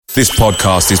This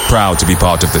podcast is proud to be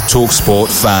part of the TalkSport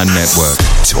Fan Network.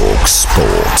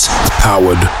 TalkSport.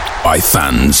 Powered by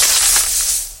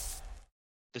fans.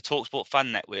 The TalkSport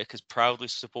Fan Network is proudly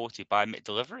supported by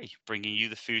McDelivery, bringing you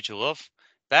the food you love.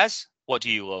 Bez, what do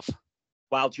you love?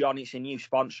 Well, John, it's a new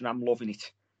sponsor and I'm loving it.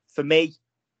 For me,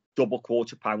 double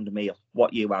 £quarter-pounder meal.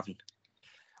 What are you having?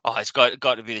 Oh, it's got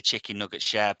to be the chicken nugget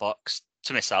share box.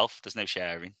 To myself, there's no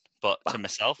sharing, but to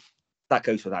myself. That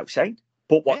goes without saying.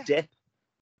 But what dip?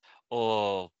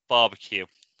 Oh, barbecue.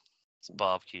 It's a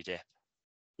barbecue dip.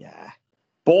 Yeah.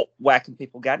 But where can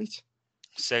people get it?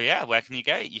 So, where can you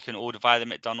get it? You can order via the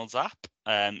McDonald's app.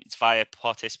 It's via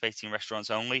participating restaurants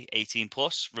only, 18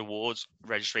 plus, rewards,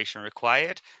 registration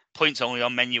required, points only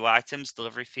on menu items,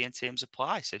 delivery fee and terms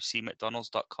apply. So see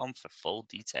mcdonalds.com for full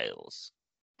details.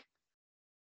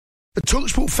 The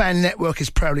TalkSport Fan Network is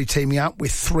proudly teaming up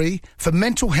with 3 for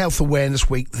Mental Health Awareness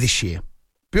Week this year.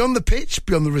 Beyond the pitch,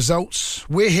 beyond the results,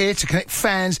 we're here to connect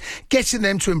fans, getting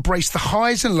them to embrace the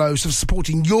highs and lows of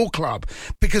supporting your club,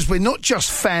 because we're not just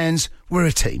fans, we're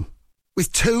a team.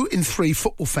 With 2 in 3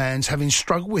 football fans having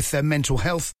struggled with their mental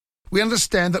health, we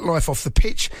understand that life off the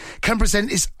pitch can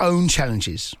present its own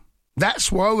challenges. That's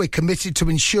why we're committed to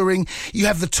ensuring you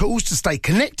have the tools to stay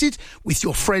connected with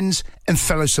your friends and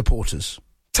fellow supporters.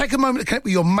 Take a moment to connect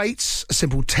with your mates. A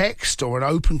simple text or an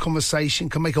open conversation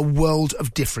can make a world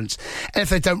of difference. And if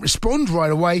they don't respond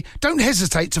right away, don't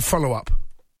hesitate to follow up.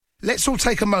 Let's all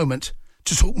take a moment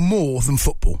to talk more than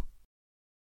football.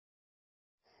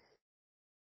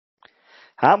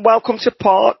 And welcome to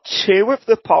part 2 of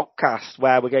the podcast,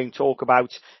 where we're going to talk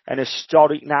about an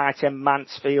historic night in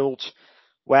Mansfield,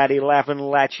 where 11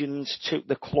 legends took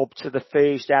the club to the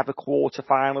first ever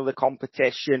quarter-final of the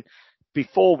competition.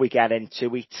 Before we get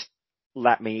into it,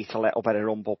 let me eat a little bit of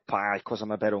rumble pie because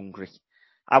I'm a bit hungry.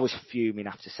 I was fuming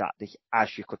after Saturday, as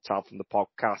you could tell from the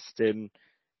podcast.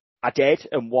 I did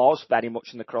and was very much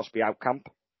in the Crosby out camp.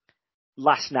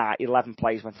 Last night, 11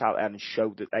 players went out there and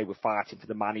showed that they were fighting for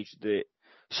the manager.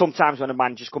 Sometimes when a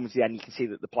manager's coming to the end, you can see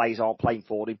that the players aren't playing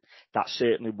for him. That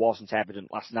certainly wasn't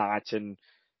evident last night. And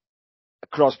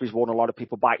Crosby's won a lot of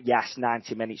people back. Yes,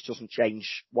 90 minutes doesn't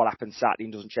change what happened Saturday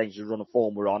and doesn't change the run of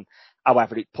form we're on.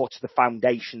 However, it puts the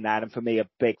foundation there, and for me, a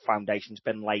big foundation's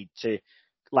been laid to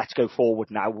let's go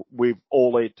forward now. We've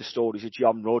all heard the stories of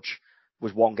John Rudge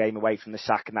was 1 game away from the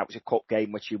sack, and that was a cup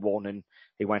game which he won, and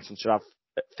he went on to have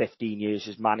 15 years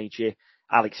as manager.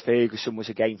 Alex Ferguson was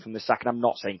a game from the sack, and I'm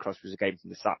not saying Crosby was a game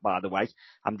from the sack, by the way.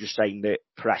 I'm just saying that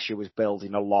pressure was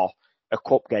building a lot. A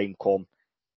cup game come.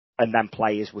 And then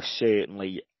players were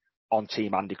certainly on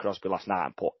Team Andy Crosby last night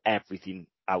and put everything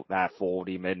out there for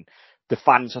him. And the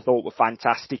fans, I thought, were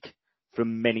fantastic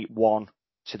from minute 1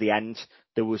 to the end.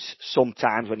 There was some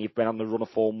times when you've been on the run of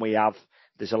form we have,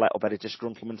 there's a little bit of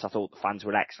disgruntlement. I thought the fans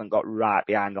were excellent, got right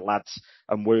behind the lads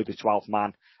and were the 12th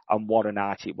man. And what a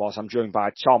night it was. I'm joined by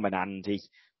Tom and Andy.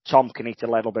 Tom can eat a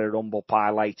little bit of humble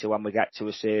pie later when we get to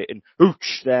a certain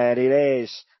ooch. There it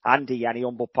is. Andy, any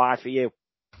humble pie for you?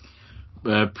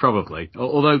 Probably.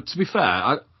 Although, to be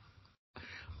fair,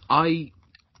 I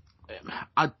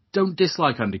don't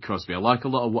dislike Andy Crosby. I like a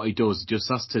lot of what he does. He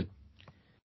just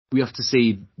we have to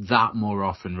see that more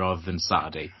often rather than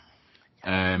Saturday.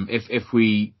 If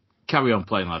we carry on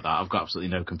playing like that, I've got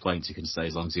absolutely no complaints. He can stay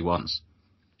as long as he wants.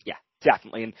 Yeah,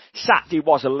 definitely. And Saturday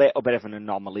was a little bit of an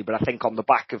anomaly, but I think on the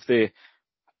back of the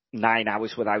 9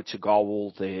 hours without a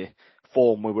goal, the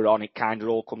form we were on, it kind of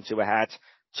all come to a head.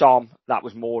 Tom, that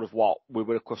was more of what we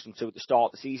were accustomed to at the start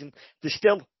of the season. There's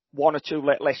still 1 or 2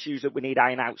 little issues that we need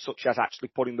iron out, such as actually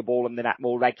putting the ball in the net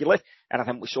more regularly. And I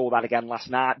think we saw that again last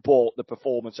night. But the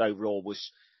performance overall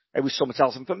was something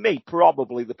else. And for me,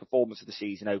 probably the performance of the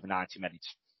season over 90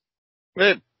 minutes.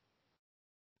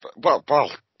 Well,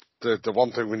 the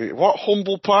one thing we need, what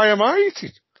humble pie am I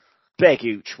eating? Big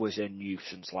Ooch was a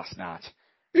nuisance last night.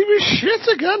 He was shit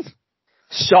again.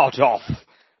 Sod off.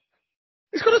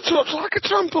 He's got a touch like a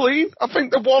trampoline. I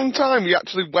think the one time he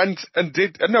actually went and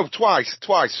did, twice,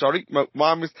 sorry.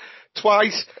 Mine was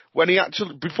twice when he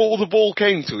actually, before the ball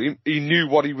came to him, he knew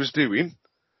what he was doing.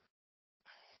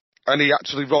 And he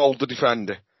actually rolled the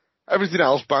defender. Everything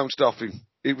else bounced off him.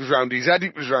 It was round his head,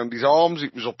 it was round his arms,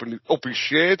 it was up his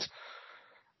shirt.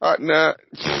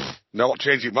 Not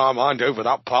changing my mind over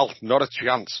that, pal. Not a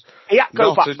chance. He had to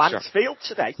go back Mansfield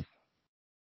today.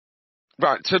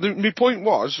 Right, so my point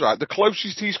was, right, the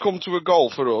closest he's come to a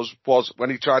goal for us was when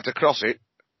he tried to cross it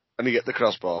and he hit the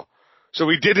crossbar. So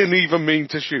he didn't even mean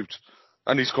to shoot.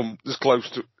 And he's come this close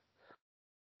to...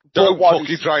 Don't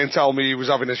fucking try and tell me he was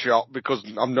having a shot because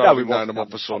I'm not having 9 a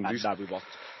month for Sundays. No, we wasn't.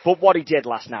 But what he did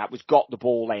last night was got the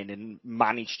ball in and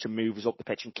managed to move us up the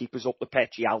pitch and keep us up the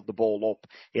pitch. He held the ball up.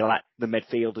 He let the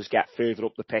midfielders get further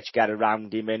up the pitch, get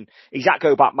around him. And he's had to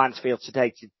go back Mansfield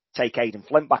today to take Aidan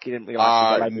Flint back. He didn't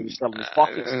realise he was still in his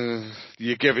pockets.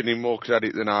 You're giving him more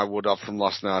credit than I would have from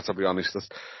last night, I'll be honest.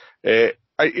 There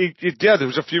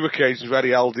was a few occasions where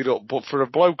he held it up, but for a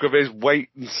bloke of his weight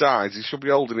and size, he should be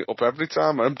holding it up every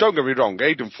time. And don't get me wrong,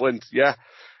 Aidan Flint,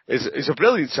 is a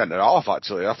brilliant centre-half,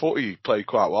 actually. I thought he played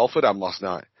quite well for them last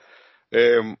night.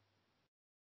 But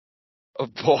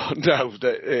no,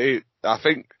 I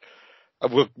think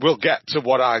we'll get to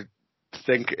what I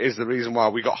think is the reason why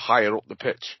we got higher up the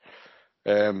pitch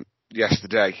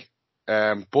yesterday.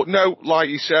 But no, like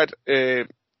you said,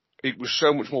 it was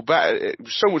so much more better. It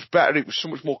was so much better. It was so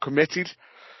much more committed.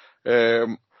 There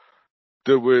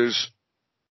was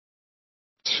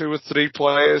 2 or 3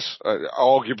 players,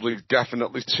 arguably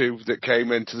definitely 2, that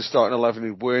came into the starting 11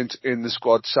 who weren't in the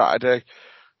squad Saturday,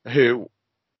 who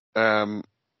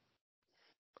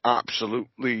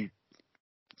absolutely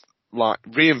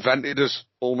reinvented us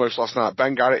almost last night.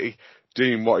 Ben Garrity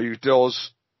doing what he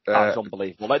does. That was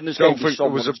unbelievable.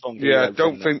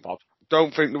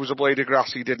 Don't think there was a blade of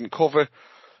grass he didn't cover,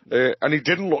 and he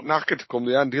didn't look knackered come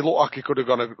the end. He looked like he could have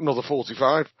gone another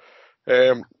 45.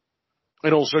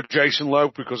 And also Jason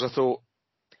Lowe, because I thought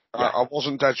I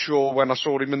wasn't dead sure when I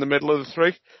saw him in the middle of the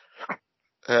 3.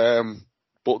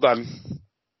 But then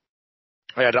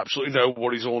I had absolutely no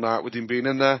worries all night with him being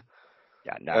in there.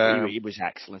 Yeah, no, he was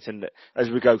excellent. And as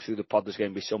we go through the pod, there's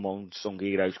going to be some unsung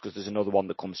heroes, because there's another one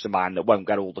that comes to mind that won't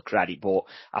get all the credit. But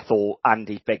I thought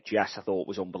Andy Big Jess,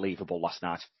 was unbelievable last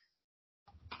night.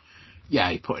 Yeah,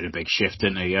 he put in a big shift,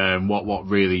 didn't he? What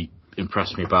really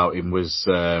impressed me about him was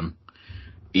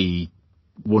he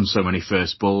won so many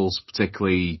first balls,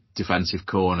 particularly defensive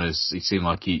corners. He seemed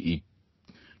like he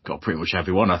got pretty much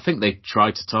every one. I think they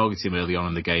tried to target him early on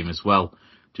in the game as well,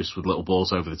 just with little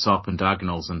balls over the top and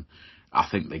diagonals, and I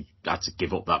think they had to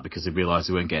give up that because they realised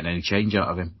they weren't getting any change out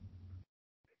of him.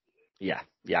 Yeah.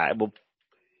 Well,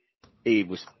 he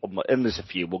was, and there's a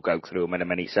few, we'll go through them in a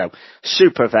minute. So,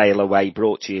 Super Vale away,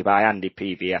 brought to you by Andy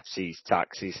PVFC's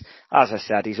Taxis. As I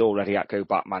said, he's already at Go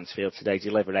Back Mansfield today,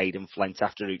 delivered Aidan Flint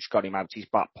after Hooch got him out his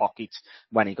back pocket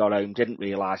when he got home, didn't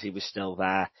realise he was still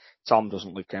there. Tom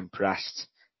doesn't look impressed.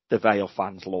 The Vale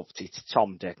fans loved it.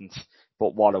 Tom didn't,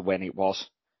 but what a win it was.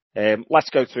 Let's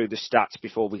go through the stats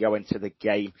before we go into the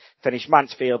game. Finished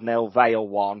Mansfield 0, Vale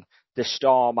 1. The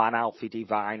star man, Alfie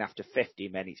Devine, after 50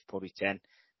 minutes, put it in.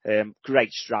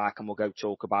 Great strike, and we'll go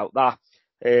talk about that.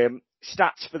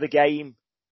 Stats for the game.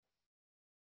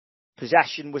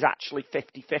 Possession was actually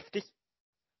 50-50,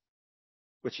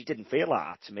 which it didn't feel like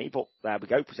that to me, but there we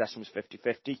go. Possession was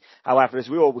 50-50. However, as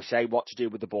we always say, what to do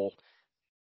with the ball.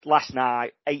 Last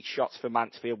night, 8 shots for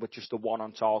Mansfield with just a 1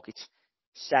 on target.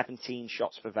 17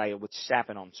 shots for Vale with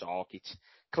 7 on target.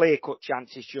 Clear-cut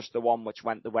chances, just the one which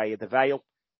went the way of the Vale.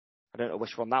 I don't know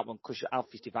which one that one, because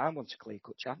Alfie Devine wants a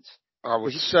clear-cut chance. I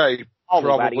would say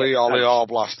probably Ollie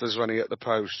Arblasters when he hit the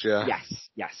post, yeah.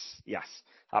 Yes.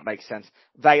 That makes sense.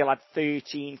 Vale had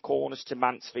 13 corners to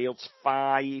Mansfield's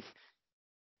 5.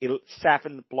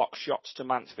 7 block shots to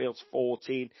Mansfield's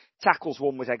 14. Tackles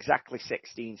won was exactly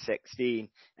 16-16.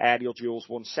 Aerial duels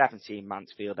won 17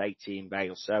 Mansfield, 18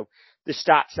 Vale. So the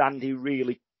stats, Andy,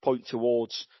 really point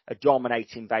towards a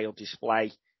dominating Vale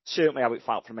display. Certainly how it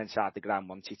felt from inside the ground,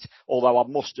 wasn't it? Although I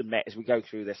must admit, as we go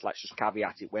through this, let's just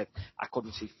caveat it with, I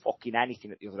couldn't see fucking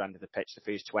anything at the other end of the pitch the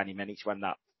first 20 minutes when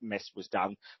that mist was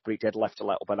down, but it did lift a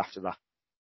little bit after that.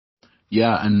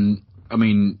 Yeah, and I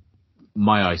mean,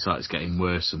 my eyesight is getting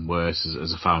worse and worse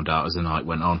as I found out as the night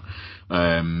went on.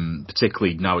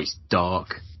 Particularly now it's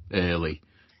dark early.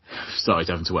 Started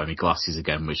having to wear my glasses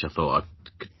again, which I thought I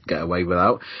could get away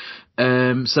without.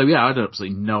 So yeah, I had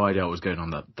absolutely no idea what was going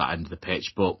on that end of the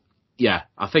pitch. But yeah,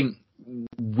 I think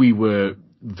we were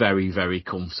very, very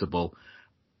comfortable.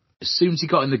 As soon as he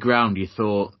got in the ground, you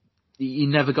thought, you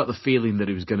never got the feeling that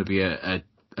it was going to be a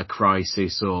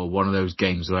crisis or one of those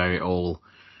games where it all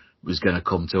was going to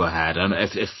come to a head. And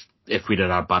if we'd had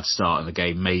a bad start in the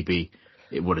game, maybe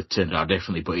it would have turned out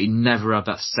differently. But you never had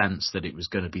that sense that it was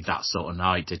going to be that sort of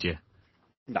night, did you?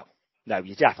 No,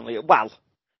 you definitely. Well,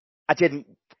 I didn't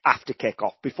after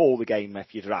kick-off. Before the game,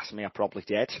 if you'd asked me, I probably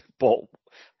did. But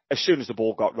as soon as the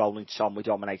ball got rolling, Tom, we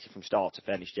dominated from start to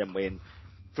finish, didn't we? And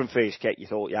from first kick, you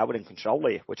thought, yeah, we're in control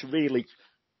here, which really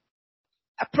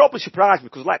probably surprised me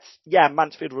because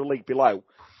Mansfield were a league below,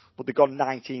 but they've gone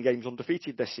 19 games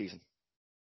undefeated this season.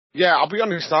 Yeah, I'll be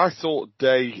honest. I thought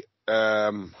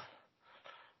I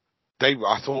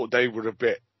thought they were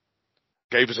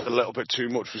gave us a little bit too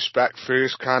much respect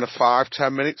first kind of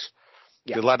 5-10 minutes.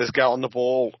 They let us get on the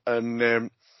ball, and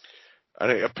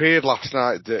it appeared last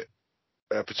night that,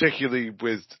 particularly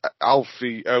with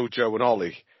Alfie, Ojo and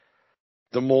Ollie,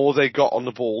 the more they got on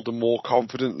the ball, the more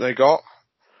confident they got,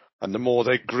 and the more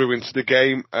they grew into the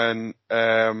game, and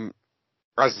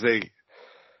as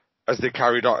they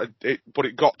carried on, but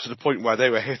it got to the point where they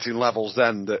were hitting levels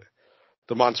then that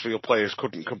the Mansfield players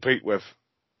couldn't compete with.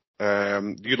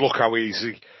 You look how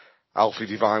easy Alfie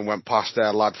Devine went past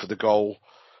their lad for the goal.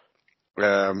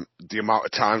 The amount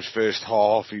of times first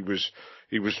half he was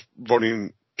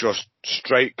running just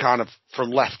straight, kind of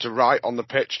from left to right on the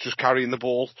pitch, just carrying the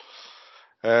ball.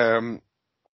 And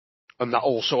that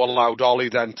also allowed Ollie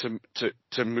then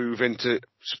to move into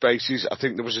spaces. I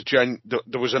think there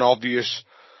was an obvious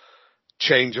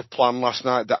change of plan last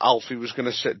night that Alfie was going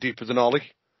to sit deeper than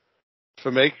Ollie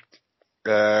for me.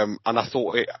 And I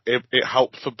thought it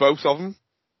helped for both of them,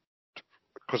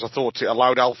 because I thought it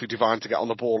allowed Alfie Devine to get on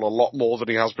the ball a lot more than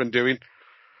he has been doing,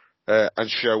 and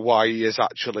show why he is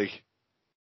actually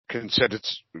considered,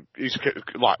 he's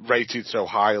like rated so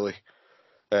highly,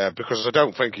 because I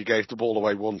don't think he gave the ball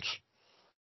away once.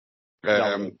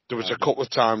 There was a couple of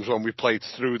times when we played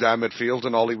through their midfield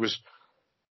and Ollie was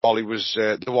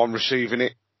the one receiving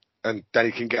it, and then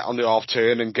he can get on the half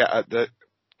turn and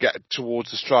get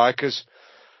towards the strikers.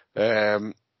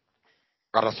 And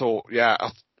I thought,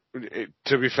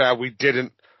 to be fair, we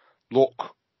didn't look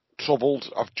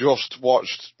troubled. I've just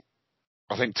watched,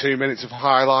 I think, 2 minutes of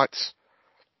highlights.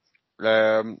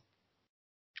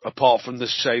 Apart from the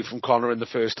save from Connor in the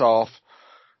first half,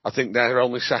 I think their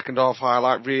only second half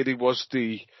highlight really was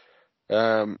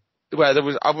where there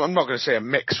was, I'm not going to say a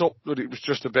mix-up, but it was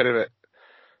just a bit of it.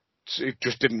 It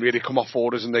just didn't really come off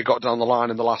orders, and they got down the line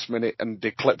in the last minute and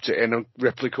they clipped it in and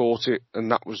Ripley caught it,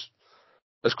 and that was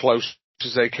as close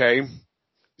as they came.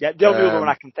 Yeah, the only other one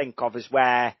I can think of is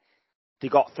where they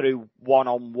got through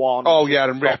one-on-one. Oh yeah,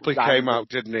 and Ripley came out,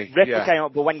 didn't he? Ripley came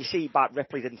out, but when you see back,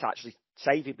 Ripley didn't actually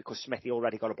save it because Smithy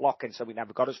already got a block in, so we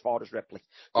never got as far as Ripley.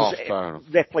 Oh, fair enough.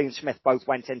 Ripley and Smith both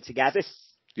went in together.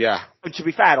 Yeah. And to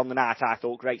be fair, on the night I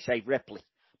thought great save Ripley,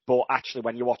 but actually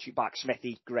when you watch it back,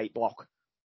 Smithy, great block.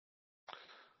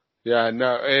 Yeah,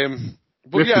 no.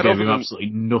 But Ripley yeah, gave him absolutely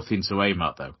nothing to aim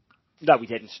at, though. No, he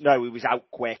didn't. No, he was out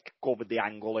quick, covered the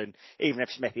angle, and even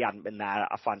if Smithy hadn't been there,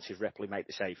 I fancy Ripley made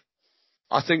the save.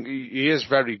 I think he is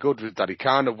very good with that. He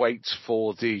kind of waits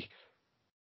for the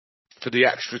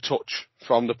extra touch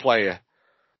from the player.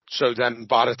 So then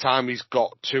by the time he's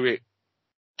got to it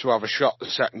to have a shot the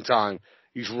second time,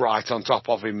 he's right on top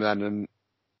of him then. And,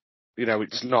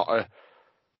 it's not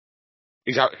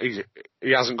he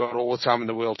hasn't got all the time in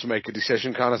the world to make a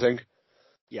decision kind of thing.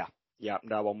 Yeah,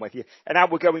 no, I'm with you. And how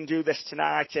we're going to do this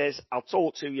tonight is I'll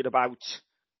talk to you about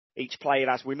each player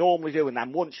as we normally do, and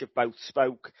then once you've both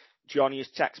spoke, Johnny has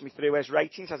texted me through his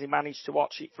ratings. Has he managed to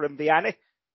watch it from Vienna?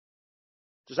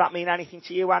 Does that mean anything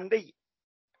to you, Andy?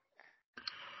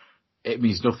 It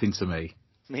means nothing to me.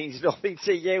 Means nothing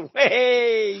to you.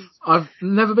 Hey! I've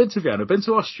never been to Vienna. Been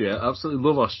to Austria. Absolutely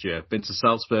love Austria. Been to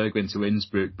Salzburg. Been to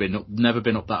Innsbruck. Never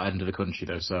been up that end of the country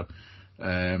though. So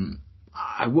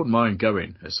I wouldn't mind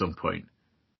going at some point.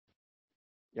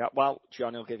 Yeah, well,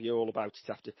 Johnny will give you all about it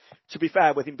after. To be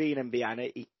fair, with him being in Vienna,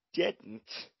 he didn't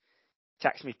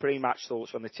text me pre-match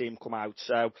thoughts when the team come out.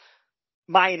 So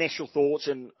my initial thoughts,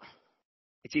 and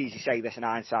it's easy to say this in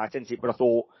hindsight, isn't it? But I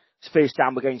thought it's the first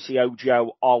time we're going to see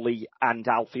Ojo, Ollie and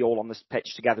Alfie all on the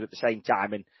pitch together at the same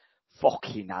time, and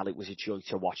fucking hell, it was a joy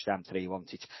to watch them three,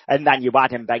 wasn't it? And then you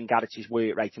add in Ben Garrity's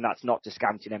work rate, and that's not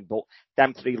discounting him, but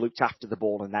them three looked after the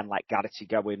ball and then let Garrity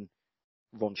go and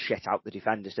run shit out the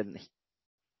defenders, didn't they?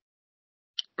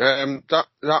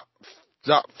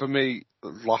 That for me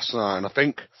last night, and I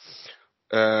think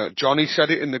Johnny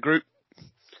said it in the group,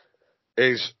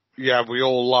 is, we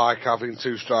all like having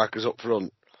two strikers up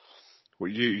front. Well,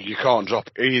 you can't drop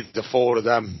either four of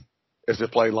them if they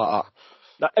play like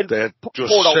that. And they're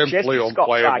just simply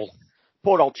unplayable.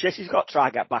 Poor old Chissy's got to try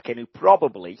to get back in, who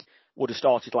probably would have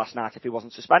started last night if he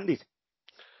wasn't suspended.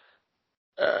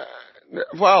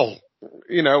 Well,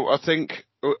 I think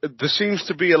there seems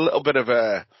to be a little bit of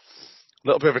a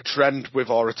trend with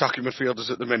our attacking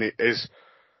midfielders at the minute. Is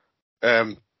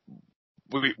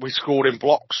we scored in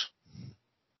blocks.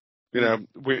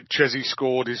 Chizzy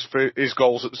scored his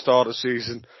goals at the start of the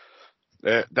season.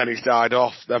 Then he's died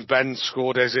off. Then Ben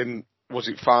scored his in, was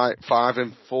it four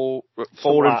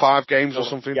in 5 games or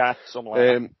something? Yeah, something like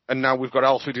that. And now we've got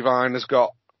Alfie Devine has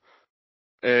got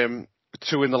 2 in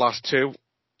the last 2.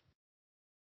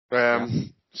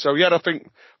 So I think,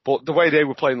 but the way they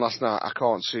were playing last night, I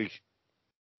can't see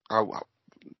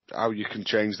how you can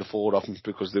change the forward of them,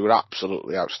 because they were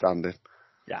absolutely outstanding.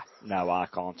 Yeah, no, I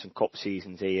can't. And cup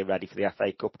season's here, ready for the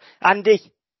FA Cup. Andy,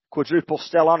 quadruple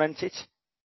still on, isn't it?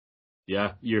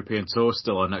 Yeah, European tour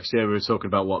still on next year. We were talking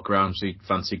about what grounds you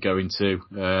fancy going to.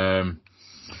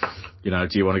 Do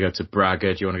you want to go to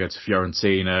Braga? Do you want to go to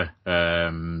Fiorentina,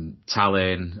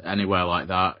 Tallinn, anywhere like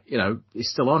that?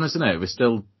 It's still on, isn't it? We're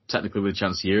still technically with a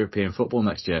chance of European football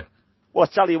next year. Well,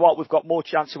 I tell you what, we've got more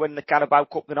chance of winning the Carabao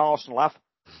Cup than Arsenal have.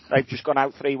 They've just gone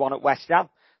out 3-1 at West Ham.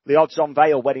 The odds on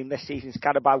Vale winning this season's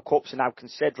Carabao Cups are now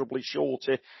considerably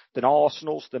shorter than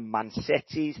Arsenal's, than Man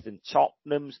City's, than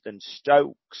Tottenham's, than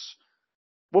Stokes.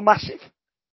 We're massive.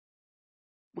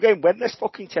 We're going to win this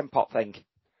fucking tin pot thing.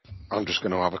 I'm just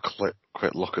going to have a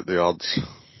quick look at the odds.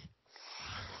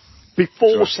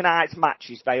 Before tonight's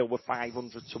matches, Vale were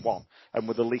 500 to 1 and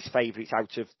were the least favourites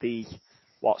out of the,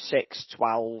 6,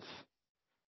 12,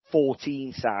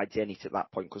 14 sides in it at that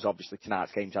point, because obviously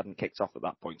tonight's games hadn't kicked off at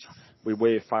that point. We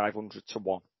were 500 to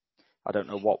 1. I don't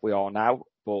know what we are now,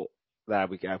 but there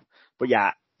we go. But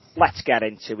yeah, let's get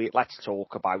into it. Let's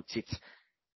talk about it.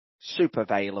 Super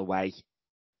Vale away.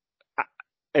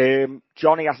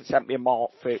 Johnny hasn't sent me a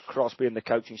mark for Crosby and the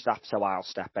coaching staff, so I'll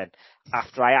step in.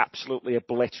 After I absolutely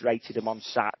obliterated him on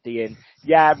Saturday, and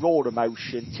raw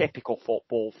emotion, typical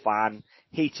football fan,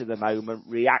 heat of the moment,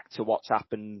 react to what's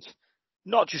happened,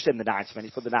 not just in the 90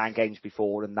 minutes, but the 9 games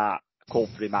before, and that called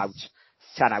for him out.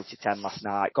 10 out of 10 last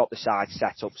night, got the side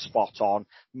set up spot on.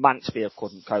 Mansfield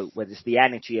couldn't cope with us. The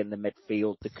energy in the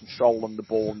midfield, the control on the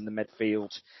ball in the midfield,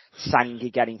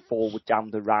 Sangi getting forward down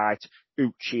the right,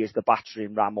 Uchi as the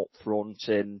battering ram up front,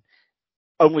 and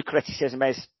only criticism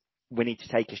is we need to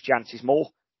take his chances more.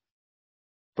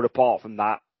 But apart from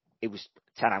that, it was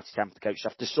 10 out of 10 for the coach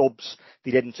staff. The subs,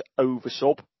 they didn't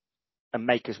over-sub and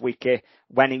make us weaker.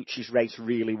 When Uchi's race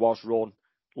really was run,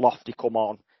 Lofty come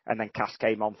on, and then Cass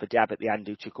came on for Deb at the end,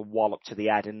 who took a wallop to the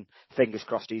head, and fingers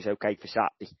crossed he's okay for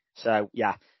Saturday. So,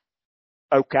 yeah,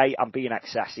 okay, I'm being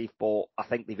excessive, but I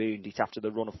think they've earned it after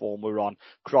the run of form we're on.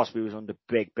 Crosby was under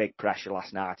big, big pressure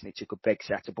last night, and it took a big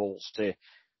set of balls to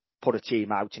put a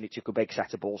team out, and it took a big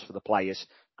set of balls for the players.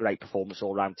 Great performance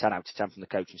all round, 10 out of 10 from the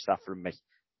coaching staff from me.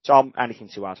 Tom, anything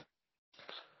to add?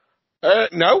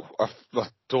 No, I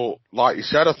thought, like you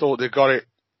said, I thought they got it,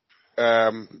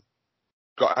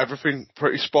 got everything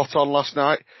pretty spot on last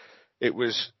night. It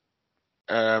was,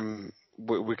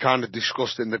 we kind of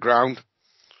discussed in the ground,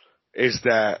 is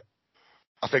that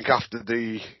I think after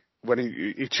when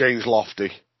he changed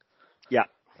Lofty. Yeah.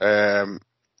 And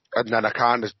then I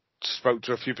kind of spoke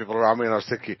to a few people around me and I was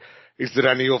thinking, is there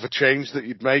any other change that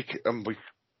you'd make? And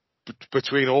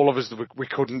between all of us, we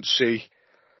couldn't see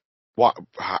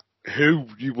who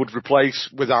you would replace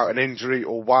without an injury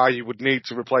or why you would need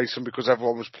to replace him because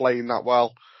everyone was playing that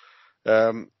well.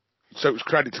 So it was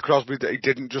credit to Crosby that he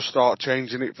didn't just start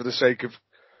changing it for the sake of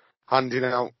handing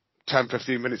out 10,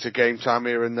 15 minutes of game time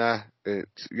here and there.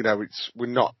 We're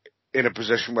not in a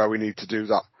position where we need to do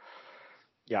that.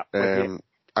 Yeah. And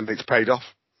it's paid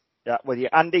off. Yeah, with you.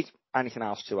 Andy, anything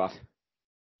else to add?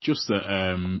 Just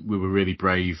that we were really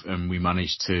brave and we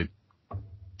managed to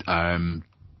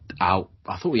I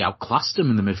thought we outclassed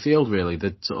them in the midfield, really.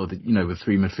 The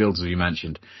three midfielders you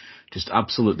mentioned just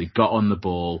absolutely got on the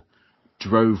ball,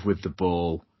 drove with the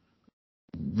ball,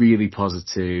 really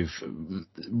positive,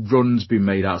 runs being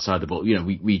made outside the ball.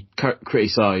 We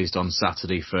criticised on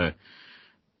Saturday for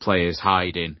players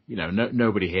hiding.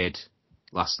 Nobody hid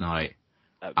last night.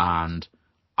 And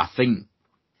I think,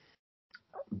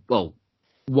 what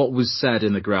was said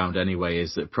in the ground anyway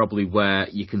is that probably where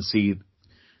you can see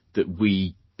that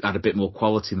we had a bit more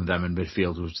quality than them in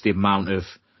midfield was the amount of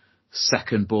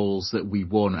second balls that we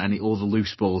won, and all the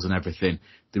loose balls and everything.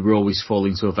 They were always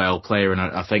falling to a Vale player, and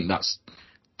I think that's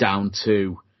down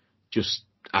to just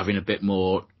having a bit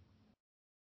more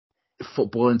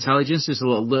football intelligence. There's a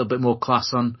little bit more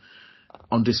class on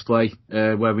display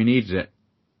where we needed it.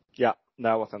 Yeah,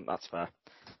 no, I think that's fair.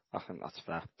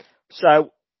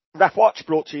 So, Ref Watch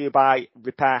brought to you by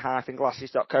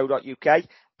repair-glasses.co.uk.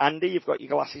 Andy, you've got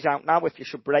your glasses out now. If you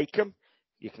should break them,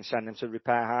 you can send them to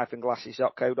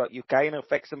repair-glasses.co.uk and he'll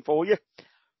fix them for you.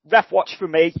 Ref Watch for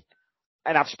me,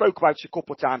 and I've spoke about it a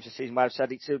couple of times this season where I've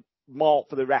said it's a mark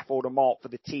for the ref or a mark for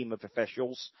the team of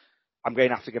officials. I'm going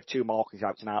to have to give 2 markings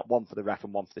out tonight, one for the ref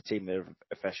and one for the team of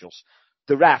officials.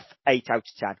 The ref, 8 out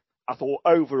of 10. I thought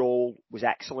overall was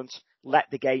excellent.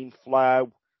 Let the game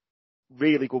flow.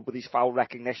 Really good with his foul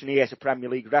recognition. He is a Premier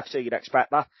League ref, so you'd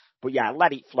expect that. But yeah,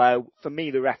 let it flow. For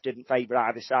me, the ref didn't favour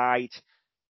either side.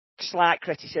 Slight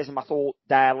criticism, I thought,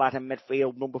 their lad in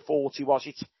midfield, number 40, was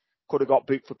it? Could have got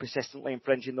booked for persistently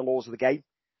infringing the laws of the game.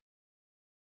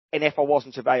 And if I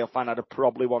wasn't a Vale fan, I'd have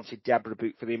probably wanted Deborah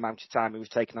booked for the amount of time he was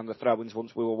taking on the throw-ins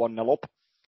once we were 1-0 up.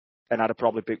 And I'd have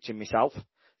probably booked him myself.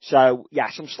 So, yeah,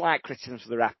 some slight criticism for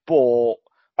the ref, but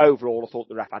overall I thought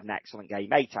the ref had an excellent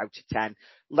game. 8 out of 10.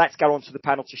 Let's get on to the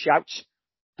penalty shouts.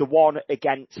 The one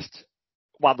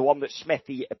that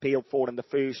Smithy appealed for in the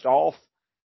first half.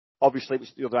 Obviously, it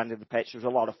was the other end of the pitch. There was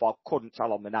a lot of fog. Couldn't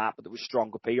tell on the night, but there was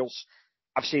strong appeals.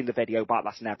 I've seen the video back.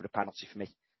 That's never a penalty for me.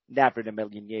 Never in a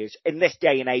million years. In this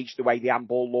day and age, the way the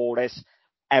handball law is,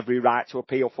 every right to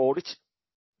appeal for it.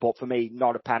 But for me,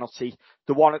 not a penalty.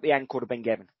 The one at the end could have been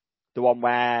given. The one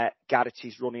where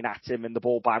Garrett's running at him and the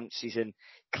ball bounces and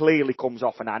clearly comes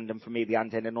off an hand. And for me, the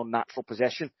hand in an unnatural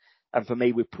position. And for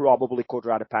me, we probably could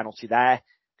have had a penalty there.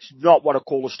 It's not what I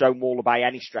call a stonewall by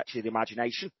any stretch of the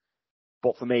imagination.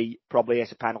 But for me, probably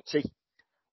is a penalty.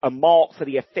 A mark for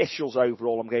the officials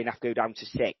overall, I'm going to have to go down to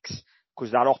 6.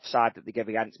 Because that offside that they give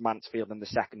against Mansfield in the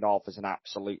second half is an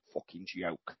absolute fucking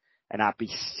joke. And I'd be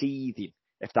seething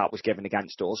if that was given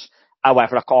against us.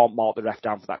 However, I can't mark the ref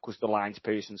down for that because the lines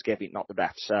person's giving it, not the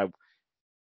ref. So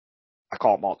I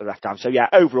can't mark the ref down. So yeah,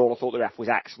 overall, I thought the ref was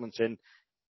excellent. And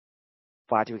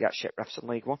why do we get shit refs in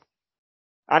League One?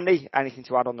 Andy, anything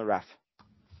to add on the ref?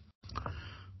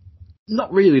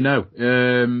 Not really, no.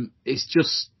 It's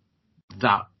just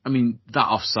that, that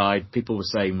offside, people were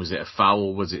saying, was it a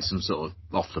foul? Was it some sort of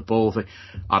off the ball thing?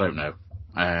 I don't know.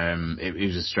 It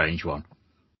was a strange one.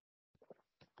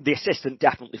 The assistant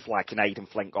definitely flagged, and Aidan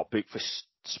Flint got booked for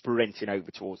sprinting over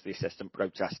towards the assistant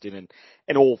protesting. And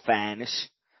in all fairness,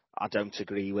 I don't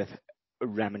agree with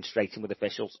remonstrating with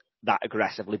officials that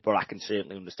aggressively, but I can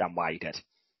certainly understand why he did.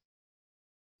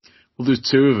 Well, there's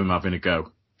 2 of them having a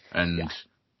go. And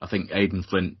I think Aidan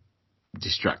Flint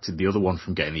distracted the other one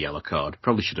from getting the yellow card.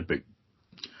 Probably should have booked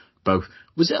both.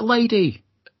 Was it a lady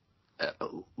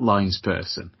lines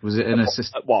person? Was it an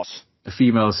assistant? It was. A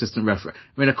female assistant referee.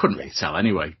 I couldn't really tell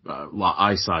anyway, like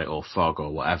eyesight or fog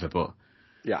or whatever, but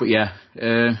yeah,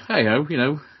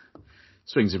 hey-ho,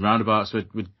 swings and roundabouts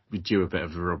would do a bit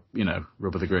of a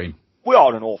rub of the green. We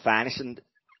are in all fairness, and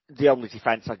the only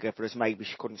defence I give her is maybe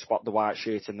she couldn't spot the white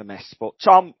shirt in the mist. But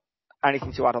Tom,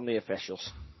 anything to add on the officials?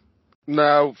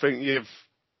 No, I think you've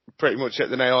pretty much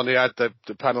hit the nail on the head. The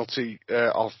penalty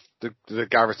off the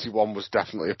Garrity one was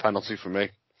definitely a penalty for me.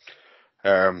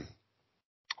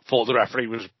 Thought the referee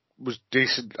was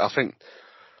decent. I think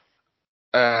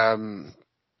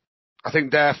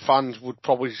their fans would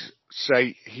probably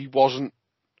say he wasn't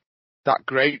that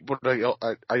great, but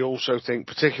I also think,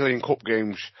 particularly in cup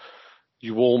games,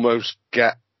 you almost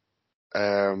get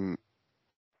our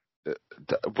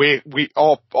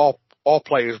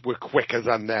players were quicker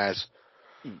than theirs.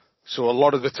 So a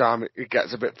lot of the time it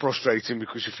gets a bit frustrating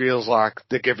because it feels like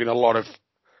they're giving a lot of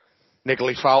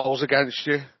niggly fouls against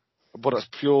you. But it's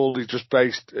purely just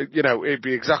based, it'd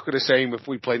be exactly the same if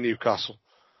we play Newcastle.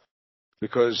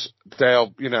 Because they'll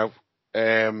be a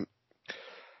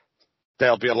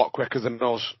lot quicker than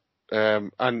us.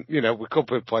 And we could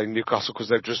be playing Newcastle because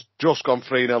they've just gone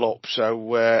 3-0 up.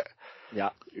 So,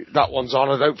 that one's on.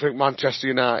 I don't think Manchester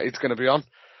United's going to be on.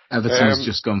 Everton's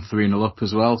just gone 3-0 up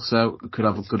as well, so we could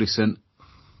have a goodie sin.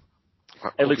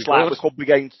 It looks like we could be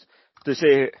going, there's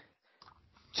a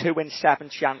 2 in 7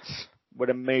 chance we're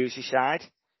in Merseyside.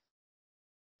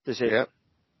 There's a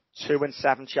 2 in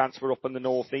 7 chance we're up in the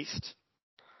northeast.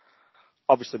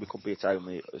 Obviously, we could be at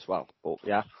home as well, but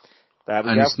yeah. There we go.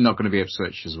 And it's not going to be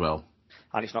Ipswich as well.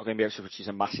 And it's not going to be Ipswich, which is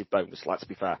a massive bonus, let's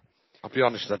be fair. I'll be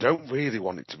honest, I don't really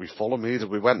want it to be Fulham either.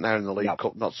 We went there in the League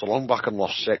Cup not so long back and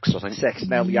lost 6, I think.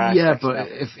 6-0, yeah. Yeah, but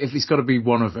if it's got to be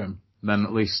one of them, then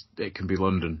at least it can be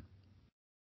London.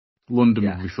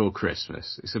 London before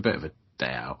Christmas. It's a bit of a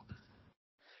day out.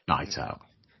 Night out.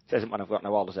 It isn't when I've got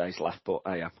no holidays left, but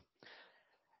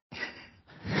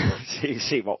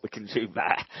see what we can do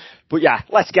there. But yeah,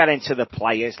 let's get into the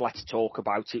players. Let's talk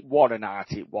about it. What a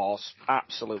night it was.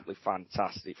 Absolutely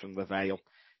fantastic from the Vale.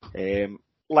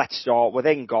 Let's start with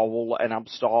in goal, and I'll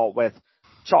start with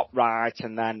top right,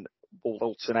 and then we'll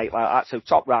alternate like that. So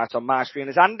top right on my screen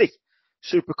is Andy.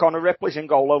 Super Connor Ripley's in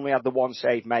goal. Only had the one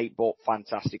save, mate, but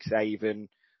fantastic save and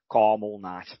calm all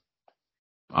night.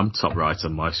 I'm top right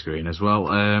on my screen as well.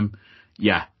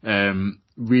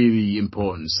 Really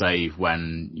important save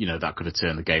when, that could have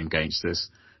turned the game against us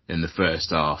in the first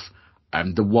half.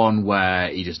 The one where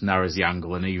he just narrows the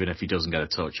angle, and even if he doesn't get a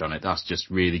touch on it, that's just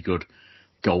really good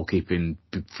goalkeeping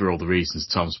for all the reasons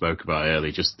Tom spoke about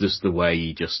earlier. Just the way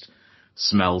he just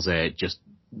smells it, just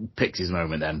picks his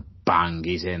moment, then bang,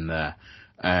 he's in there.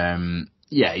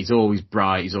 He's always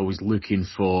bright. He's always looking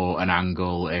for an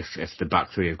angle. If the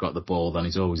back three have got the ball, then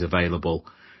he's always available.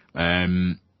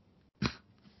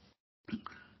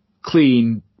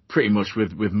 clean pretty much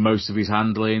with most of his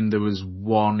handling. There was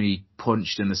one he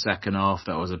punched in the second half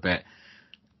that was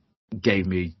gave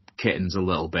me kittens a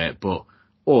little bit, but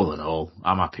all in all,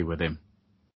 I'm happy with him.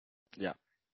 Yeah.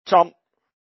 Tom?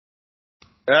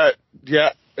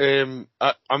 Yeah,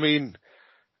 I mean,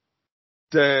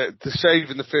 the save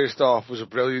in the first half was a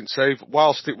brilliant save.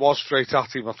 Whilst it was straight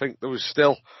at him, I think there's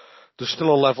still a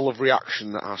level of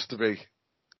reaction that has to be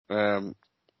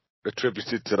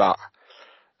attributed to that.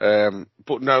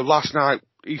 But no, last night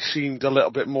he seemed a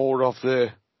little bit more of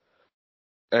the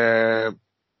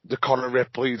Conor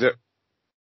Ripley that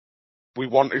we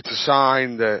wanted to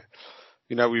sign. That,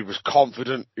 you know, he was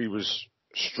confident, he was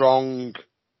strong,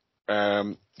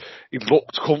 he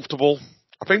looked comfortable.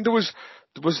 I think there was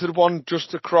the one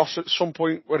just across at some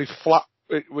point where he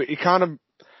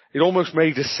almost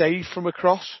made a save from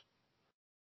across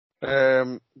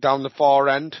down the far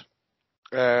end.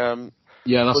 Yeah,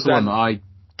 that's the one that I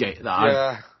get.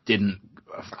 I didn't.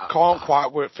 I can't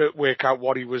quite work out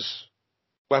what he was,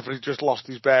 whether he just lost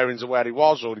his bearings of where he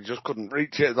was, or he just couldn't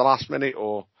reach it at the last minute,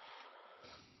 or.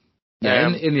 Yeah,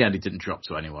 in the end, he didn't drop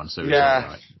to anyone, so it was all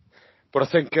right. But I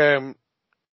think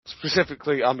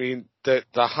specifically, I mean, the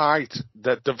height,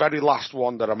 the very last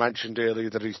one that I mentioned earlier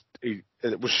that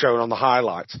it was shown on the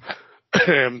highlights,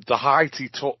 the height he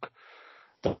took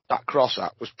that cross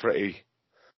at was pretty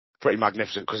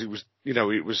magnificent, because he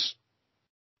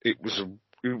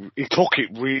took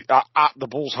it at the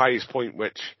ball's highest point,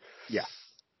 which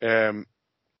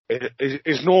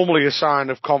is normally a sign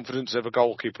of confidence of a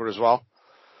goalkeeper as well.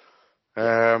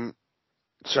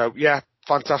 So yeah,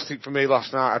 fantastic for me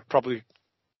last night. I'd probably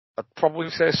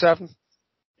say 7.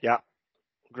 Yeah,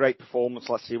 great performance.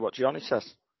 Let's see what Johnny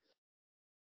says.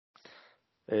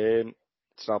 So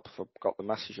I've got the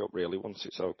message up really once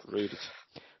it's over. Read it.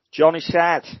 Johnny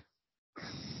said,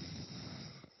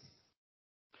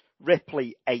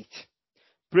 Ripley 8.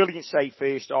 Brilliant save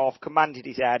first half, commanded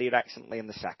his area excellently in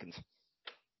the second.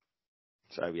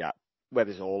 So yeah,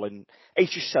 weather's all, and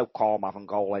he's just so calm having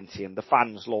goal into him. The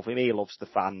fans love him, he loves the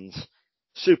fans.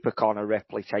 Super Conor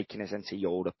Ripley taking us into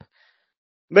Europe.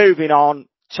 Moving on,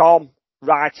 Tom,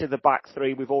 right to the back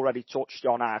three, we've already touched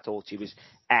on. I thought he was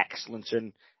excellent,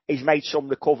 and he's made some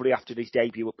recovery after his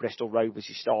debut at Bristol Rovers,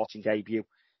 his starting debut.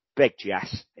 Big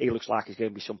Jess, he looks like he's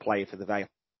going to be some player for the Vale.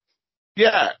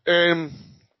 Yeah,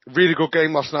 really good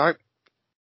game last night.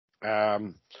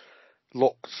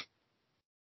 Looked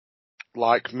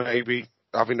like maybe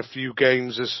having a few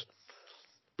games has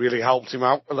really helped him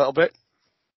out a little bit.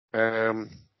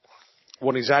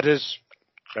 Won his headers,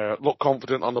 looked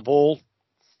confident on the ball.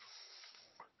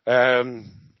 There's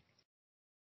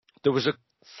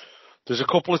a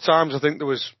couple of times, I think there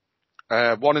was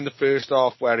one in the first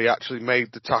half where he actually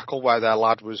made the tackle where their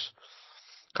lad was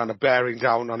kind of bearing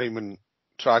down on him and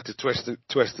tried to twist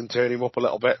and turn him up a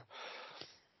little bit.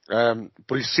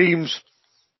 But he seems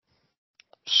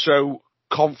so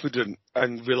confident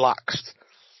and relaxed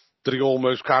that he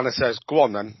almost kind of says, "Go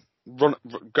on then,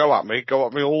 go at me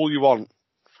all you want,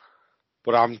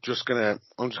 but I'm just gonna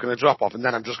drop off, and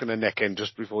then I'm just gonna nick in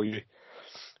just before you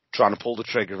trying to pull the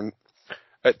trigger." And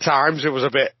at times it was a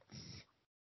bit,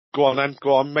 go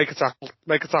on, make a tackle.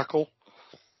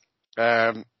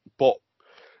 But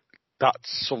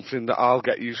that's something that I'll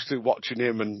get used to watching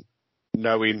him and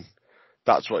knowing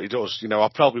that's what he does. You know, I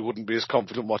probably wouldn't be as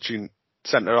confident watching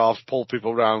centre halves pull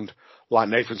people round like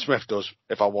Nathan Smith does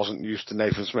if I wasn't used to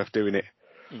Nathan Smith doing it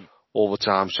all the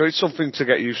time. So it's something to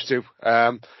get used to.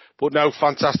 But no,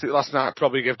 fantastic last night.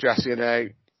 Probably give Jesse an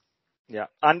A. Yeah.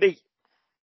 Andy?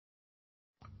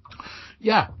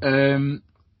 Yeah,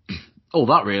 all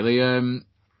that really.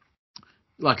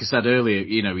 Like I said earlier,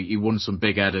 you know, he won some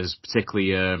big headers,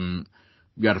 particularly,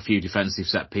 we had a few defensive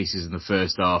set pieces in the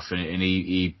first half, and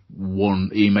he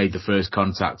made the first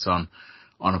contact on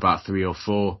about 3 or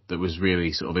 4 that was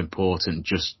really sort of important,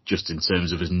 just in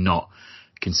terms of us not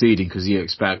conceding, because you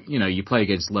expect, you know, you play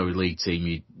against a lower league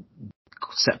team,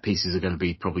 set pieces are going to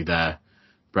be probably their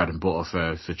bread and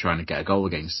butter for trying to get a goal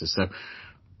against us. So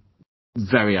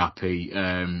very happy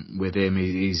with him.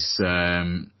 He's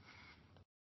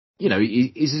you know,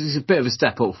 he's a bit of a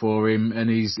step up for him, and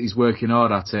he's working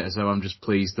hard at it. So I'm just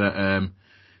pleased that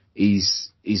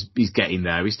he's getting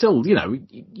there. He's still, you know,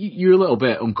 you're a little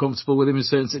bit uncomfortable with him in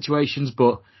certain situations,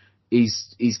 but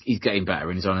he's getting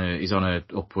better, and he's on a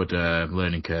upward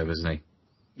learning curve, isn't he?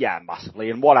 Yeah,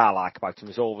 massively. And what I like about him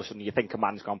is all of a sudden you think a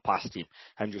man's gone past him,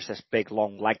 and just this big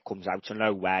long leg comes out of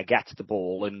nowhere, gets the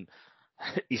ball, and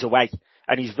he's away.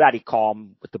 And he's very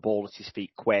calm with the ball at his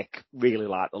feet, quick. Really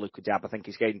like the look of Deb. I think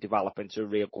he's going to develop into a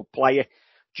real good player.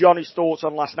 Johnny's thoughts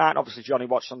on last night. Obviously, Johnny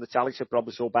watched on the telly, so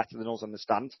probably saw better than us on the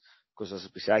stand. Because, as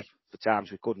we say, for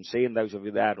times we couldn't see, and those of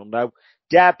you there will know.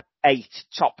 Deb, 8,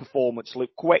 top performance.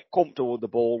 Looked quick, comfortable with the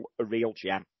ball, a real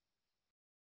gem.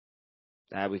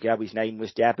 There we go. His name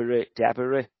was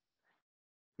Deborah.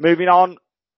 Moving on,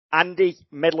 Andy,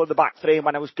 middle of the back three. And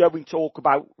when I was going to talk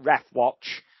about ref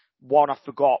watch, one I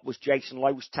forgot was Jason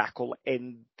Lowe's tackle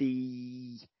in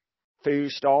the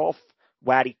first half,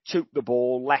 where he took the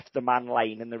ball, left the man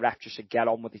lane, and the ref just said, get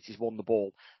on with it, he's won the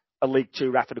ball. A League Two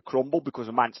ref had a crumble because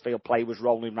a Mansfield player was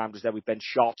rolling around as though he'd been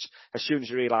shot. As soon as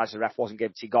he realised the ref wasn't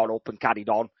giving it, he got up and carried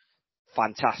on.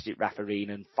 Fantastic refereeing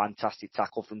and fantastic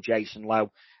tackle from Jason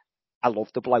Lowe. I love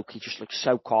the bloke. He just looks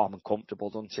so calm and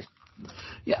comfortable, doesn't he?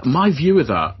 Yeah, my view of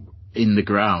that in the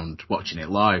ground, watching it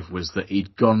live, was that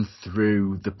he'd gone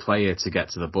through the player to get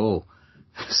to the ball.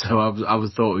 So I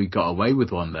was thought he got away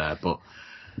with one there, but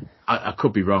I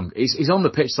could be wrong. He's on the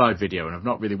pitch side video, and I've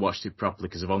not really watched it properly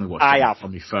because I've only watched it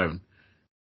on my phone.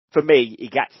 For me, he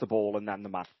gets the ball and then the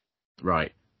man.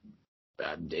 Right.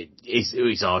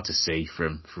 It's hard to see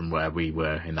from where we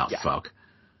were in that fog.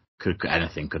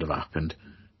 Anything could have happened.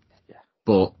 Yeah.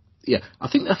 But yeah, I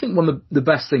think one of the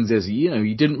best things is,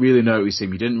 you didn't really notice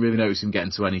him. You didn't really notice him get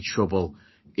into any trouble.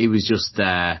 He was just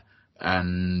there,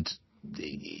 and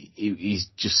he's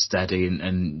just steady,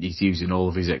 and he's using all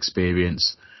of his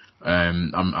experience.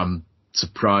 I'm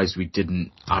surprised we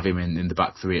didn't have him in the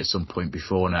back three at some point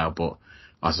before now, but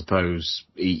I suppose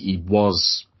he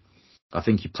was. I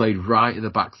think he played right at the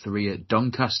back three at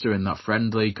Doncaster in that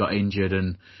friendly, got injured,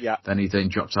 and then he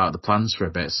dropped out of the plans for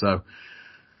a bit. So,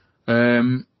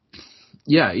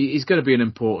 he's going to be an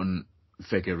important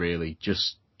figure, really,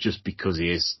 just because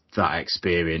he is that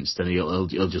experienced, and he'll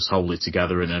just hold it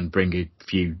together and bring a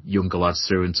few younger lads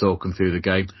through and talk them through the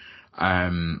game.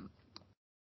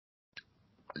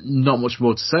 Not much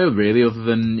more to say, really, other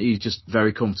than he's just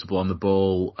very comfortable on the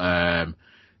ball,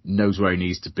 knows where he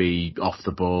needs to be off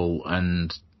the ball,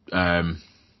 and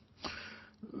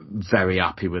very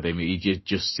happy with him. He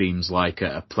just seems like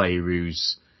a player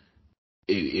who's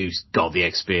got the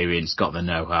experience, got the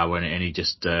know-how, and he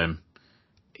just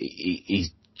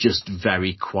he's just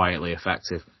very quietly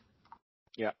effective.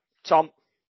 Yeah. Tom?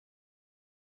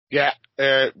 Yeah,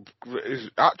 he's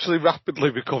actually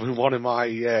rapidly becoming one of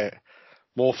my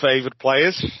more favoured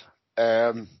players.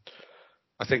 I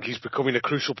think he's becoming a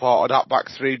crucial part of that back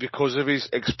three because of his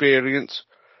experience,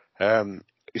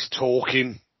 his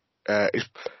talking.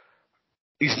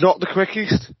 He's not the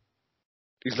quickest,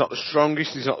 he's not the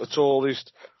strongest, he's not the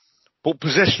tallest, but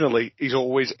positionally he's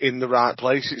always in the right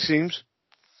place, it seems.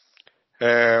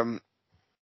 And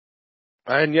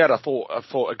yeah, I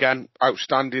thought again,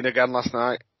 outstanding again last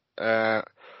night. I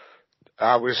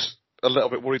was a little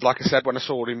bit worried, like I said, when I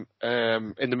saw him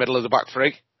in the middle of the back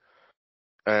three.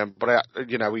 But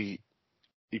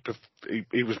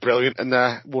he was brilliant in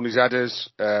there, won his headers,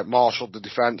 marshalled the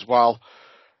defence well,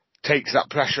 takes that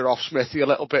pressure off Smithy a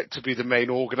little bit to be the main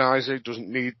organiser, doesn't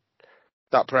need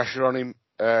that pressure on him.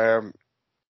 And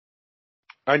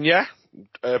yeah,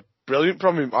 brilliant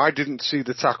from him. I didn't see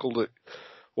the tackle that,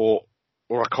 or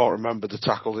I can't remember the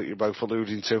tackle that you're both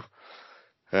alluding to.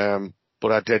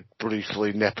 But I did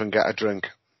briefly nip and get a drink,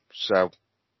 so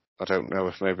I don't know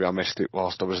if maybe I missed it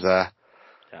whilst I was there.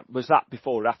 Yeah. Was that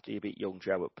before or after you beat Young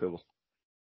Joe at Poole?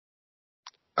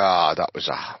 That was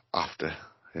after,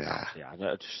 yeah. Yeah,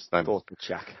 I just thought to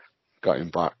check. Got him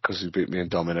back because he beat me in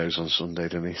dominoes on Sunday,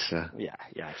 didn't he? So.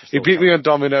 Yeah. He beat me in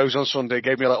dominoes on Sunday,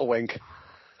 gave me a little wink.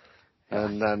 Yeah.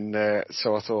 And then,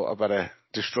 so I thought I better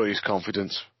destroy his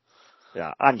confidence.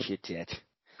 Yeah, and you did.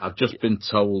 I've just been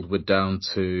told we're down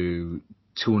to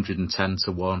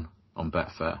 210-1 on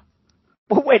Betfair.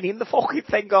 We're winning the fucking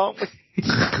thing, aren't we?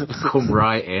 Come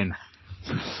right in.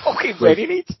 Fucking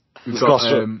winning it. We've got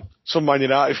some Man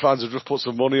United fans have just put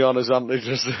some money on us, haven't they?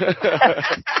 Just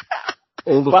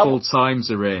all the full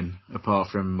times are in, apart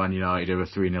from Man United who are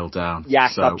 3-0 down.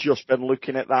 Yes, so, I've just been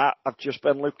looking at that.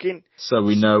 So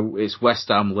we know it's West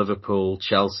Ham, Liverpool,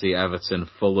 Chelsea, Everton,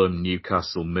 Fulham,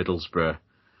 Newcastle, Middlesbrough.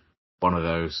 One of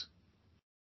those.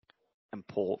 And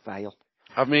Port Vale.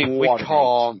 I mean, we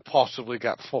can't possibly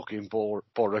get fucking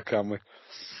Borough, can we?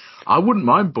 I wouldn't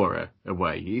mind Borough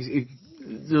away.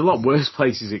 There's a lot worse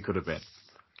places it could have been.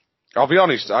 I'll be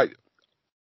honest, I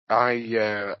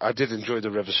did enjoy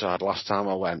the Riverside last time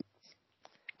I went.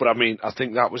 But I mean, I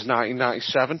think that was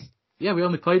 1997. Yeah, we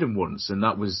only played them once, and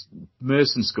that was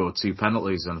Merson scored 2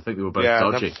 penalties, and I think they were both dodgy. Yeah,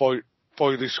 and then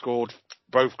Foyley scored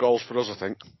both goals for us, I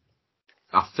think.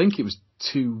 I think it was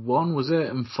 2-1, was it?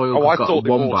 And Foyle got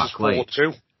one back late.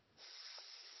 4-2.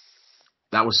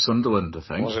 That was Sunderland, I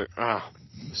think. Was it? Ah.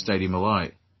 Stadium of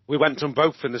Light. We went to them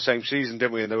both in the same season,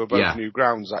 didn't we? And they were both new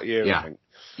grounds that year, I think.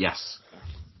 Yes.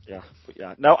 Yeah, but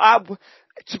yeah. No,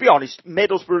 to be honest,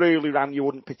 Middlesbrough early round, you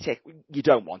wouldn't you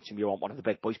don't want him, you want one of the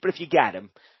big boys. But if you get him,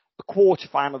 a quarter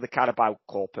final of the Carabao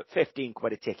Cup at 15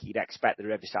 quid a ticket, you'd expect the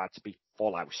Riverside to be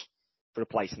full house for a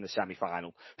place in the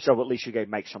semi-final. So at least you're going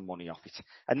to make some money off it.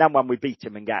 And then when we beat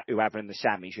him and get whoever in the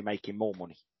semis, you're making more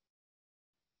money.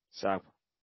 So,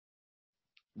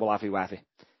 we'll have whoever.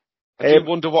 I do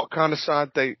wonder what kind of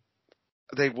side they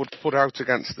would put out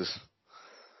against us.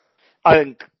 I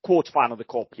think quarter final of the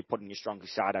Cup, you're putting your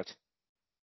strongest side out.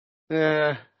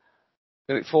 Yeah.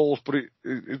 And it falls, but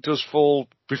it does fall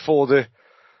before the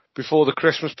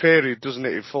Christmas period, doesn't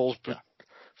it? It falls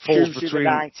Tuesday between the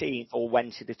 19th or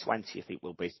Wednesday the 20th, it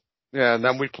will be. Yeah, and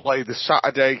then we play the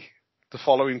Saturday, the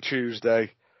following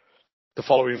Tuesday, the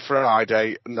following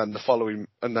Friday, and then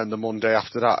the Monday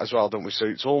after that as well, don't we? So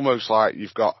it's almost like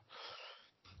you've got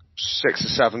 6 or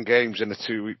 7 games in a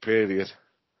 2-week period.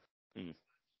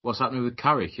 What's happening with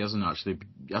Carrick? He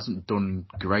hasn't done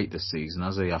great this season,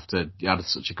 has he? After he had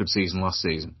such a good season last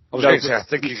season. I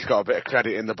think he's got a bit of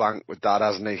credit in the bank with that,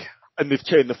 hasn't he? And they've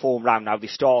turned the form round now. They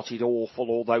started awful,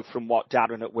 although from what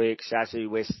Darren at work says, who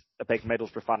was a big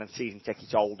Middlesbrough fan and season ticket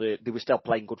holder, they were still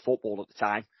playing good football at the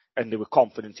time, and they were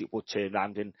confident it would turn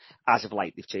round. And as of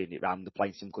late, they've turned it round. They're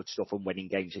playing some good stuff and winning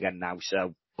games again now.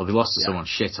 So, well, they lost to someone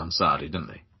shit on Saturday, didn't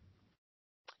they?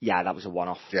 Yeah, that was a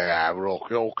one-off. Yeah, we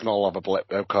all can all have a blip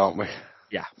though, can't we?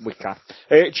 Yeah, we can.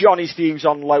 Johnny's views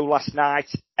on Lowe last night,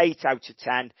 8 out of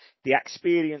 10. The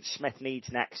experience Smith needs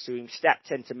next to him.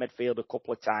 Stepped into midfield a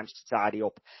couple of times to tidy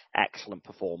up. Excellent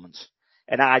performance.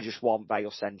 And I just want Bale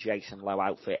send Jason Lowe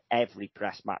out for every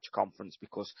press match conference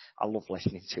because I love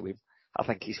listening to him. I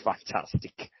think he's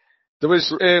fantastic. There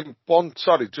was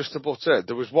just to butt in.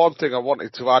 There was one thing I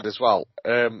wanted to add as well,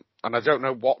 and I don't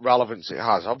know what relevance it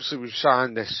has. Obviously, we've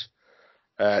signed this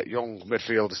young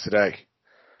midfielder today.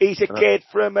 He's a kid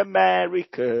from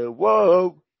America.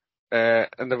 Whoa!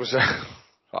 And there was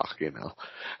fucking hell.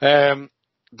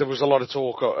 There was a lot of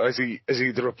talk. Is he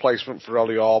the replacement for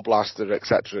Ollie Arblaster,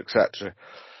 etc., etc.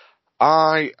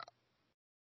 I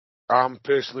am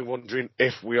personally wondering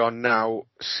if we are now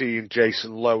seeing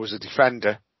Jason Lowe as a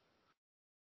defender,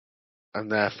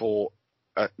 and therefore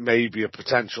maybe a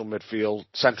potential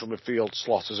central midfield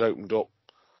slot has opened up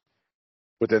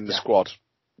within the squad,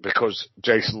 because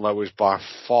Jason Lowe is by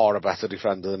far a better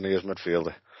defender than he is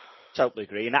midfielder. Totally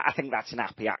agree, and I think that's an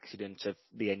happy accident of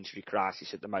the injury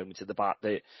crisis at the moment at the back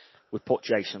that we put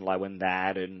Jason Lowe in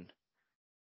there, and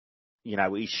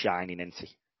he's shining, isn't he?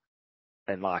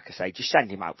 And like I say, just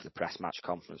send him out for the press match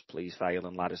conference, please, Vale,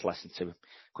 and let us listen to him,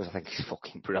 because I think he's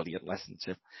fucking brilliant. Listen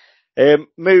to him.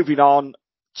 Moving on,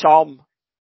 Tom,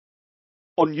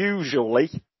 unusually,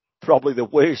 probably the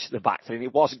worst of the back three. And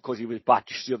it wasn't because he was bad,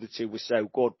 just the other two were so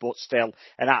good, but still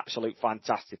an absolute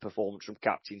fantastic performance from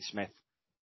Captain Smith.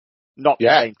 Not the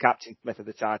same Captain Smith of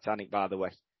the Titanic, by the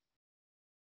way.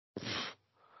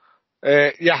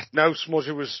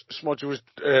 Smudger was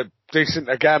decent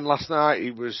again last night.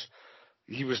 He was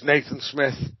Nathan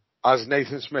Smith, as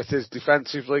Nathan Smith is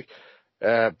defensively.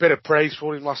 Bit of praise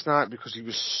for him last night because he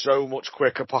was so much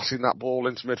quicker passing that ball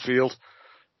into midfield.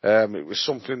 It was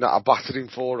something that I battered him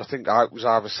for. I think it was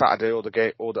either Saturday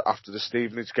or after the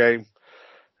Stevenage game.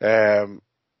 And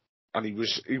he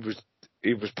was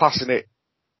passing it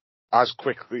as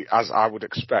quickly as I would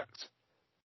expect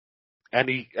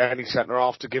any centre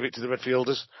half to give it to the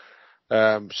midfielders.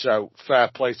 So fair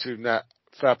play to him there.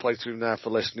 Fair play to him there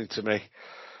for listening to me.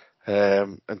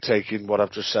 And taking what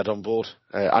I've just said on board.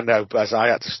 I know, Bez, I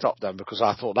had to stop them because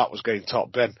I thought that was going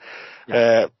top bin.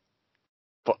 Yeah.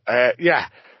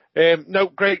 No,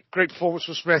 great performance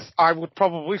from Smith. I would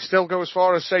probably still go as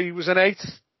far as say he was an 8,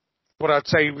 but I'd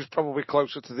say he was probably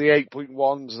closer to the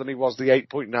 8.1s than he was the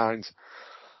 8.9s.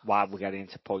 Wow, we're getting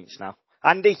into points now.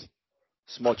 Andy,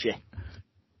 smudgy.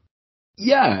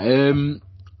 Yeah,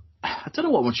 I don't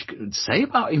know what much you could say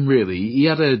about him really. He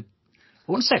had I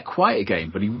wouldn't say a quiet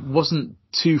game, but he wasn't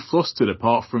too flustered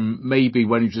apart from maybe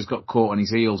when he just got caught on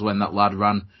his heels when that lad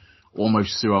ran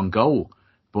almost through on goal.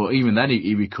 But even then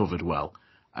he recovered well.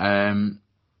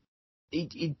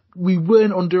 We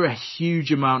weren't under a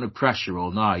huge amount of pressure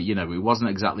all night. It wasn't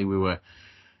exactly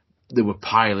they were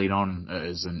piling on at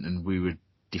us and we were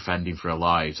defending for our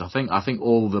lives. I think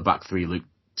all the back three looked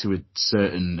to a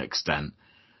certain extent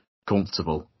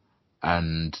comfortable,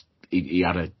 and he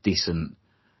had a decent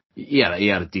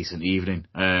evening.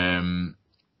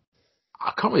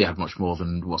 I can't really add much more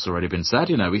than what's already been said.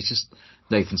 He's just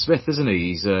Nathan Smith, isn't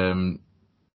he?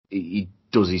 He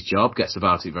does his job, gets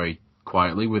about it very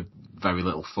quietly with very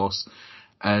little fuss,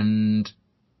 and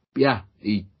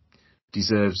he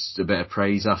deserves a bit of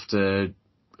praise after an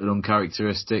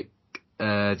uncharacteristic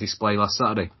display last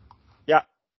Saturday. Yeah,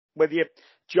 with you.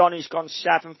 Johnny's gone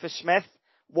 7 for Smith.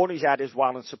 Won his head as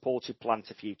well and supported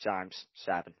Plant a few times.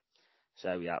 7.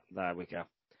 So, yeah, there we go.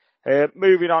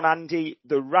 Moving on, Andy,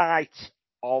 the right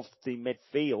of the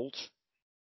midfield,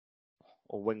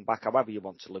 or wing back, however you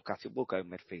want to look at it, we'll go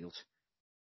midfield.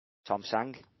 Tom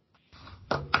Sang.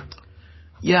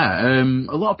 Yeah,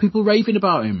 a lot of people raving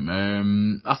about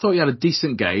him. I thought he had a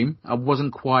decent game. I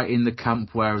wasn't quite in the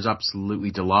camp where I was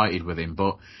absolutely delighted with him,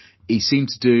 but he seemed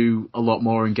to do a lot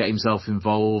more and get himself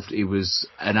involved. He was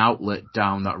an outlet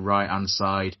down that right-hand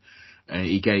side.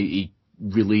 He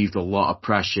relieved a lot of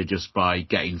pressure just by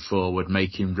getting forward,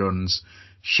 making runs,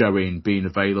 showing, being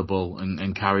available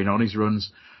and carrying on his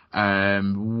runs.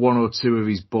 1 or 2 of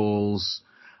his balls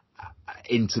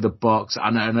into the box. I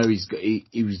know he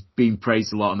was being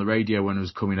praised a lot on the radio when he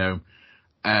was coming home.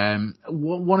 1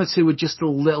 or 2 were just a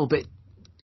little bit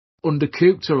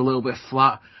undercooked or a little bit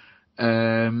flat.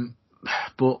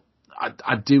 But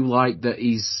I do like that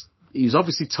he's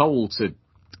obviously told to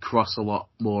cross a lot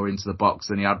more into the box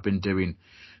than he had been doing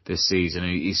this season.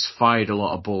 He's fired a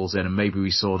lot of balls in, and maybe we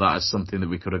saw that as something that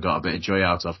we could have got a bit of joy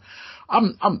out of.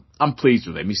 I'm pleased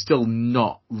with him. He's still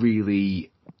not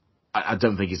really. I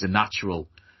don't think he's a natural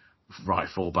right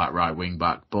fullback, right wing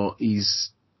back, but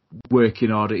he's working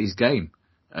hard at his game.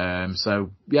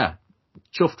 So yeah,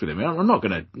 chuffed with him. I'm not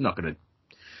gonna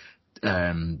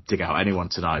dig out anyone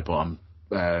tonight, but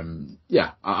I'm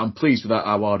pleased with that,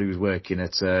 how hard he was working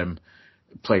at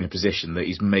playing a position that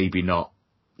he's maybe not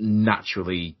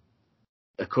naturally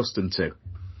accustomed to.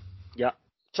 Yeah.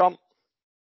 Tom?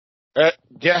 I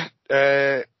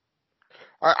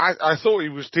thought he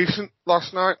was decent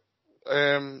last night.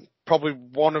 Probably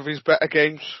one of his better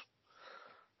games.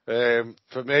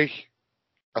 For me,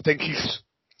 I think he's,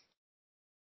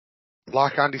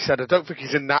 like Andy said, I don't think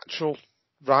he's a natural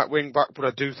right wing back, but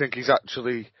I do think he's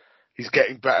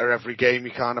getting better every game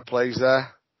he kind of plays there.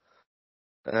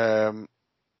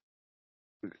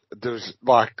 There's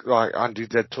like Andy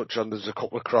did touch on, there's a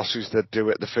couple of crosses that do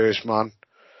it the first man,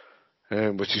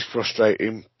 which is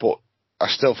frustrating, but I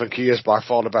still think he is by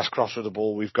far the best crosser of the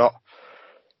ball we've got.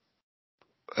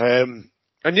 And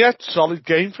yeah, solid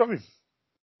game from him.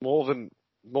 More than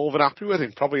happy with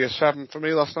him. Probably a 7 for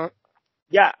me last night.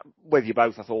 Yeah, with you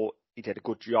both. I thought he did a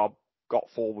good job, got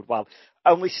forward well.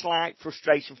 Only slight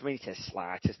frustration for me, it is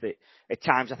slight, is that at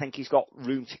times I think he's got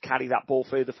room to carry that ball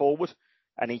further forward,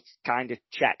 and he kind of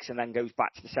checks and then goes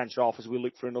back to the centre half as we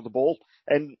look for another ball.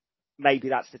 And maybe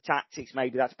that's the tactics,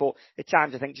 but at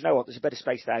times I think, you know what, there's a bit of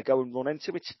space there, go and run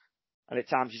into it. And at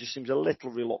times he just seems a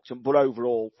little reluctant, but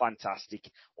overall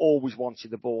fantastic. Always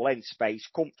wanted the ball in space,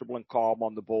 comfortable and calm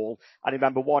on the ball. I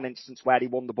remember one instance where he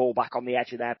won the ball back on the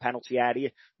edge of their penalty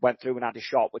area, went through and had a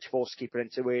shot which forced the keeper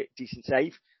into a decent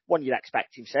save. One you'd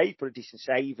expect him save, but a decent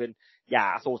save. And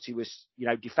yeah, I thought he was,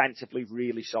 defensively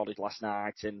really solid last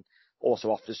night and also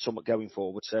offers somewhat going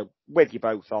forward. So with you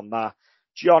both on that.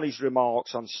 Johnny's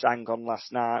remarks on Sangon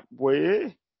last night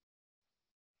were...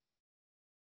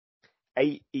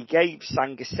 He gave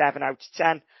Sang a 7 out of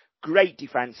 10. Great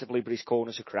defensively, but his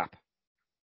corners are crap.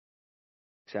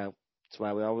 So, that's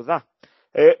where we are with that.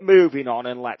 Moving on,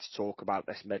 and let's talk about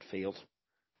this midfield.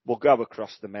 We'll go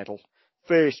across the middle.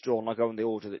 First run, I'll go in the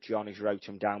order that Johnny's wrote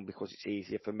them down because it's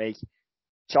easier for me.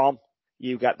 Tom,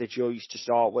 you get the joys to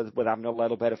start with having a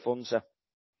little bit of fun, sir.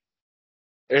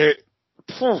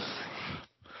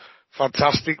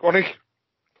 Fantastic, wasn't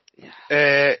he?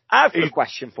 I've got a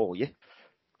question for you.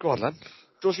 Go on, then.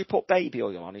 Does he put baby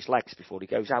oil on his legs before he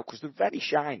goes out? Because they're very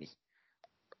shiny.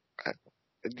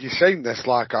 You're saying this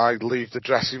like I leave the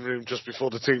dressing room just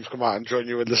before the teams come out and join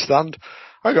you in the stand.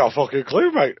 I got a fucking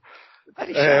clue, mate.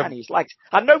 Very shiny, his legs.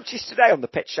 I noticed today on the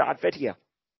pitch side video.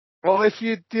 Well, if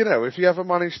you ever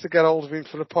manage to get hold of him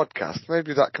for the podcast,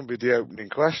 maybe that can be the opening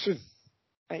question.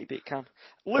 Maybe it can.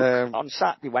 Look, on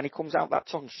Saturday when he comes out that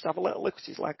tongue, just have a little look at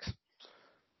his legs.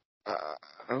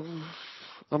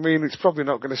 I mean, it's probably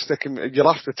not going to stick in.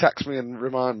 You'll have to text me and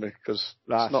remind me because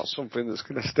it's not something that's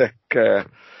going to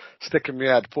stick in my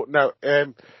head. But no,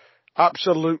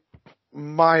 absolute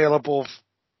mile above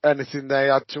anything they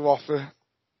had to offer.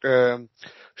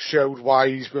 Showed why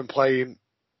he's been playing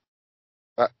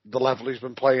at the level he's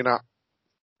been playing at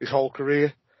his whole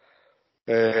career.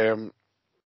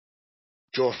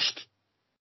 Just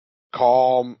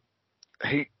calm.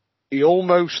 He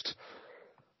almost.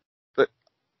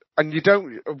 And you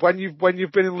don't, when you've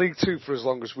been in League Two for as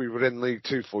long as we were in League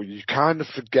Two for, you kind of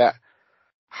forget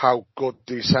how good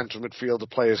these central midfielder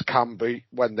players can be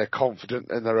when they're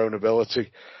confident in their own ability.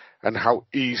 and how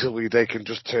easily they can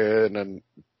just turn and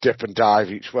dip and dive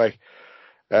each way.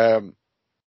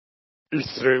 He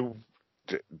threw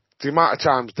the amount of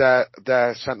times their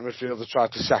centre midfielder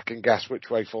tried to second guess which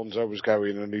way Funzo was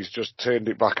going, and he's just turned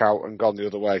it back out and gone the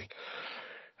other way.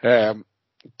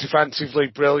 Defensively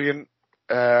brilliant.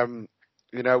 Got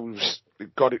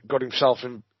himself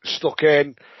stuck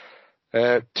in,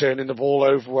 turning the ball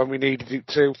over when we needed it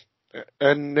to,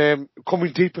 and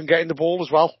coming deep and getting the ball as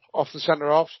well off the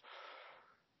centre halves.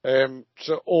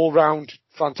 So all round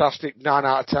fantastic. 9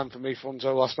 out of 10 for me,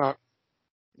 Funzo, last night.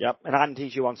 Yep, and Andy,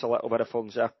 do you want a little bit of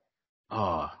Funzo?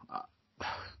 Oh,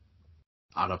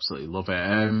 I'd absolutely love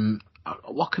it.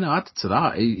 What can I add to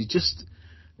that? It just,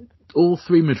 all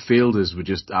three midfielders were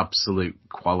just absolute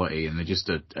quality, and they're just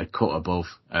a cut above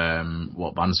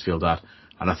what Mansfield had.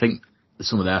 And I think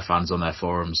some of their fans on their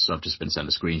forums, I've just been sent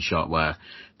a screenshot where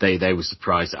they were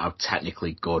surprised at how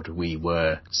technically good we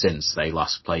were since they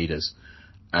last played us.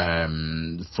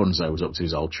 Funzo was up to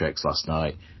his old tricks last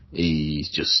night. He's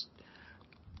just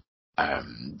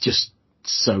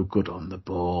so good on the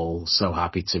ball, so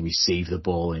happy to receive the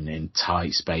ball in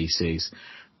tight spaces,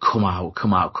 come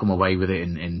away with it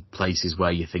in places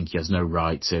where you think he has no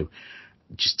right to,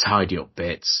 just tidy up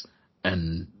bits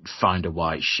and find a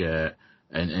white shirt,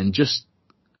 and just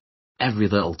every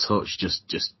little touch,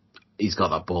 just he's got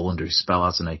that ball under his spell,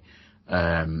 hasn't he?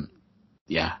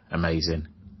 Yeah, amazing.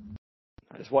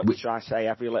 That's what you try to say,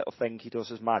 every little thing he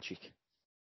does is magic.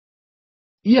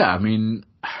 Yeah, I mean,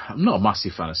 I'm not a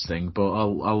massive fan of Sting, but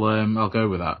I'll go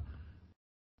with that.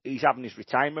 He's having his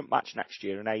retirement match next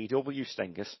year in AEW,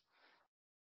 Stingers.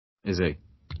 Is he?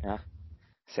 Yeah.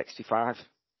 65.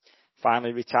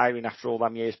 Finally retiring after all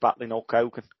them years battling Hulk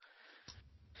Hogan.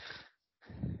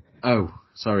 Oh,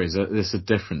 sorry, is this a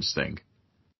different Sting?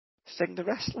 Sting the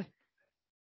wrestler.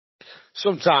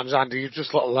 Sometimes, Andy, you've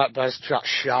just got to let Bez chat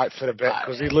shite for a bit,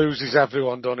 because he loses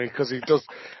everyone, doesn't he? Because he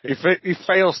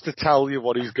fails to tell you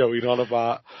what he's going on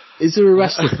about. Is there a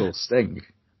wrestler called Sting?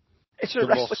 It's a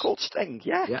wrestler called Sting,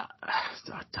 yeah. Yeah,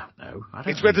 I don't know.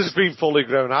 It's with us being fully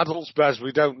grown adults, Bez.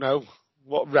 We don't know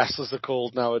what wrestlers are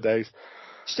called nowadays.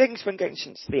 Sting's been going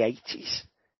since the 80s.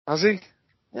 Has he?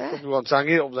 Yeah. Probably wants to hang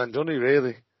it up then, doesn't he,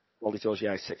 really? Well, he does,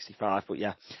 yeah, he's 65, but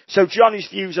yeah. So Johnny's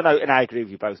views are out, and I agree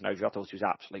with you both, no, I thought he was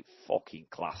absolute fucking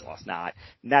class last night.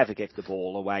 Never give the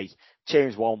ball away.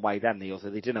 Turns one way, then the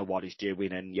other. They didn't know what he's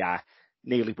doing, and yeah,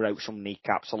 nearly broke some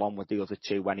kneecaps along with the other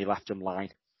two when he left them line.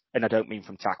 And I don't mean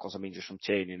from tackles, I mean just from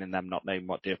turning and them not knowing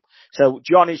what to do. So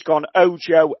Johnny's gone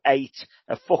Ojo 8,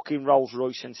 a fucking Rolls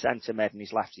Royce and centre mid, and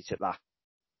he's left it at that.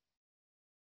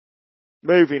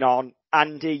 Moving on,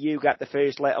 Andy, you get the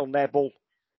first little nibble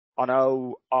on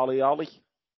Ollie.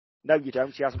 No, you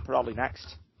don't. He hasn't put Ollie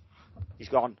next. He's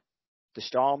gone the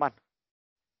Starman,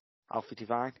 Alpha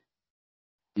Divine.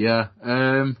 Yeah,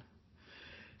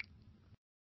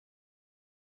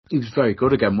 he was very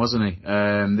good again, wasn't he?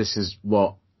 This is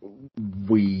what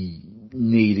we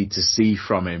needed to see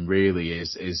from him. Really,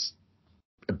 is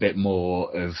a bit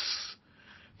more of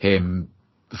him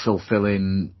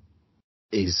fulfilling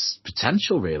his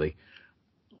potential. Really,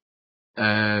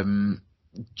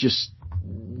 just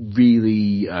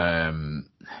really. I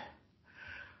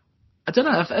don't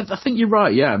know. I think you're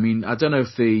right. Yeah, I mean, I don't know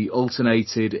if they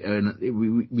alternated,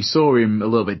 and we saw him a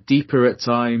little bit deeper at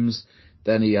times.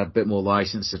 Then he had a bit more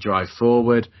license to drive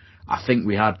forward. I think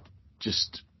we had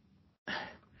just.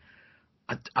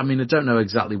 I mean, I don't know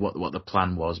exactly what the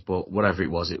plan was, but whatever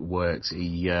it was, it worked.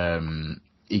 He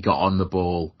got on the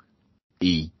ball.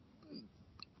 He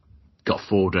got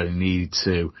forward and he needed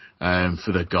to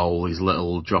for the goal. His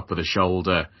little drop of the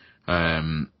shoulder.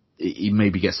 He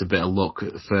maybe gets a bit of luck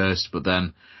at first, but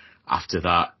then after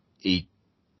that, he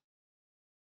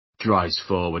drives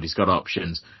forward. He's got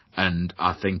options, and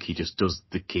I think he just does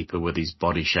the keeper with his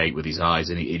body shape, with his eyes,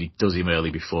 and he does him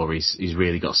early before he's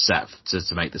really got set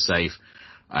to make the save.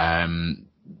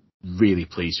 Really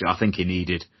pleased. I think he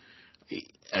needed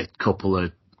a couple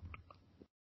of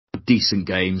decent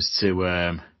games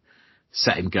to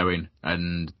set him going,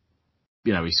 and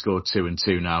he scored 2 and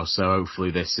 2 now. So hopefully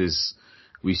this is.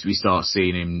 We start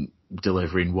seeing him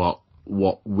delivering what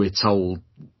we're told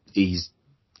he is,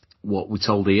 what's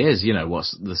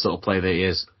the sort of player that he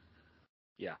is.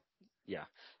 Yeah.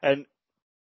 And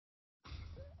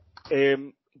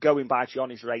going by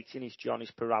Johnny's rating, he's Johnny's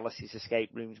Paralysis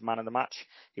Escape Rooms man of the match.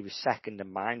 He was second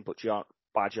in mine, but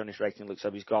by Johnny's rating, looks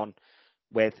like he's gone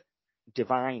with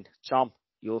Divine. Tom,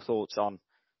 your thoughts on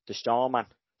the Starman?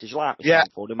 Did you like the song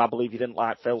for him? I believe you didn't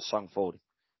like Phil's song for him.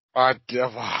 I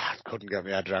couldn't get my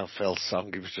head around Phil's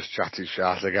song. He was just chatting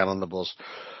shit again on the buzz.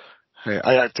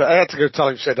 I had to go tell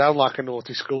him sit down like a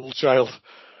naughty school child.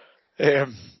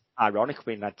 Ironic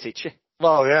being that teacher.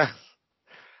 Well, yeah.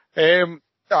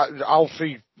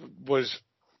 Alfie was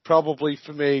probably,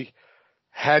 for me,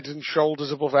 head and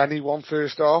shoulders above anyone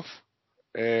first half.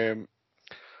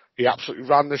 He absolutely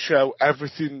ran the show.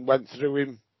 Everything went through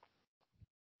him.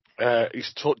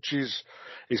 His touches,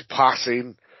 his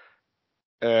passing,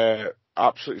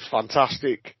 absolutely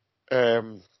fantastic.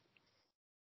 He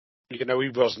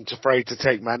wasn't afraid to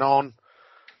take men on.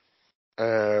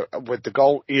 With the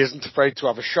goal, he isn't afraid to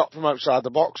have a shot from outside the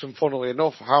box. And funnily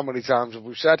enough, how many times have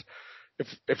we said,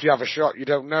 if you have a shot, you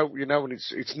don't know, and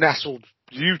it's nestled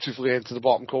beautifully into the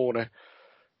bottom corner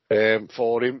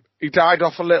for him. He died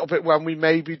off a little bit when we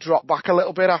maybe dropped back a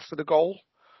little bit after the goal,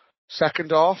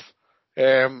 second half.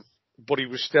 But he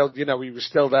was still,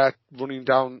 there running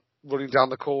down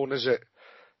the corners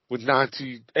with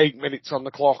 98 minutes on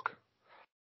the clock.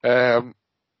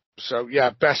 So yeah,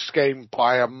 best game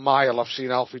by a mile I've seen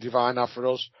Alfie Devine have for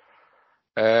us.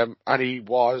 And he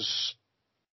was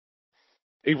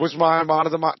my man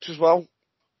of the match as well.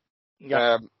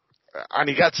 Yeah. And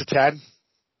he gets a 10.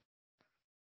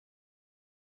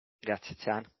 Gets a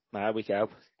 10. There we go.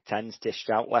 10's dished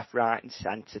out left, right and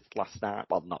centre last night.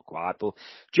 Well, not quite, but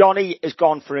Johnny has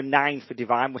gone for a 9 for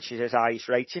Devine, which is his highest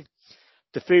rating.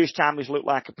 The first time he's looked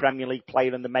like a Premier League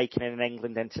player in the making in an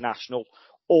England international.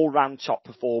 All-round top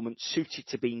performance, suited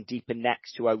to being deeper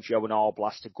next to Ojo and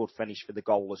Arblast. A good finish for the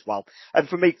goal as well. And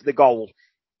for me, for the goal,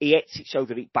 he hits it so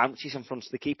that it bounces in front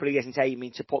of the keeper. He isn't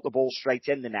aiming to put the ball straight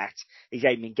in the net. He's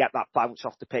aiming to get that bounce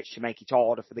off the pitch to make it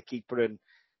harder for the keeper, and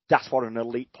that's what an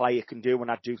elite player can do,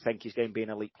 and I do think he's going to be an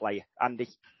elite player. Andy?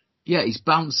 Yeah, he's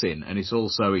bouncing, and it's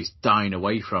dying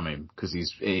away from him because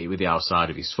he's with the outside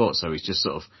of his foot, so he's just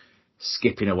sort of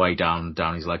skipping away down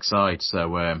his leg side.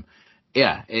 So,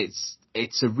 yeah,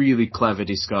 it's a really clever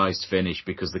disguised finish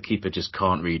because the keeper just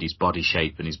can't read his body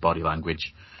shape and his body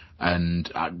language. And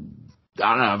I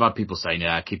don't know, I've had people saying,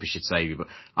 yeah, keeper should save you, but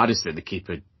I just think the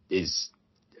keeper is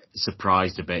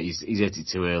surprised a bit. He's hit it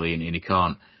too early and he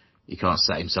can't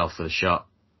set himself for the shot.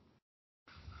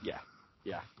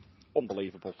 Yeah.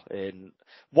 Unbelievable. And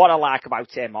what I like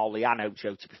about him, Ollie, and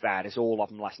Ojo, to be fair, is all of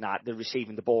them last night. They're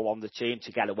receiving the ball on the turn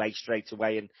to get away straight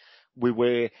away, and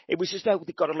it was as though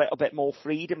they got a little bit more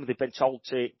freedom. They've been told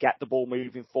to get the ball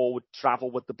moving forward, travel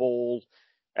with the ball.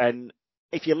 And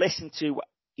if you listen to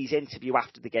his interview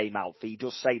after the game, Alfie, he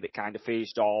does say that kind of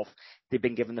first half, they've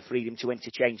been given the freedom to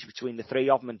interchange between the three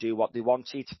of them and do what they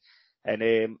wanted.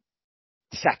 And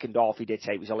second half, he did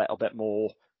say it was a little bit more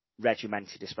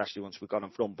regimented, especially once we got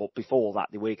in front. But before that,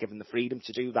 they were given the freedom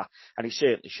to do that. And he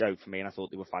certainly showed for me, and I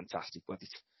thought they were fantastic with it.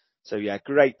 So yeah,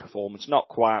 great performance. Not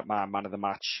quite my man of the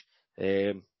match.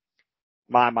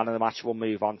 My man of the match, will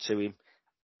move on to him.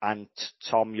 And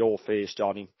Tom, you're first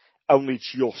on him. Only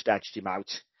just edged him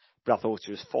out. But I thought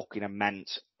it was fucking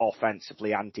immense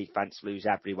offensively and defensively. He was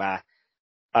everywhere.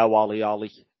 Oh, Ollie,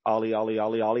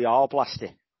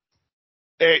 Arblasty.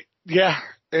 Yeah.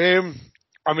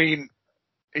 I mean,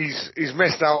 he's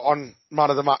missed out on man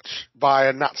of the match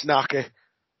by Nats Naka.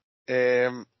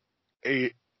 I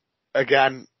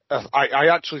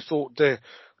actually thought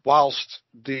whilst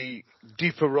the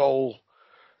deeper role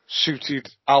suited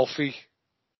Alfie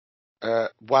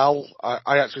well,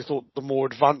 I actually thought the more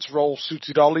advanced role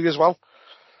suited Ollie as well.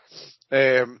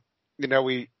 The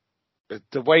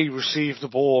way he received the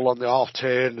ball on the half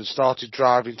turn and started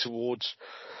driving towards,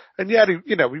 and yeah,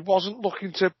 he wasn't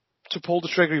looking to pull the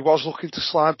trigger. He was looking to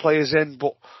slide players in,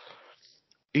 but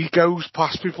he goes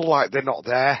past people like they're not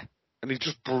there, and he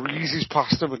just breezes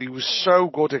past them. And he was so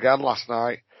good again last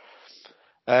night.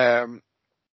 And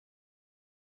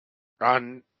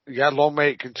yeah, long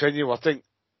may it continue. I think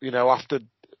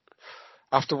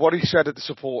after what he said at the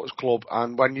supporters club,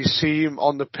 and when you see him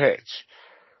on the pitch,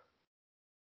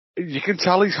 you can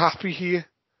tell he's happy here.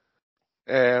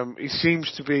 He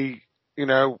seems to be, he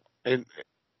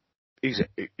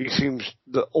seems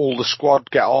that all the squad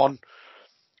get on.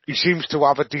 He seems to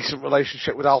have a decent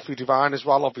relationship with Alfie Devine as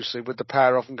well, obviously, with the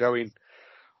pair of them going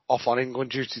off on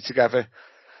England duty together.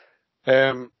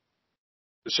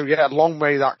 So yeah, long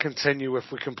may that continue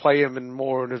if we can play him in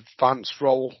more an advanced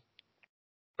role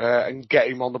and get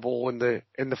him on the ball in the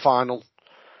final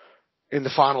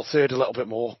third a little bit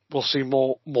more. We'll see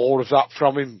more of that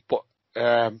from him, but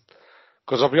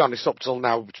because I'll be honest, up till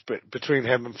now, between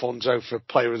him and Fonzo for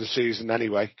Player of the Season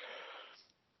anyway.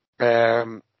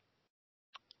 But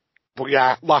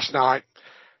yeah, last night,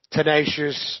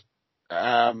 tenacious.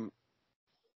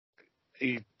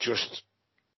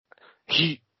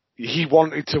 He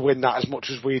wanted to win that as much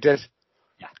as we did.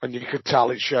 Yeah. And you could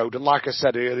tell it showed. And like I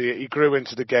said earlier, he grew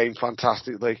into the game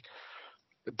fantastically.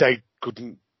 They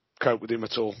couldn't cope with him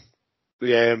at all.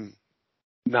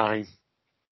 9.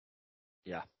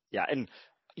 Yeah, and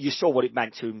you saw what it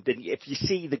meant to him, didn't you? If you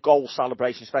see the goal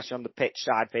celebration, especially on the pitch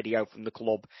side video from the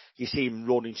club, you see him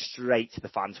running straight to the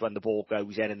fans when the ball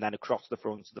goes in and then across the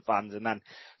front of the fans. And then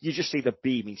you just see the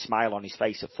beaming smile on his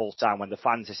face at full time when the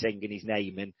fans are singing his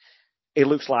name. And he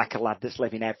looks like a lad that's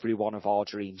living every one of our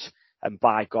dreams. And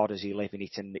by God, is he living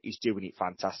it, and he's doing it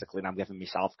fantastically. And I'm giving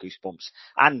myself goosebumps.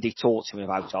 Andy talked to me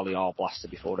about Ollie Arblaster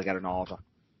before I get an order.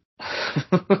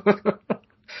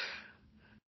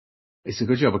 It's a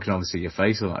good job I can only see your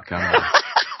face on that camera.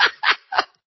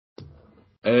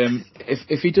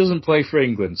 If he doesn't play for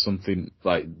England, something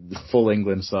like the full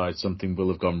England side, something will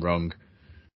have gone wrong.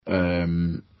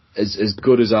 As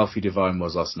good as Alfie Devine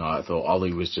was last night, I thought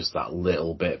Ollie was just that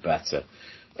little bit better.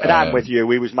 And I'm with you.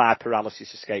 He was my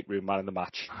paralysis escape room man in the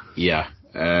match. Yeah.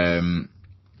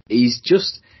 He's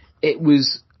just. It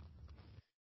was.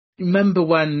 Remember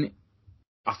when?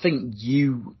 I think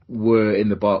you were in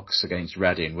the box against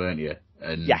Reading, weren't you?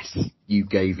 And yes. You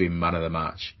gave him man of the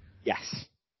match. Yes.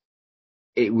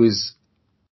 It was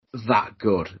that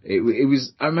good. It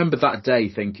was. I remember that day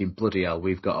thinking, bloody hell,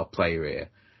 we've got a player here.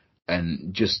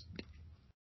 And just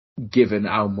given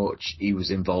how much he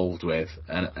was involved with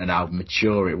and how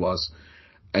mature it was.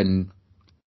 And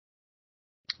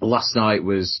last night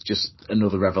was just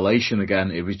another revelation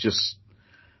again. It was just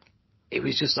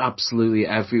absolutely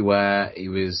everywhere. He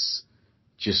was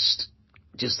just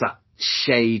that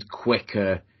shade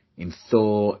quicker in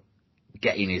thought,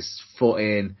 getting his foot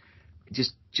in.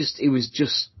 It was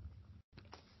just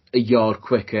a yard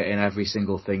quicker in every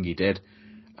single thing he did.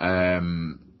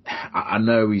 I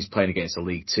know he's playing against a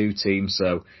League Two team,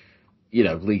 so, you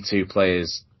know, League Two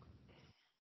players,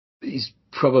 he's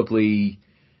probably,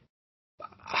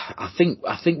 I think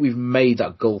we've made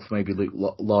that gulf maybe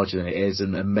look larger than it is,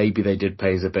 and maybe they did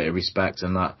pay us a bit of respect,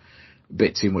 and that a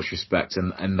bit too much respect,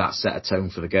 and that set a tone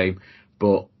for the game.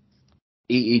 But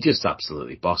he just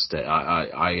absolutely bossed it.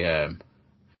 I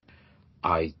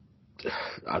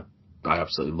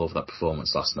absolutely love that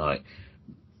performance last night.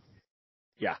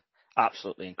 Yeah,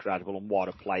 absolutely incredible, and what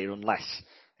a player. Unless,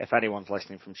 if anyone's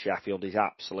listening from Sheffield, he's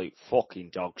absolute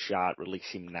fucking dog shit.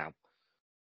 Release him now.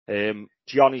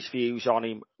 Johnny's views on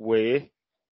him were,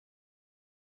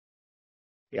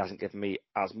 he hasn't given me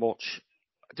as much.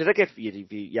 Did I give you the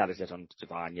view? Yeah, I did on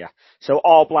Divine, yeah. So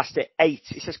Arblaster at 8.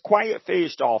 He says, quiet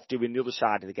first half, doing the other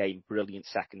side of the game, brilliant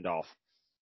second half.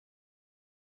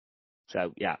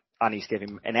 So, yeah, and he's given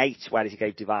him an 8, whereas he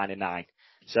gave Divine a 9.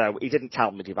 So he didn't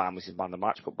tell me Divine was his man of the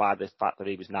match, but by the fact that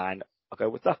he was 9, I'll go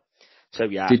with that. So,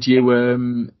 yeah. Did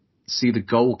you see the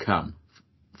goal cam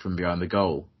from behind the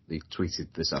goal? They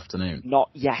tweeted this afternoon. Not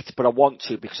yet, but I want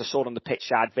to, because I saw it on the pitch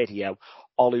side video.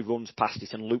 Ollie runs past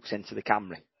it and looks into the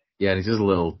camera. Yeah, and he does a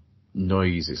little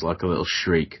noise. It's like a little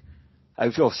shriek. Oh,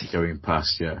 does he? Going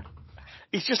past, yeah.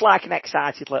 He's just like an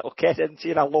excited little kid, isn't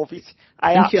he? And I love it.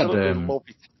 I absolutely love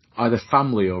it. Either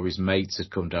family or his mates had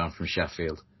come down from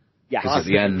Sheffield. Yeah, I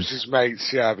think it was his mates,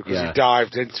 because he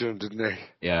dived into him, didn't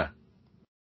he? Yeah.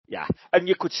 Yeah, and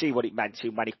you could see what it meant to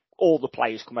him when all the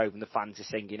players come over and the fans are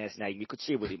singing his name. You could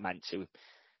see what it meant to him.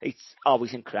 It's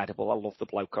always incredible. I love the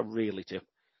bloke. I really do.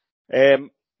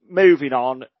 Moving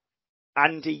on.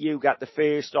 Andy, you get the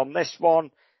first on this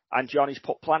one, and Johnny's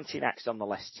put Planty next on the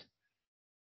list.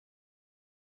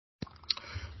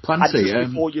 Planty,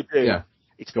 before you do, yeah.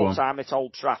 It's full time at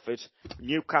Old Trafford.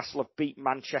 Newcastle have beat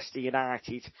Manchester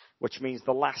United, which means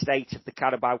the last 8 of the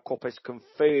Carabao Cup is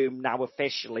confirmed now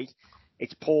officially.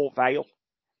 It's Port Vale,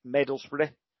 Middlesbrough,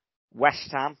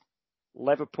 West Ham,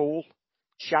 Liverpool,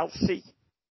 Chelsea,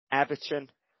 Everton,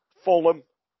 Fulham,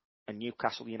 and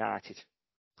Newcastle United.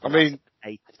 I mean,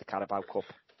 8 of the Carabao Cup.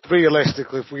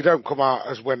 Realistically, if we don't come out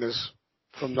as winners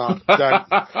from that, then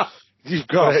you've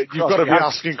got to be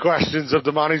asking questions of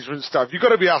the management staff. You've got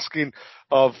to be asking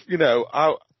of,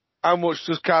 how much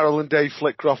does Carol and Dave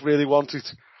Flitcroft really want it?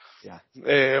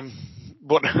 Yeah.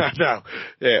 But no,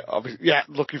 obviously,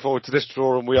 looking forward to this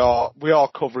draw, and we are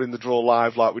covering the draw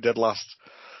live like we did last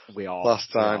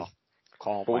time.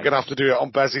 But we're going to have to do it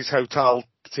on Bezzy's Hotel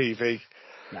TV.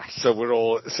 Yes. So we're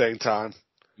all at the same time.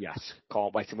 Yes,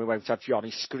 can't wait, and we won't have Johnny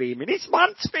screaming, "It's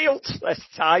Mansfield!" this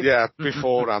time. Yeah,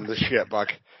 beforehand, the shitbag.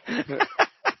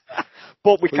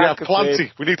 But we can't.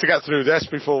 Plenty. We need to get through this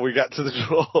before we get to the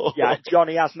draw. Yeah,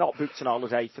 Johnny has not booked an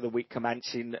holiday for the week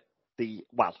commencing the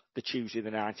Tuesday the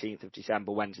 19th of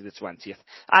December, Wednesday the 20th.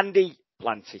 Andy,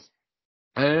 plenty.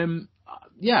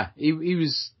 Yeah, he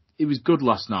was good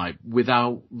last night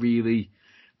without really,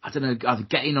 I don't know, either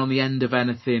getting on the end of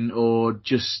anything or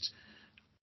just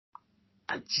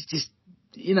he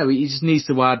just needs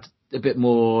to add a bit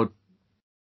more.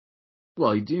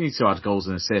 well, he needs to add goals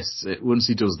and assists. Once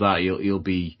he does that, he'll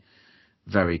be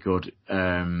very good.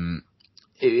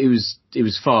 It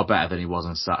was far better than he was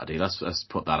on Saturday. Let's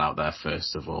put that out there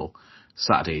first of all.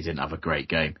 Saturday he didn't have a great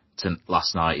game.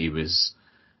 Last night he was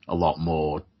a lot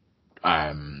more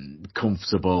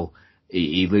comfortable.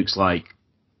 He looked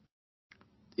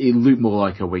more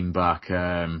like a wing back.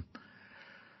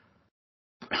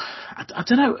 I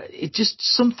don't know. It just,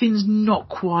 something's not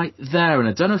quite there, and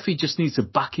I don't know if he just needs to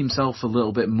back himself a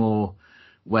little bit more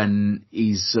when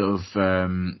he's sort of,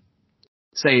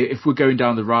 say, if we're going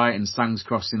down the right and Sang's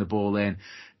crossing the ball in,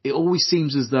 it always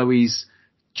seems as though he's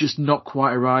just not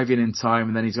quite arriving in time,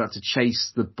 and then he's got to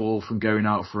chase the ball from going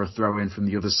out for a throw in from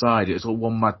the other side. It's all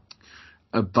one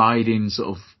abiding sort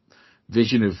of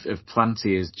vision of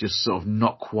Planty is just sort of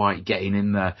not quite getting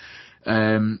in there.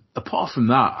 Apart from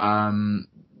that,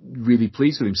 really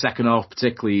pleased with him. Second half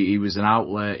particularly, he was an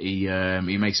outlet. He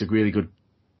makes a really good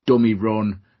dummy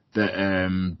run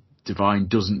that Devine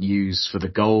doesn't use for the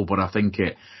goal, but I think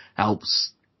it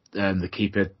helps the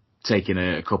keeper taking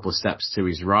a couple of steps to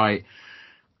his right.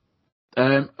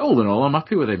 All in all, I'm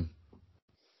happy with him.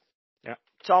 Yeah.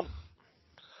 Tom?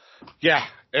 Yeah,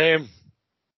 I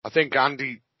think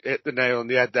Andy hit the nail on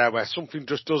the head there, where something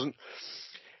just doesn't...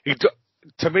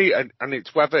 to me, and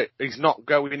it's whether he's not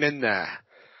going in there.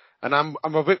 And I'm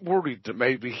a bit worried that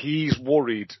maybe he's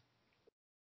worried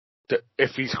that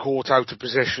if he's caught out of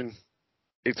position,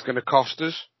 it's going to cost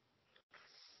us.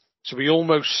 So he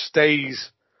almost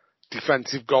stays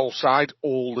defensive goal side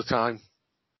all the time.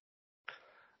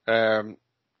 And,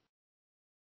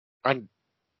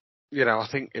 you know, I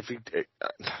think if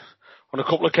on a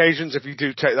couple of occasions, if you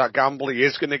do take that gamble, he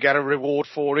is going to get a reward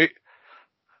for it.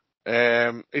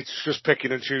 It's just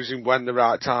picking and choosing when the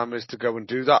right time is to go and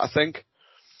do that, I think.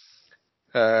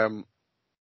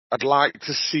 I'd like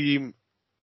to see him.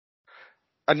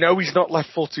 I know he's not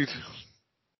left-footed,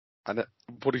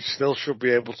 but he still should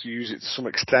be able to use it to some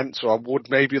extent. So I would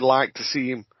maybe like to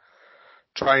see him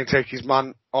try and take his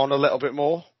man on a little bit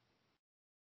more.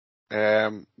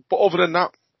 But other than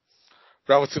that,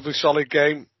 relatively solid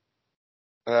game.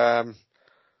 I'm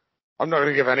not going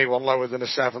to give anyone lower than a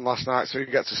 7 last night, so he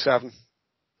gets a 7.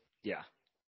 Yeah.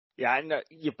 Yeah, and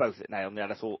you both hit nail on the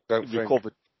head. I thought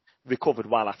recovered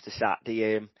well after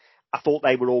Saturday. I thought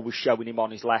they were always showing him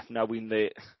on his left, knowing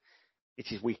that it's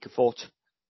his weaker foot.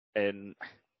 And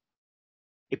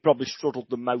he probably struggled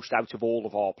the most out of all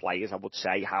of our players, I would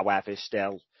say. However,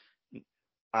 still,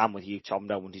 I'm with you, Tom.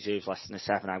 No one deserves less than a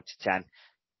 7 out of 10.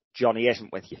 Johnny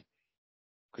isn't with you,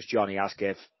 because Johnny has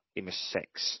give him a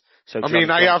 6. So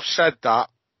I have said that,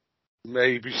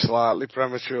 maybe slightly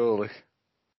prematurely.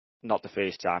 Not the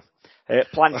first time.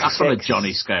 That's on a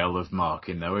Johnny scale of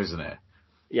marking, though, isn't it?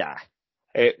 Yeah.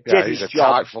 He's a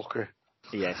tight fucker.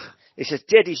 Yes. It says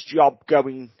did his job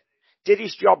going,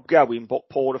 but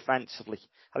poor offensively.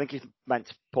 I think he's meant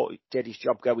to put did his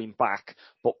job going back,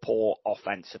 but poor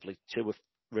offensively, too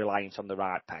reliant on the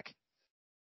right peg.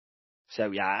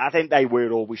 So yeah, I think they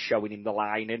were always showing him the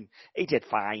line, and he did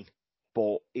fine,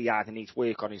 but he either needs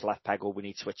work on his left peg or we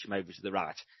need to switch him over to the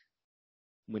right.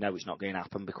 We know it's not going to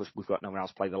happen because we've got no one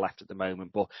else play the left at the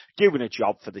moment, but doing a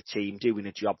job for the team, doing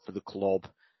a job for the club,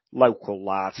 local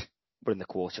lad, we're in the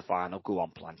quarter-final, go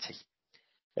on Planty.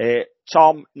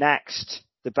 Tom, next,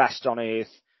 the best on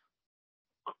earth,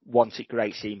 want it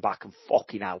great seeing back, and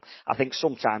fucking hell, I think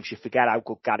sometimes you forget how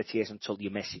good Garrity is until you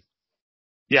miss him.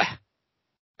 Yeah.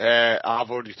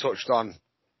 I've already touched on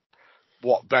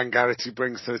what Ben Garrity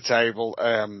brings to the table.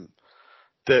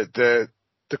 The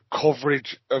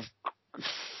coverage of...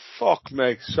 Fuck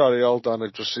me. Sorry, hold on.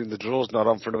 I've just seen the draw's not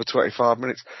on for another 25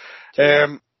 minutes.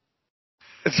 We're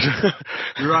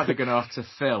either going to have to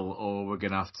fill or we're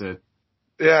going to have to...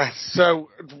 Yeah, so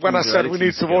when I said we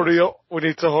need to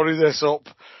hurry this up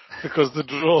because the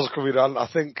draw's coming on, I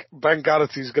think Ben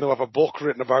Garrity's going to have a book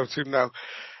written about him now.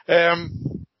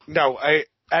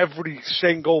 Every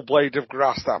single blade of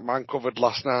grass that man covered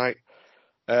last night,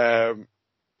 and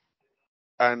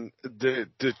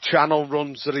the channel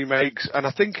runs that he makes, and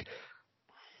I think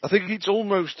it's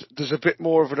almost, there's a bit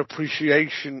more of an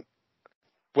appreciation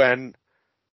when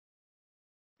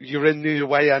you're in the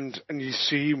away end and you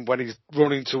see him when he's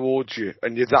running towards you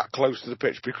and you're that close to the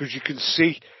pitch, because you can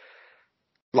see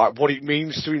like what it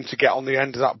means to him to get on the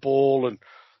end of that ball, and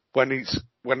when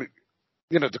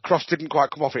the cross didn't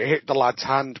quite come off, it hit the lad's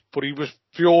hand, but he was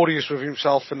furious with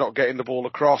himself for not getting the ball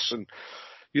across, and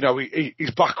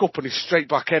he's back up and he's straight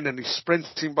back in and he's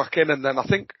sprinting back in, and then I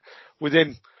think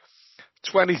within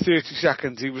 20-30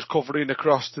 seconds he was covering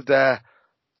across to their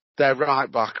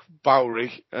right back,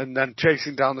 Bowery, and then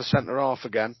chasing down the centre half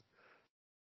again.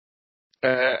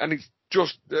 And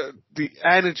just the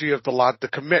energy of the lad, the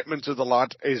commitment of the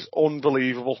lad is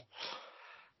unbelievable.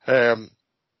 9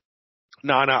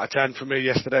 out of 10 for me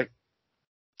yesterday.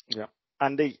 Yeah.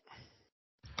 Andy?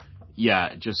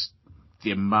 Yeah, just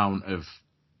the amount of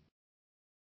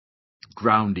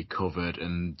ground he covered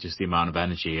and just the amount of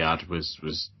energy he had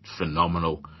was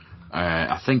phenomenal.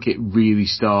 I think it really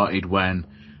started when,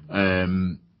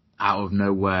 out of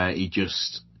nowhere, he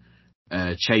just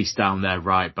chased down their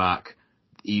right back.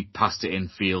 He passed it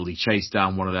infield. He chased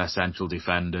down one of their central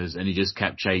defenders, and he just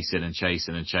kept chasing and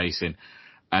chasing and chasing.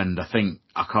 And I can't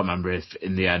remember if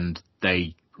in the end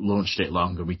they launched it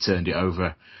long and we turned it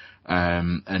over.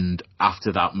 And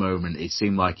after that moment, it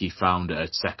seemed like he found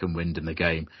a second wind in the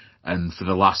game. And for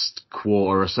the last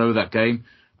quarter or so of that game,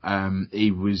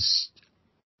 he was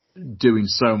doing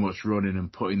so much running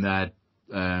and putting their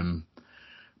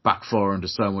back four under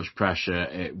so much pressure.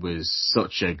 It was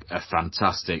such a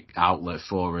fantastic outlet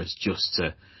for us just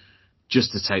to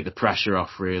take the pressure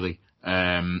off, really.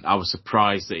 I was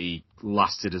surprised that he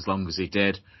lasted as long as he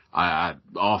did. I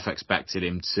half expected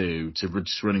him to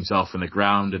just run himself in the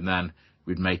ground and then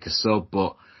we'd make a sub,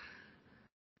 but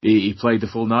he played the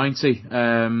full 90.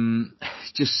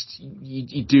 Just,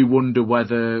 you do wonder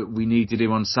whether we needed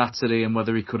him on Saturday and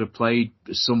whether he could have played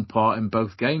some part in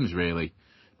both games, really,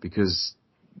 because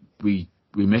we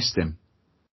missed him.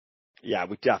 Yeah,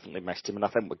 we definitely missed him, and I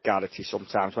think with Garrity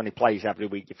sometimes when he plays every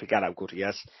week you forget how good he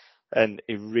is, and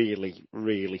he really,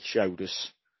 really showed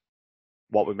us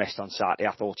what we missed on Saturday.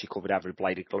 I thought he covered every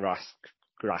blade of grass,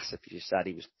 as you said.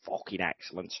 He was fucking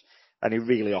excellent, and he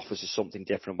really offers us something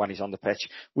different when he's on the pitch.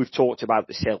 We've talked about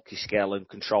the silky skill and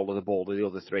control of the ball of the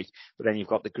other three, but then you've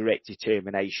got the grit,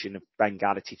 determination of Ben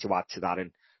Garrity to add to that,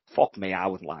 and fuck me, I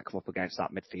wouldn't like come up against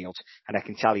that midfield. And I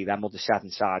can tell you, them other 7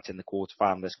 sides in the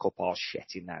quarterfinals cup are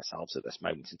shitting themselves at this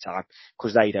moment in time,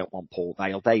 because they don't want Paul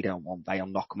Vale. They don't want Vale.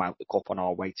 Knock them out the cup on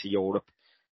our way to Europe.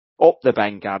 Up the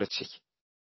Ben Garrity.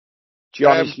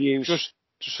 Johnny's views.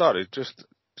 Just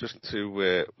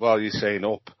to while you're saying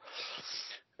up,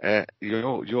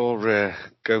 your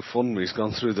GoFundMe's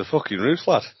gone through the fucking roof,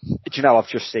 lad. Do you know, I've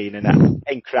just seen it.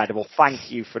 Incredible. Thank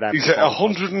you for that. He's at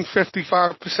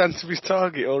 155% of his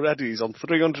target already. He's on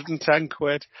 310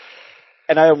 quid.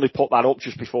 And I only put that up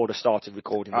just before I started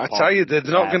recording. I tell you, they're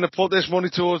not going to put this money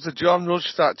towards the John Rudge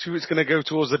statue. It's going to go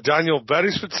towards the Daniel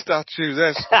Beresford statue,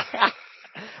 this.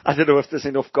 I don't know if there's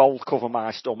enough gold cover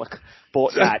my stomach.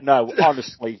 But no,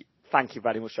 honestly, thank you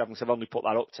very much, Evans. I've only put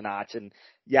that up tonight. And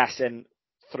yes, in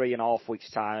 3.5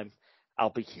 weeks' time, I'll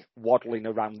be waddling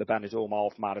around the Benidorm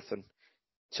Half Marathon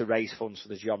to raise funds for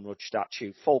the John Rudge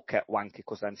statue. Full kit wanky,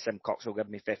 because then Simcox will give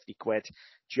me 50 quid.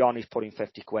 Johnny's putting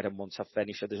 50 quid in once I've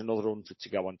finished, so there's another 100 to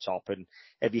go on top. And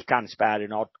if you can spare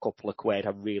an odd couple of quid, I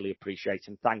really appreciate it.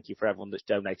 And thank you for everyone that's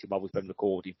donated while we've been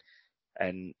recording.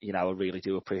 And, you know, I really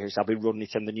do appreciate it. I'll be running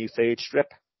it in the new third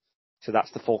strip. So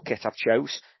that's the full kit I've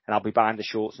chose. And I'll be buying the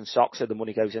shorts and socks, so the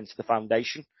money goes into the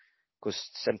foundation, because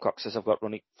Simcox says I've got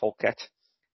running full kit.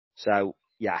 So,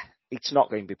 yeah, it's not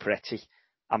going to be pretty.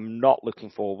 I'm not looking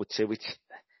forward to it.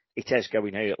 It is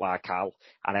going hurt like hell,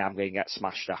 and I am going to get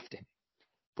smashed after.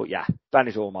 But yeah,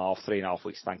 Benidorm Half, 3.5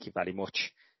 weeks, thank you very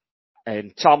much.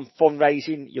 And Tom,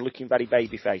 fundraising, you're looking very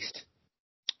baby-faced.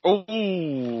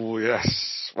 Oh,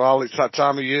 yes. Well, it's that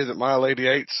time of year that my lady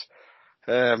hates,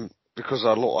 because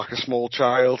I look like a small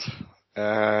child.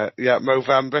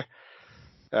 Movember.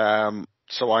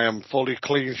 So I am fully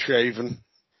clean shaven.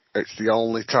 It's the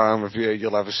only time of year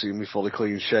you'll ever see me fully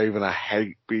clean shaven. I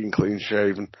hate being clean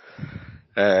shaven.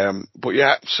 But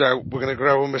yeah, so we're going to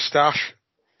grow a moustache.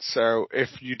 So if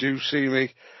you do see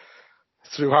me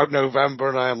throughout November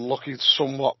and I am looking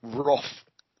somewhat rough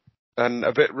and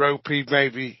a bit ropey,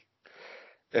 maybe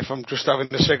if I'm just having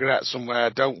a cigarette somewhere,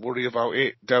 don't worry about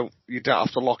it. You don't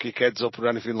have to lock your kids up or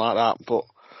anything like that. But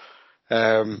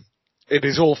it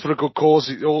is all for a good cause.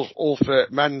 It's all for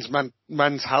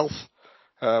men's health.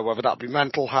 Whether that be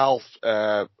mental health,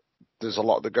 there's a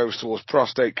lot that goes towards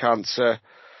prostate cancer,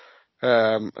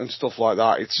 and stuff like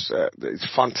that.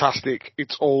 It's fantastic.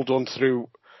 It's all done through,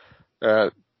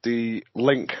 the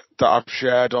link that I've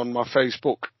shared on my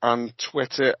Facebook and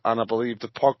Twitter, and I believe the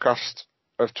podcast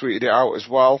have tweeted it out as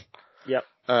well. Yep.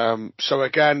 So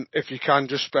again, if you can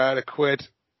just spare a quid,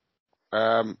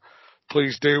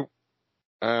 please do.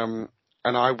 And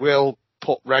I will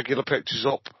put regular pictures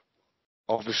up.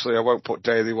 Obviously, I won't put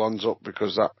daily ones up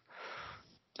because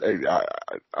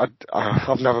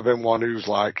I've never been one who's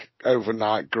like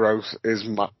overnight growth is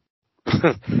my.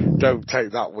 Don't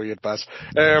take that weird, Bez.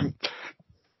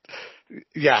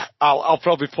 Yeah, I'll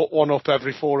probably put one up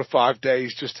every 4 or 5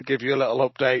 days just to give you a little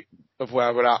update of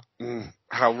where we're at and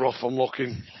how rough I'm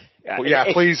looking. But yeah,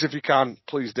 please, if you can,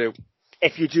 please do.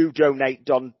 If you do donate,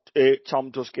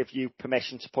 Tom does give you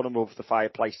permission to put them over the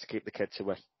fireplace to keep the kids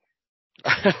away.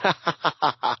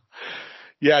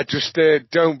 Yeah, just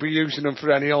don't be using them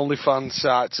for any OnlyFans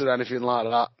sites or anything like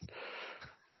that.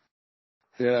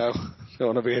 You know,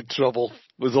 don't want to be in trouble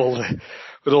with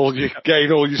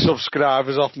getting all your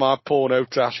subscribers off my porno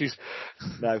tashes.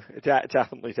 No,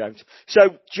 definitely don't.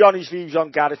 So, Johnny's views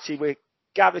on Garrity. We're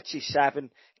Garrity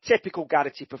 7. Typical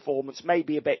Garrity performance.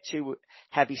 Maybe a bit too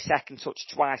heavy second touch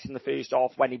twice in the first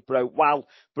half when he broke well,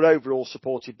 but overall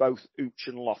supported both Ooch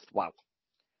and Loft well.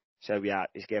 So, yeah,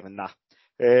 he's given that.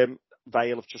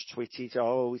 Vale have just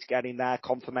tweeted, he's getting there.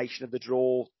 Confirmation of the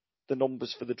draw. The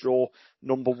numbers for the draw.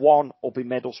 Number 1 will be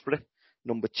Middlesbrough.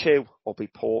 Number 2 will be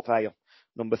Port Vale.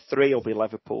 Number 3 will be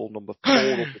Liverpool. Number 4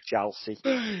 will be Chelsea.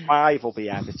 5 will be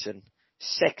Everton.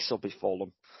 6 will be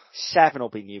Fulham. 7 will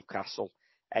be Newcastle.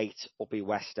 8 will be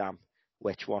West Ham.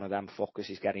 Which one of them fuckers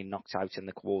is getting knocked out in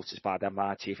the quarters by them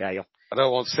mighty Vale? I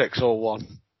don't want 6 or 1.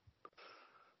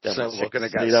 So we're going to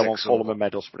get 6 don't want Fulham and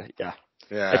Middlesbrough, yeah.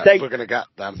 Yeah, we're going to get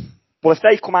them. Well, if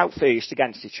they come out first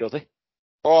against each other...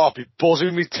 I'll be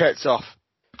buzzing me tits off.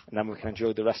 And then we can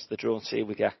enjoy the rest of the draw and see who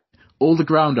we get. All the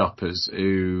groundhoppers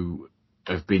who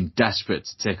have been desperate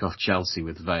to take off Chelsea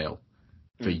with Vale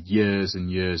for years and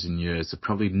years and years, will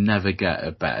probably never get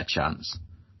a better chance,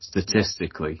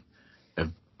 statistically, of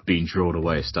being drawn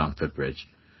away at Stamford Bridge.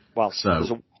 Well, there's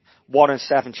a 1 in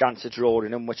 7 chance of drawing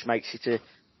them, which makes it a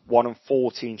 1 in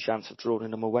 14 chance of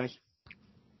drawing them away.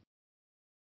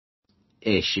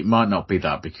 Ish. It might not be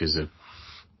that because of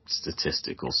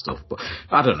statistical stuff, but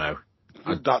I don't know.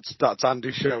 That's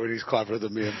Andy showing he's cleverer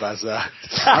than me and Bez there.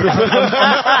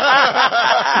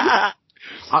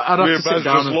 I'd have to sit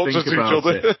down and think about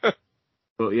it.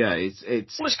 But yeah, it's.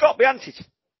 Well, it's got to be anti.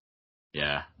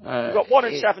 Yeah. We've got 1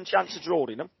 in 7 chance of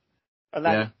drawing them, and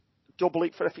then double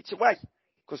it for if it's away.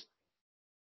 Because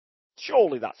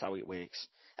surely that's how it works.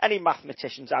 Any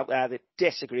mathematicians out there that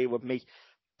disagree with me,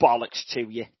 bollocks to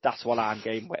you. That's what I'm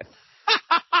going with.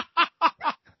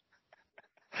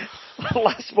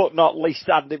 Last but not least,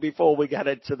 Andy, before we get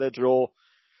into the draw.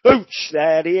 Ooch,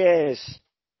 there he is.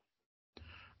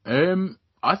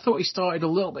 I thought he started a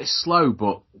little bit slow,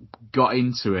 but got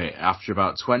into it after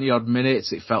about 20 odd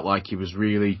minutes. It felt like he was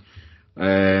really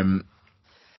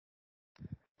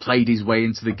played his way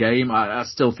into the game. I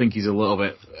still think he's a little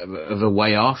bit of a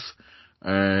way off.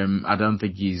 I don't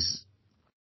think he's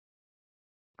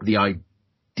the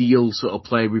ideal sort of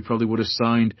player we probably would have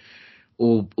signed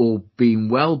all being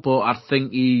well, but I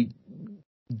think he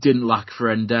didn't lack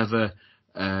for endeavour,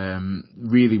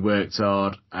 really worked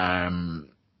hard,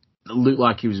 looked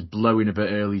like he was blowing a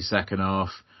bit early second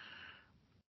half.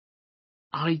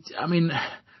 I mean,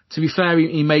 to be fair,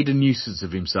 he made a nuisance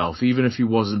of himself, even if he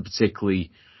wasn't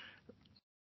particularly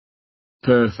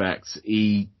perfect.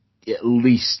 He at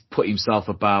least put himself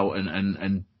about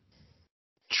and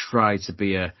tried to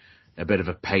be a bit of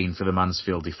a pain for the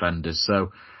Mansfield defenders.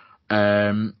 So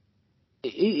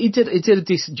he did a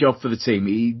decent job for the team.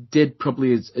 He did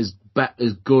probably as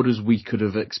good as we could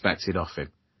have expected of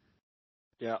him.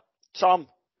 Yeah. Tom,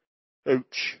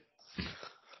 Ooch.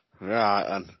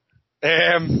 Right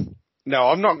then. No,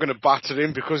 I'm not going to batter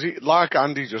him because, like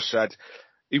Andy just said,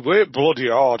 he worked bloody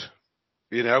hard.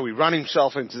 You know, he ran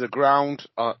himself into the ground,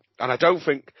 and I don't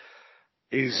think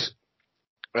his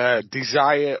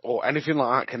desire or anything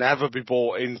like that can ever be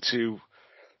brought into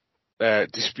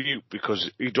dispute, because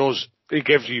he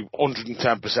gives you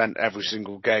 110% every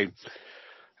single game.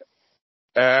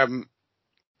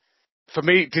 For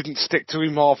me, it didn't stick to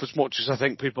him half as much as I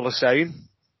think people are saying.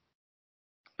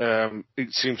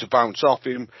 It seemed to bounce off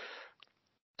him.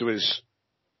 There was,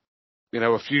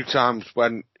 a few times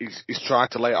when he's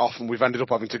tried to lay it off and we've ended up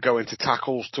having to go into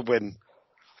tackles to win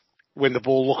the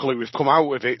ball. Luckily, we've come out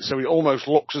with it, so it almost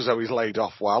looks as though he's laid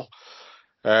off well.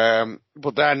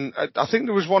 But then I think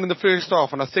there was one in the first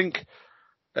half, and I think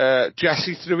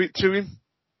Jesse threw it to him.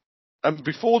 And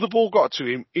before the ball got to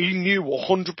him, he knew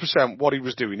 100% what he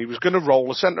was doing. He was going to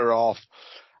roll a centre half,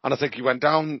 and I think he went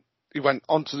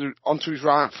onto his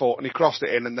right foot and he crossed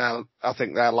it in, and then I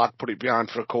think their lad put it behind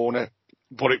for a corner.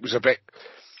 But it was a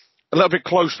little bit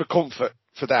close for comfort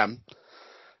for them.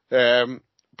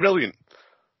 Brilliant.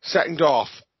 Second half,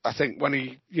 I think when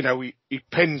he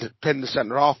pinned the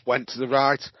centre half, went to the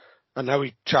right, and now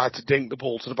he tried to dink the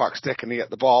ball to the back stick and he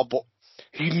hit the bar, but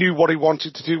he knew what he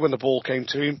wanted to do when the ball came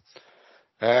to him.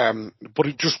 But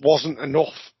it just wasn't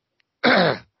enough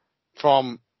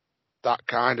from that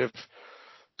kind of.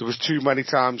 There was too many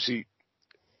times he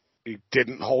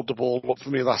didn't hold the ball up for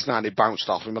me last night. He bounced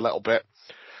off him a little bit.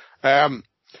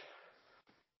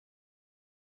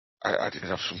 I did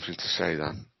have something to say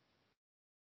then.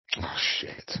 Oh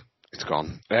shit, it's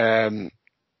gone.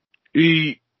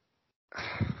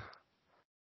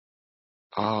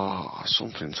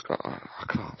 Something's got. I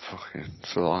can't fucking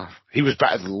for the life. He was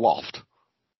better than Loft.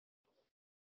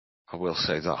 I will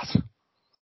say that.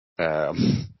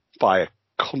 By a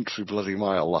country bloody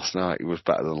mile last night, he was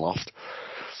better than Loft.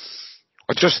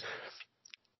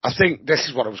 I think this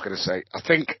is what I was going to say. I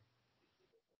think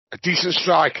a decent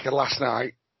striker last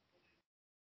night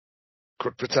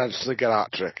could potentially get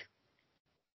hat-trick.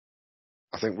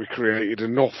 I think we created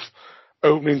enough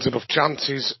openings, enough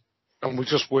chances, and we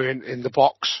just weren't in the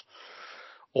box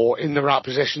or in the right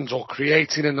positions or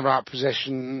creating in the right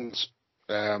positions.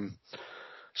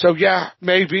 So yeah,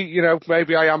 maybe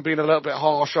I am being a little bit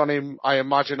harsh on him. I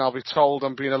imagine I'll be told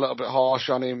I'm being a little bit harsh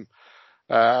on him.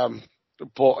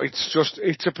 But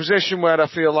it's a position where I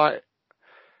feel like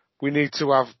we need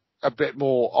to have a bit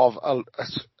more of a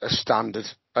standard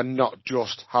and not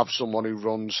just have someone who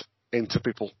runs into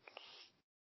people.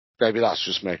 Maybe that's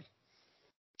just me.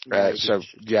 So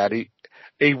yeah,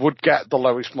 he would get the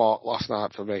lowest mark last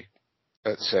night for me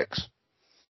at 6.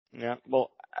 Yeah,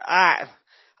 well,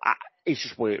 it's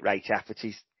just work rate effort.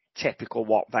 He's typical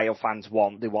what Vale fans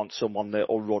want. They want someone that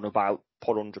will run about,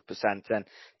 put 100%, and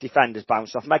defenders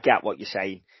bounce off. And I get what you're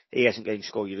saying. He isn't going to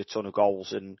score you a ton of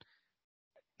goals, and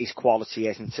his quality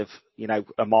isn't of,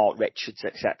 a Mark Richards,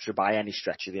 etc., by any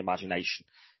stretch of the imagination.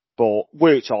 But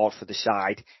worked hard for the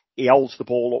side. He holds the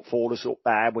ball up for us up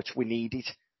there, which we needed.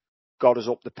 Got us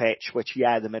up the pitch, which, the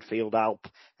midfield help.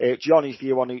 Johnny's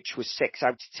view on Uch was 6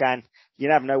 out of 10. You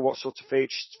never know what sort of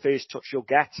first touch you'll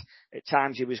get. At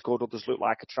times he was good, others looked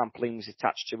like a trampoline was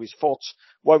attached to his foot.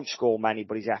 Won't score many,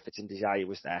 but his effort and desire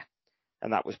was there.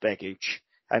 And that was big Uch.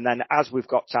 And then as we've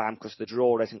got time, because the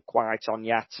draw isn't quite on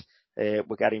yet,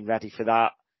 we're getting ready for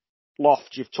that.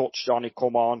 Loft, you've touched on, he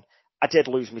come on. I did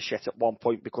lose my shit at one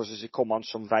point because as he come on,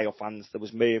 some Vale fans, there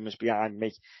was murmurs behind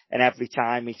me, and every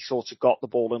time he sort of got the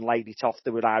ball and laid it off,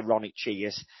 there were ironic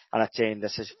cheers, and I turned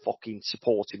this as fucking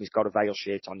support him. He's got a Vale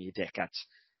shirt on, you dickheads.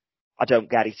 I don't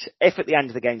get it. If at the end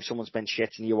of the game someone's been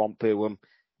shit and you want boo him,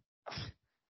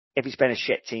 if it's been a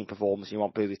shit team performance and you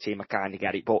want boo the team, I kind of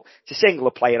get it. But to single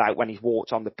a player out when he's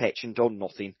walked on the pitch and done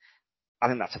nothing, I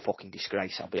think that's a fucking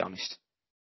disgrace, I'll be honest.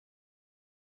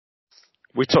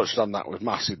 We touched on that with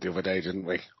Massive the other day, didn't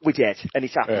we? We did, and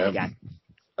it's happening again.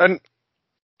 And,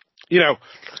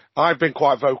 I've been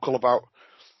quite vocal about,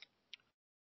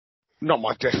 not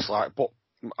my dislike, but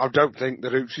I don't think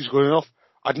that Uch is good enough.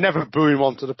 I'd never boo him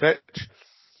onto the pitch.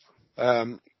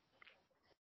 I'd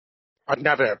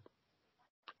never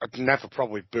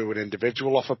probably boo an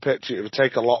individual off a pitch. It would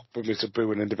take a lot for me to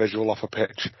boo an individual off a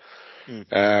pitch.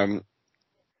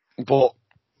 But,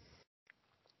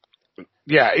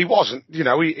 yeah, he wasn't, he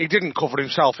didn't cover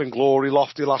himself in glory,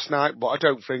 Lofty, last night, but I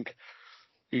don't think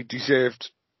he deserved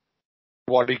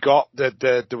what he got.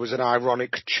 There was an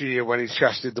ironic cheer when he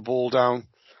chested the ball down.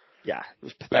 Yeah, it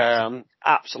was pathetic.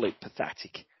 Absolute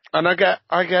pathetic. And I get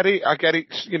it,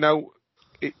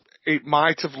 it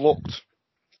might have looked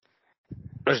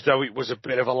as though it was a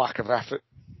bit of a lack of effort.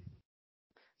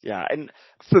 Yeah, and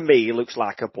for me, he looks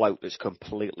like a bloke that's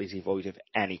completely devoid of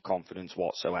any confidence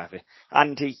whatsoever.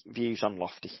 Andy, views on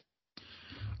Lofty?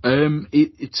 To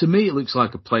me, it looks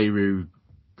like a player who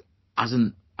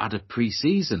hasn't had a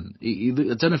pre-season. I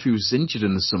don't know if he was injured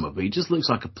in the summer, but he just looks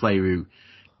like a player who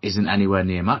isn't anywhere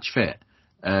near match fit.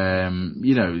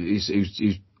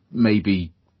 He's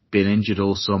maybe been injured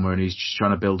all summer and he's just trying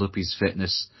to build up his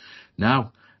fitness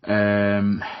now.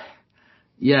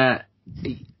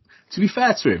 To be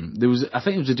fair to him, I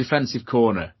think it was a defensive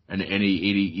corner, and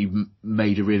he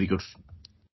made a really good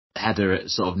header at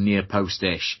sort of near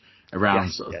post-ish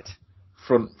around sort of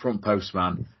front post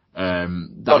man. That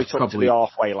was probably to the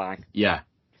halfway line. Yeah,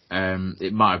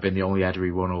 it might have been the only header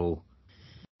he won all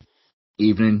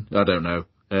evening. I don't know.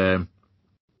 And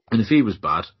if he was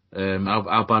bad,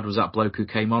 how bad was that bloke who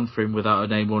came on for him without a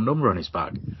name or number on his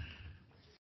back?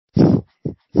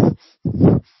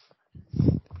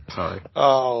 Sorry.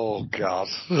 Oh, God.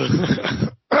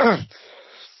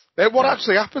 What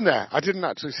actually happened there? I didn't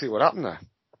actually see what happened there.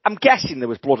 I'm guessing there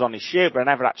was blood on his shirt, but I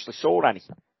never actually saw any.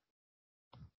 Yes.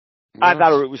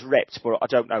 Either it was ripped, but I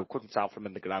don't know. Couldn't tell from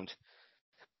in the ground.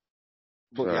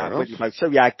 But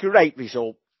great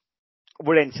result.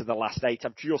 We're into the last 8.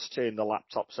 I've just turned the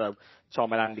laptop so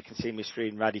Tom and Andy can see my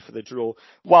screen ready for the draw.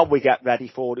 While we get ready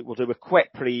for it, we'll do a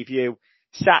quick preview.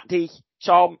 Saturday,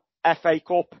 Tom, FA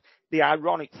Cup. The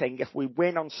ironic thing, if we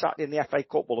win on Saturday in the FA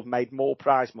Cup, we'll have made more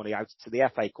prize money out to the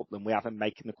FA Cup than we have in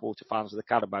making the quarterfinals of the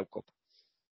Carabao Cup.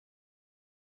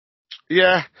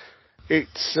 Yeah,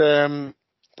 it's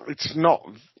it's not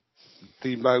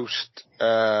the most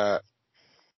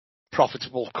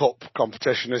profitable cup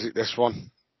competition, is it, this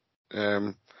one?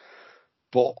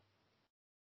 But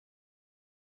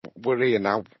we're here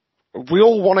now. We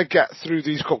all want to get through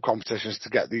these cup competitions to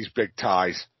get these big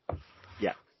ties.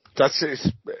 Yeah. That's it.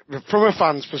 From a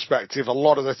fan's perspective, a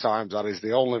lot of the times that is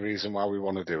the only reason why we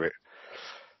want to do it.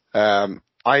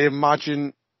 I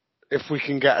imagine if we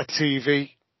can get a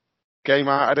TV game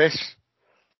out of this,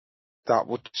 that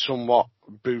would somewhat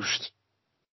boost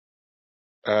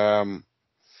our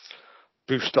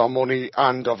money,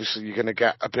 and obviously you're going to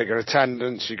get a bigger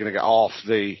attendance. You're going to get half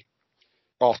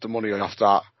the money off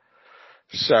that.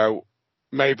 So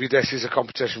maybe this is a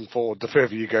competition for the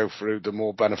further you go through, the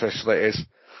more beneficial it is.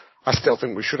 I still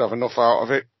think we should have enough out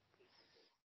of it.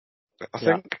 I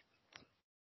think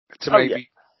to maybe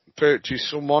purchase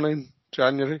someone in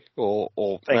January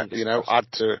or add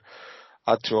to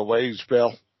a wage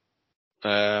bill.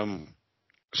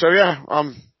 So yeah,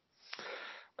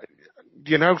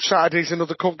 Saturday's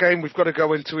another cup game. We've got to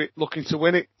go into it looking to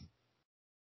win it.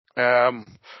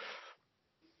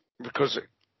 Because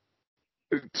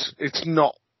it's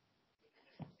not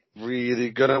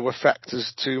really going to affect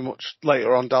us too much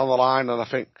later on down the line, and I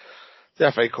think the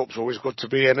FA Cup's always good to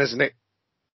be in, isn't it?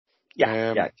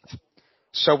 Yeah.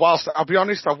 So whilst, I'll be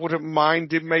honest, I wouldn't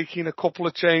mind him making a couple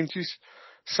of changes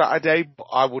Saturday, but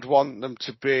I would want them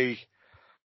to be,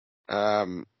 I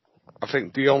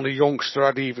think the only youngster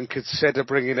I'd even consider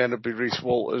bringing in would be Reece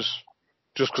Walters,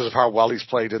 just because of how well he's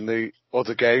played in the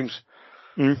other games.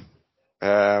 But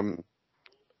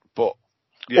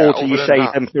yeah, or do you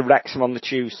save them for Wrexham on the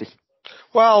Tuesday?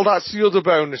 Well, that's the other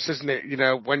bonus, isn't it? You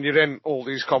know, when you're in all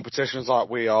these competitions like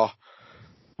we are,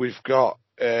 we've got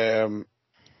that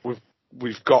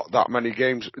many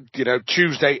games. You know,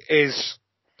 Tuesday is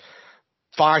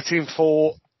fighting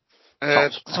for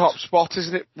top spot,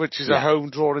 isn't it? Which is a home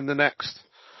draw in the next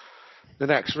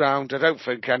round. I don't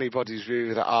think anybody's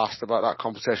really that asked about that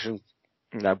competition.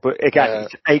 No, but again,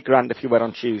 it's $8,000 if you win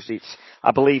on Tuesday.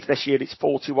 I believe this year it's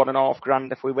 $41,500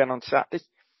 if we win on Saturday.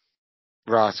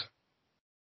 Right.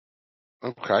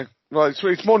 Okay. Well,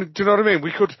 it's more. Do you know what I mean?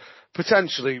 We could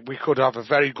have a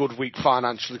very good week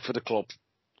financially for the club.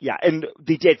 Yeah, and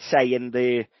they did say at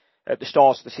the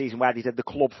start of the season where they did the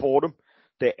club forum,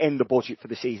 that in the budget for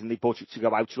the season, they budget to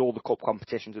go out to all the cup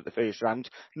competitions at the first round.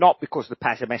 Not because they're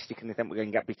pessimistic and they think we're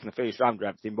going to get beaten in the first round or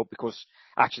everything, but because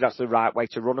actually that's the right way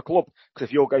to run a club. Because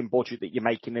if you're going budget that you're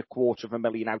making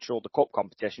 $250,000 out to all the cup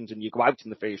competitions and you go out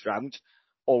in the first round,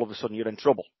 all of a sudden you're in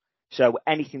trouble. So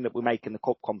anything that we make in the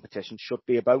cup competition should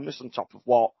be a bonus on top of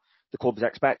what the club's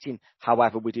expecting.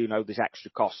 However, we do know there's extra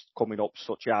costs coming up,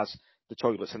 such as the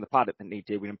toilets and the paddock that need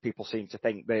doing, and people seem to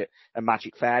think that a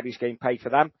Magic Fairy is going to pay for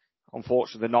them.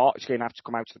 Unfortunately, they're not. It's going to have to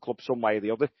come out to the club some way or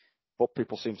the other, but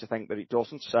people seem to think that it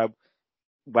doesn't. So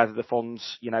whether the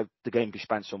funds, they're going to be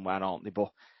spent somewhere, aren't they?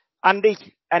 But Andy,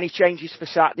 any changes for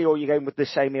Saturday, or are you going with the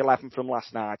same 11 from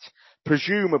last night?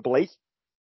 Presumably,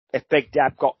 if Big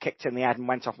Deb got kicked in the head and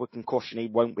went off with concussion, he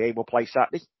won't be able to play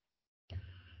Saturday.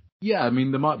 Yeah, I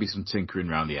mean, there might be some tinkering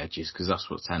around the edges, because that's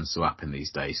what tends to happen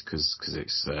these days, because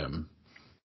it's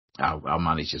how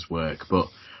managers work. But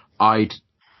I'd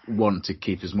want to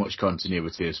keep as much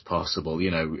continuity as possible.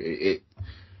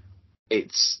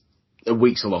 It's a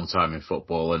week's a long time in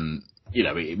football, and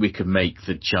we could make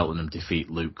the Cheltenham defeat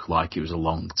look like it was a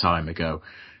long time ago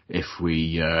if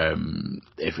we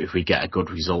get a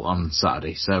good result on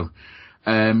Saturday. So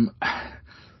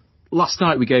last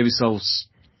night we gave ourselves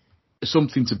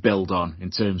something to build on in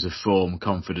terms of form,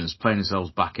 confidence, playing ourselves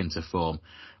back into form.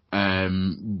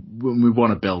 We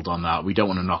want to build on that. We don't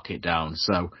want to knock it down.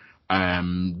 So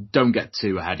don't get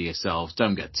too ahead of yourselves.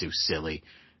 Don't get too silly.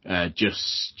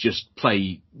 Just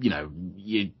play,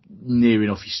 you're near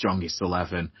enough your strongest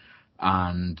 11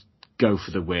 and go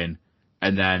for the win.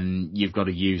 And then you've got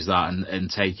to use that and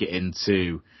take it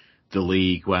into the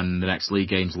league when the next league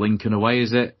game's Lincoln away,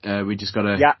 is it? We just got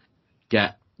to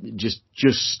get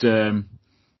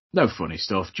no funny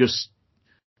stuff. Just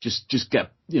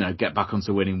get back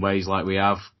onto winning ways like we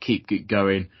have. Keep it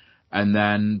going. And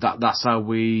then that's how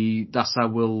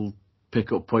we'll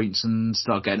pick up points and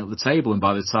start getting up the table. And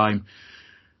by the time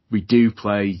we do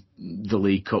play the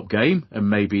League Cup game and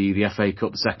maybe the FA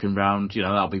Cup second round,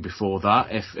 that'll be before that.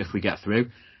 If we get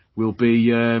through, we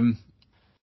won't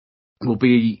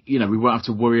have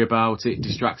to worry about it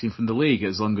distracting from the league,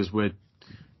 as long as we're,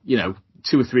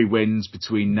 2 or 3 wins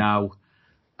between now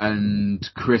and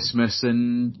Christmas,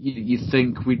 and you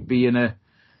think we'd be in a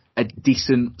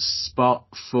decent spot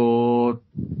for,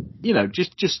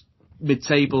 just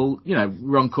mid-table,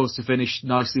 we're on course to finish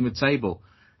nicely mid-table,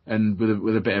 and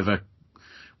with a bit of a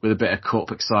with a bit of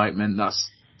cup excitement, that's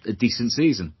a decent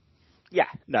season. Yeah,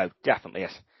 no, definitely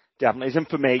is. Definitely is. And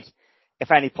for me,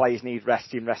 if any players need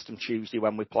resting, rest them Tuesday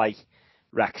when we play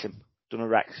Wrexham. Don't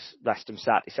rest them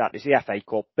Saturday. Saturday's the FA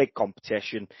Cup, big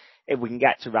competition. If we can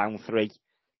get to round 3,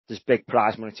 there's big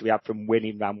prize money to be had from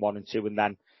winning round 1 and 2, and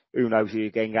then who knows who you're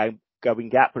going to go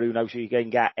and get, but who knows who you're going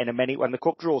to get in a minute when the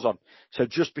cup draws on. So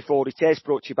just before it is,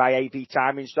 brought to you by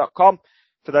avtimings.com.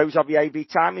 For those of you AV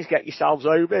Timings, get yourselves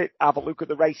over, have a look at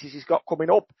the races he's got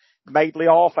coming up. Madeley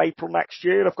Half, April next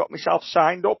year. I've got myself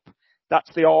signed up.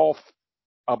 That's the half.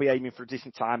 I'll be aiming for a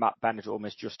decent time at Benidorm,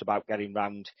 is just about getting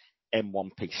round in one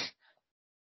piece.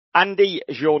 Andy,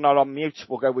 as you're not on mute,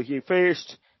 we'll go with you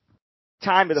first.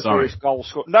 Time of the first goal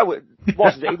score. No, it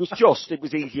wasn't. It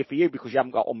was easier for you because you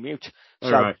haven't got on mute.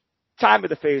 So, right. Time of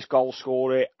the first goal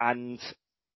scorer and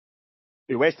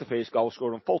who is the first goal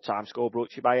scorer and full-time score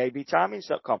brought to you by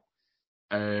avtimings.com.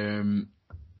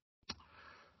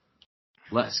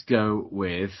 Let's go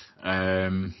with,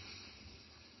 not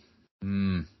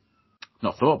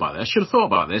thought about this. I should have thought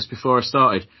about this before I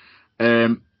started.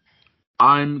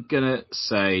 I'm gonna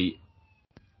say,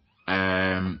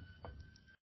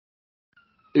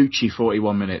 Uchi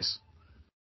 41 minutes.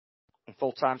 And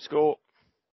full-time score?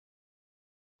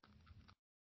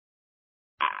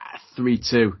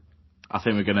 3-2. I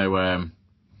think we're gonna,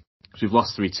 cause we've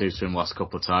lost 3-2 to him the last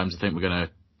couple of times. I think we're gonna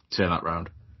turn that round.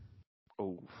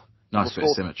 Oh. Nice bit of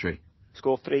symmetry.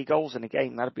 Score 3 goals in a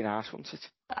game, that'd be nice, wouldn't it?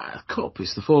 Cup,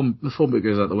 it's the form bit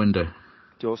goes out the window.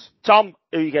 It does. Tom,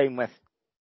 who are you going with?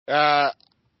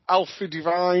 Alfie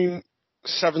Devine,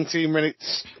 17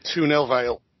 minutes, 2-0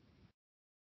 Vale.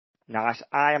 Nice.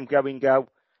 I am going go.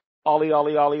 Ollie,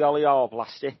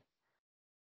 Blasty.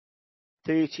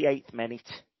 38th minute.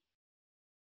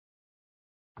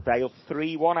 Vale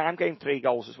 3-1. I'm going 3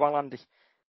 goals as well, Andy.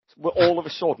 All of a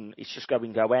sudden, it's just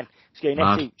going go in. It's going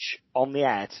each on the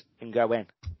head and go in.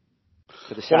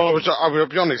 Well, I will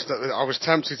be honest, I was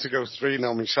tempted to go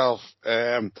 3-0 myself,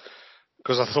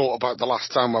 because I thought about the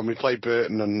last time when we played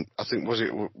Burton, and I think,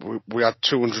 we had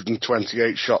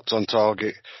 228 shots on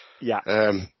target. Yeah.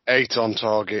 8 on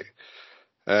target.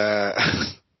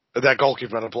 Their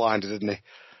goalkeeper had a blinder, didn't he?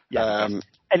 Yeah.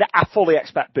 And I fully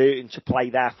expect Burton to play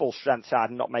their full strength side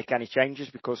and not make any changes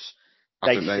because I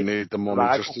think they need the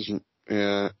money just as,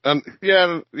 yeah. And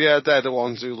yeah, they're the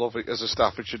ones who love it as a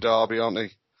Staffordshire derby, aren't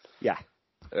they? Yeah.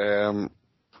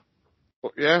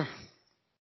 But yeah.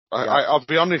 I'll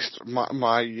be honest,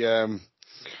 my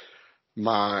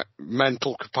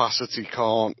mental capacity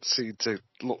can't seem to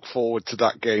look forward to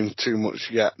that game too much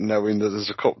yet, knowing that there's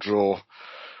a cup draw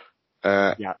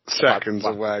seconds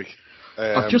away.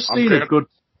 I've just seen a good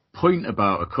point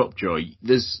about a cup draw.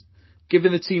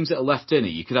 Given the teams that are left in it,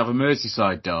 you could have a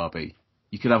Merseyside derby,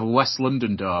 you could have a West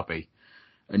London derby,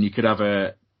 and you could have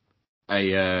a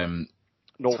Tyne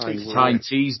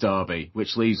Tees derby,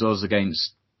 which leaves us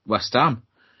against West Ham.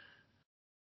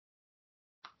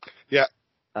 Yeah.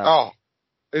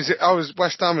 Is it? Oh, is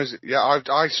West Ham? Is it? Yeah,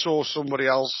 I saw somebody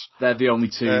else. They're the only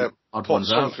two odd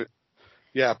ones out.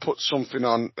 Yeah, put something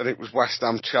on, and it was West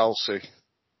Ham Chelsea,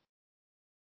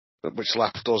 which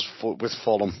left us with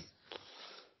Fulham.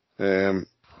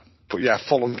 But yeah,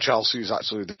 Fulham Chelsea is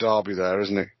actually the derby there,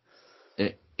 isn't it?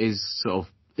 It is sort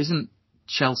of. Isn't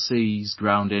Chelsea's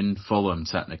ground in Fulham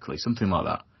technically something like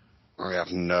that? I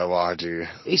have no idea.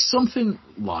 It's something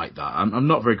like that. I'm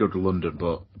not very good with London,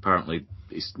 but apparently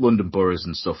it's London boroughs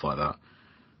and stuff like that.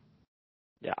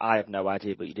 Yeah, I have no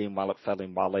idea, but you're doing well at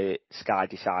filling while Sky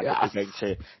decided that they're going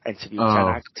to interview 10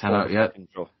 out. 10 out, yeah.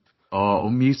 Oh,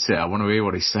 unmute it. I want to hear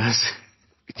what he says.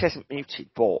 It isn't muted,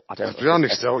 but I don't know. To be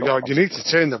honest, though, you need to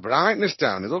turn the brightness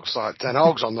down. It looks like Ten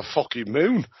Hag's on the fucking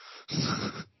moon.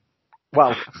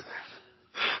 Well,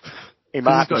 he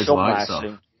might be somewhere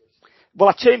soon. Well,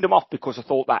 I turned them off because I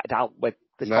thought that'd help with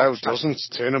the No, it doesn't.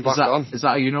 Turn them back on. Is that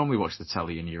how you normally watch the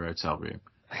telly in your hotel room?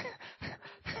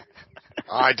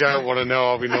 I don't want to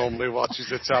know how he normally watches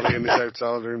the telly in his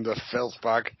hotel room, the filth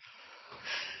bag.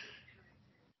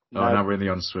 No, now we're in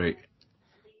the ensuite.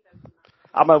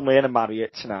 I'm only in a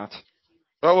Marriott tonight.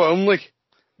 Oh, only?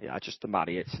 Yeah, just a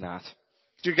Marriott tonight.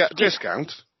 Do you get a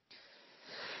discount?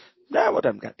 No, I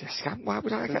don't get a discount. Why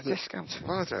would I get a discount?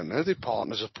 Well, I don't know. They're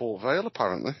partners of Paul Vale,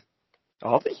 apparently.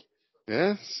 Are they?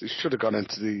 Yeah, you should have gone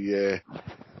into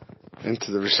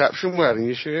the reception wearing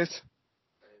your shirt.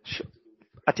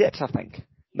 I did, I think.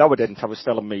 No, I didn't. I was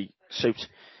still in my suit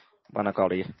when I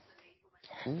got here.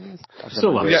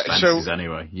 Still have expenses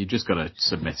anyway. You just got to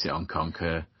submit it on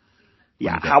Concur.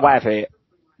 Yeah, however,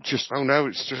 Oh no,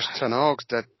 it's just Ten Hag's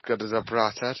got a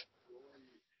bright head.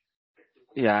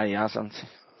 Yeah, he hasn't.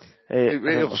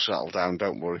 It'll settle down,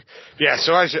 don't worry. Yeah,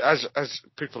 so as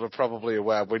people are probably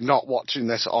aware, we're not watching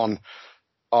this on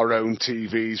our own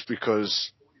TVs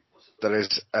because there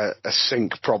is a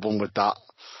sync problem with that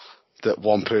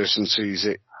one person sees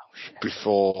it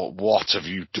before. What have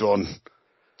you done?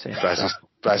 Bez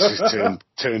has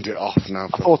turned it off now.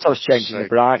 I thought I was changing the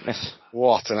brightness.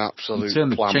 What an absolute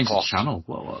change plan the channel.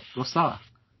 What's that?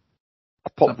 I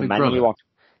put the menu on.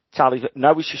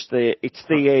 No, it's just the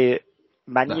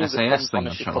menu. The SAS thing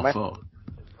on Channel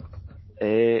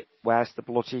 4. Where's the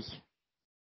bloody...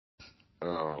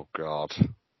 Oh, God.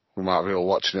 We might be all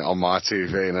watching it on my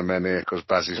TV in a minute because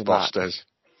Bez's boss does.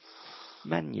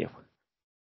 Menu.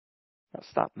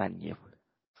 That's that menu.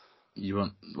 You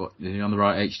want what? Are you on the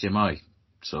right HDMI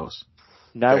source?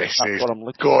 No, this that's is what I'm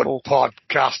looking good for.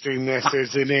 podcasting, this,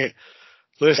 isn't it?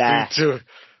 Listening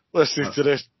to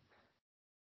this.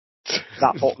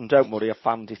 That button, don't worry, I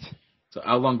found it. So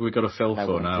how long have we got to fill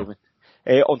for now?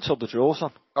 Until the draw's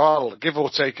on. I'll give or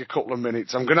take a couple of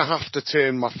minutes. I'm going to have to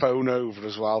turn my phone over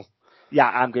as well. Yeah,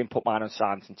 I'm going to put mine on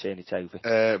silent and turn it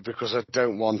over. Because I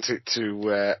don't want it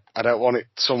to. I don't want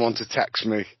someone to text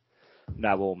me.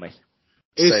 No, or me.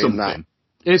 Here's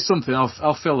something.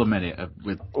 I'll fill a minute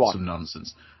with some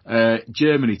nonsense.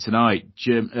 Germany tonight.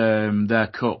 Their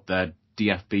cup, their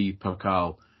DFB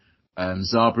Pokal.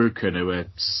 Saarbrücken, who are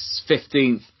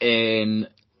 15th in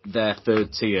their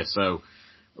third tier, so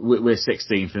we're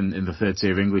 16th in the third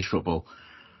tier of English football.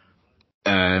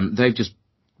 They've just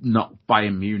knocked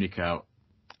Bayern Munich out.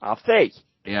 Have they?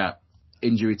 Yeah,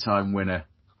 injury time winner.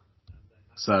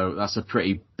 So that's a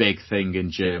pretty big thing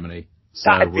in Germany. So,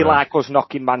 that'd be like us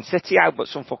knocking Man City out, but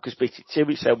some fuckers beat it too,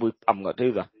 so I'm going to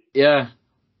do that. Yeah.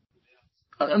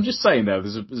 I'm just saying though,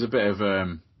 there's a bit of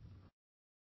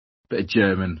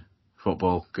German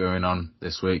football going on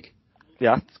this week.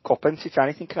 Yeah, it's cup, isn't it?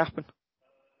 Anything can happen.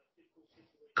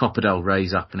 Copa del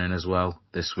Rey's happening as well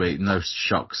this week. No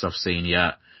shocks I've seen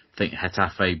yet. I think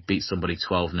Getafe beat somebody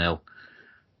 12-0.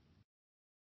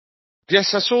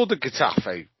 Yes, I saw the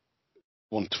Getafe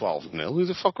won 12-0. Who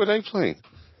the fuck were they playing?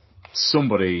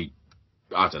 Somebody,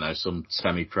 I don't know, some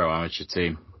semi-pro amateur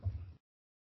team.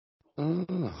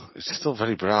 Oh, it's still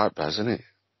very bright, Bez, isn't it?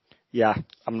 Yeah,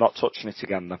 I'm not touching it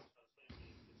again, though.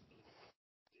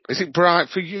 Is it bright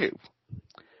for you?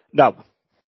 No.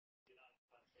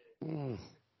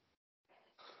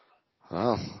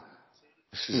 Well,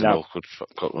 this is an awkward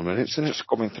couple of minutes, isn't it? Just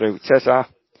coming through. It says,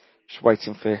 just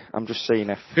waiting for... I'm just seeing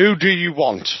if... Who do you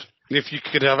want? If you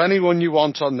could have anyone you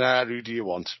want on there, who do you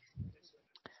want?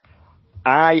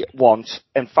 I want...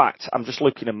 In fact, I'm just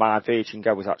looking at my Virgin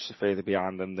Go is actually further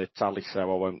behind than the tally, so I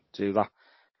won't do that.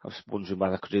 I was wondering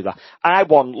whether I could do that. I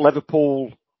want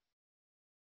Liverpool...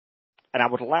 And I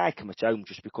would like them at home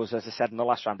just because, as I said in the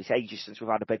last round, it's ages since we've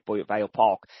had a big boy at Vale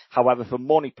Park. However, for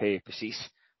money purposes,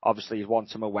 obviously you'd want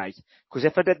them away. Because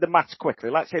if I did the maths quickly,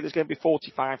 let's say there's going to be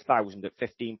 45,000 at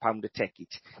 £15 a ticket.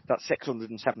 That's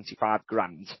 675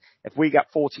 grand. If we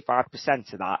get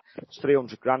 45% of that, it's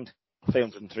 300 grand.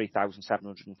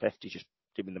 303,750, just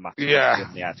doing the maths. Yeah.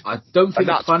 In the head. I don't think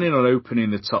they're planning on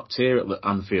opening the top tier at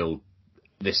Anfield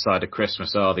this side of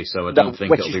Christmas, are they? So I don't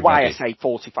think it'll be ready. Which is why I say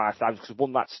 45,000, because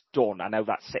when that's done, I know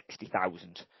that's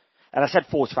 60,000. And I said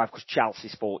 45 because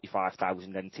Chelsea's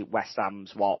 45,000, and West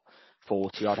Ham's,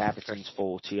 40 odd, Everton's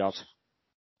 40 odd.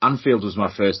 Anfield was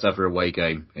my first ever away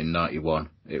game in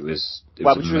 '91. It was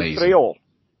amazing. 3-3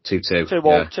 2-2.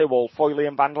 2-2, Foyley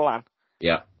and Van der Laan.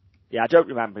 Yeah. Yeah, I don't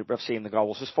remember, but I've seen the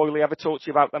goals. Has Foyley ever talked to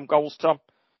you about them goals, Tom?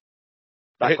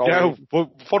 No, but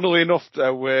funnily enough,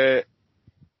 though, I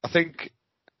think,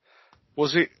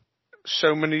 was it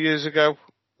so many years ago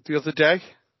the other day?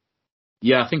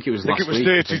 Yeah, I think it was last week. I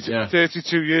think it was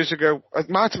 32 years ago. It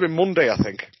might have been Monday, I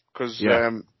think, because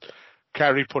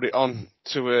Kerry put it on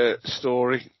to a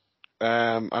story,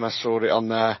 and I saw it on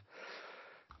there.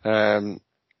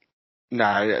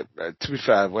 No, to be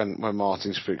fair, when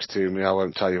Martin speaks to me, I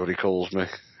won't tell you what he calls me.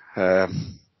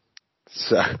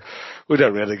 So we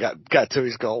don't really get to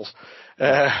his goals.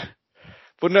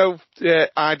 But no,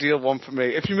 ideal one for me.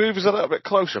 If you move us a little bit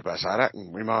closer, Bess, I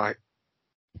reckon we might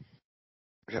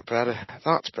get better.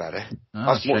 That's better.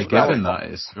 That's much better than that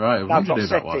is. Right, I wonder who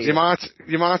that was.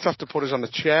 You might have to put us on a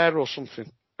chair or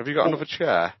something. Have you got another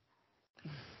chair?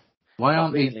 Why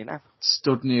aren't they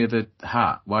stood near the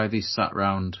hat? Why are they sat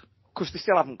round? Because they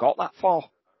still haven't got that far.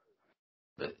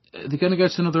 Are they going to go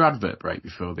to another advert break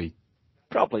before they...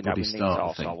 Probably not. We need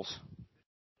ourselves.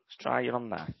 Let's try it on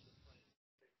there.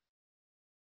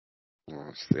 Oh,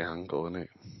 it's the angle, isn't it?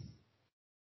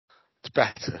 It's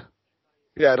better.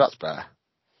 Yeah, that's better.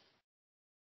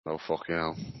 Oh, fucking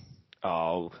hell.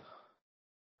 Oh.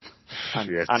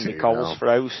 Andy Cole's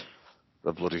froze.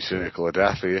 the bloody circle of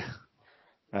death here.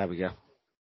 There we go.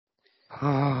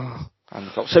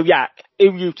 So yeah,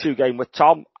 who you two game with,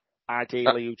 Tom?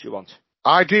 Ideally, who do you want?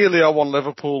 Ideally, I want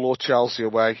Liverpool or Chelsea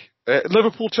away.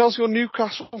 Liverpool, Chelsea or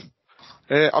Newcastle.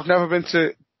 I've never been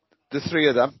to the three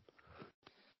of them.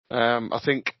 I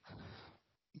think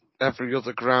every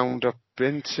other ground I've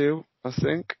been to, I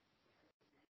think.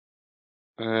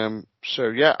 So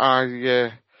yeah,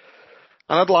 and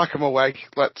I'd like them away.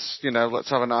 Let's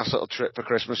have a nice little trip for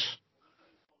Christmas.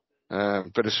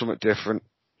 Bit of something different.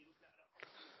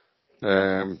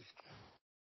 Definitely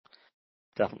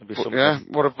be something. Yeah.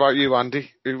 What about you,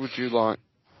 Andy? Who would you like?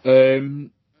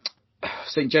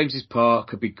 St James's Park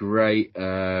could be great.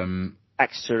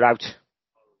 Exeter out.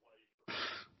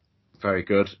 Very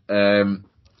good. Goodison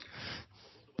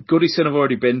I've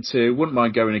already been to. Wouldn't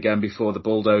mind going again before the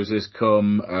bulldozers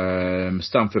come.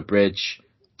 Stamford Bridge,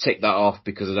 tick that off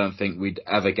because I don't think we'd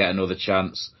ever get another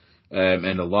chance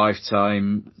in a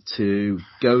lifetime to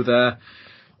go there.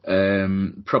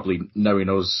 Probably knowing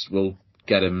us, we'll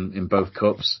get him in both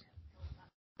cups,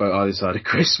 both either side of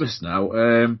Christmas now.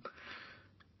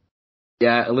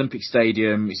 Yeah, Olympic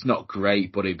Stadium, it's not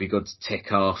great, but it'd be good to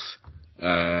tick off.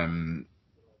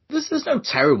 There's no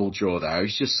terrible draw there.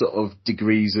 It's just sort of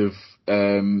degrees of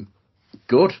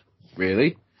good,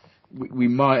 really. We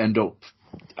might end up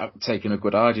taking a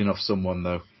good hiding off someone,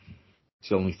 though. It's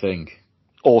the only thing.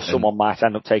 Or someone might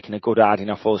end up taking a good hiding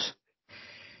off us.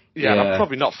 Yeah, I'm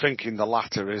probably not thinking the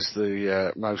latter is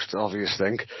the most obvious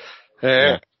thing.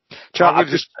 I've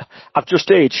just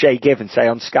heard Shay Given say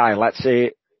on Sky, let's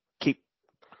keep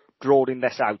drawing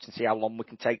this out and see how long we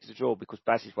can take to draw because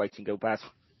Bez is waiting to go Bez.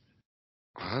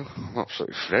 Well, I'm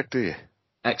absolutely frigged, are you?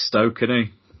 Ex-Stoke, isn't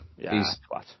he? Yeah,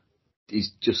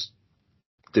 he's just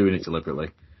doing it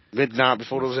deliberately. Midnight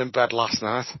before I was in bed last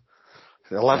night.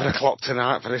 11 o'clock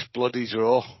tonight for this bloody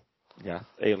draw. Yeah,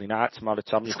 early night tomorrow,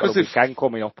 Tom. You've got a weekend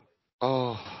coming up.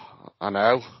 Oh, I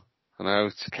know.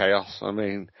 It's chaos. I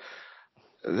mean,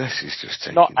 this is just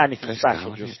taking not anything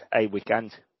special, down, just a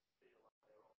weekend.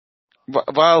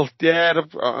 Well, yeah,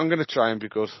 I'm going to try and be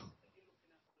good.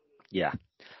 Yeah.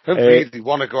 I don't really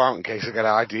want to go out in case I get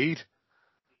ID'd.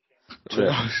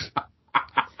 True.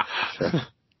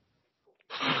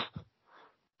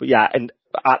 But yeah, and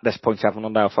at this point, everyone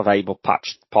will know if I've able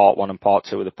patched part 1 and part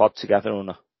 2 of the pod together or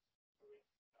not.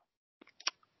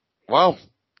 Well,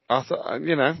 I thought,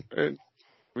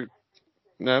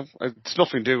 no, it's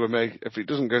nothing to do with me. If it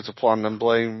doesn't go to plan, then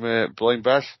blame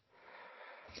Beth.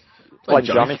 Blame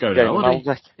Johnny for going on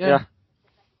holiday. Yeah.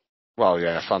 Well,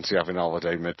 yeah, I fancy having a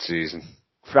holiday mid-season.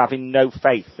 For having no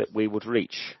faith that we would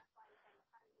reach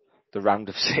the round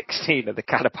of 16 of the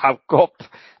Carabao Cup.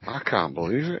 I can't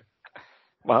believe it.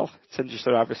 Well, it's in just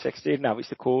the round of 16 now, it's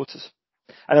the quarters.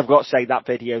 And I've got to say, that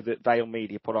video that Vale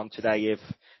Media put on today of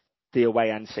the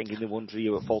away end singing The Wonder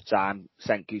You at full time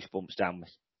sent goosebumps down me.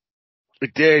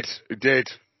 It did.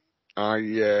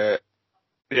 I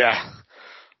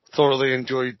thoroughly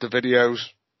enjoyed the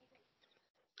videos.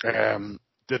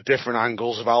 The different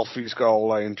angles of Alfie's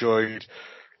goal I enjoyed.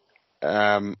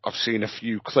 I've seen a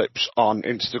few clips on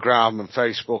Instagram and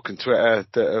Facebook and Twitter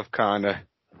that have kind of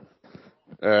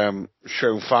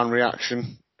shown fan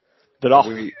reaction. They're off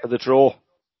for the draw.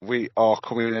 We are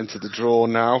coming into the draw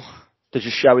now. They're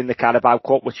just showing the Carabao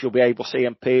Cup, which you'll be able to see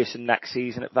in person next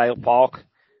season at Vale Park.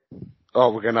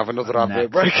 Oh, we're going to have another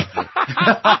advert break.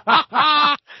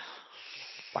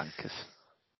 Bankers.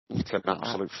 It's an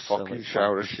absolute fucking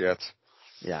shower of shit.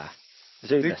 Yeah.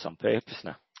 They're doing this on purpose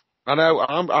now. I know,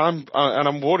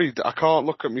 I'm worried. I can't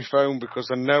look at my phone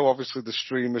because I know obviously the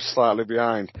stream is slightly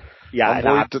behind. Yeah, I'm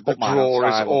worried that the draw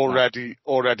is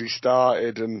already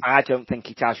started. And I don't think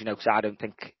it has, because I don't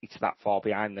think it's that far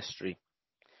behind this stream.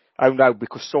 Oh no,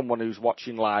 because someone who's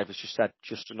watching live has just said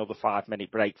just another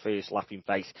 5-minute break first, laughing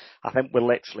face. I think we're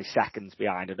literally seconds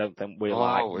behind. I don't think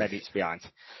we're minutes behind.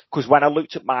 Because when I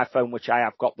looked at my phone, which I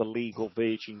have got the legal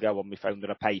Virgin Go on my phone that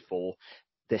I pay for,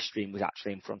 this stream was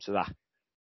actually in front of that.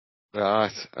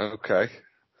 Right, okay.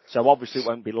 So obviously it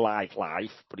won't be live,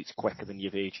 but it's quicker than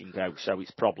your Virgin Go, so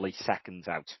it's probably seconds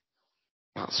out.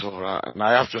 That's alright. And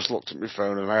I have just looked at my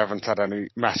phone and I haven't had any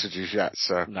messages yet,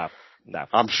 so. No.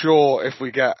 I'm sure if we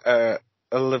get a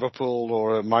Liverpool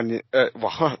or a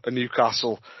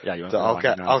Newcastle,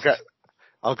 that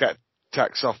I'll get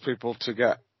texts off people to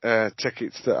get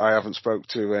tickets that I haven't spoke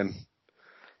to in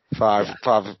five.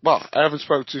 Well, I haven't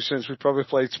spoke to since we probably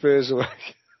played Spurs away.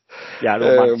 Yeah,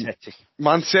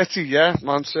 Man City.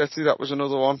 Man City. That was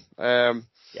another one. I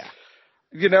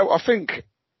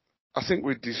think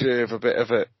we deserve a bit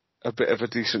of a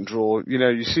decent draw.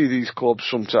 You see these clubs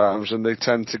sometimes, and they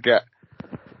tend to get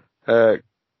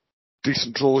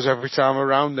decent draws every time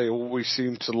around. They always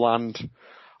seem to land.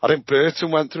 I think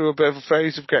Burton went through a bit of a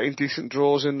phase of getting decent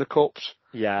draws in the cups.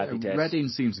 Yeah, they did. Reading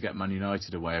seems to get Man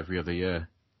United away every other year.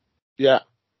 Yeah.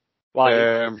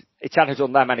 Well, it hasn't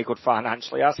done them any good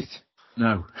financially, has it?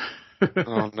 No.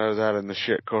 Oh no, they're in the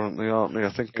shit currently, aren't they?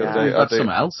 I think They've had something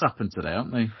else happen today,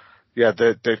 haven't they? Yeah,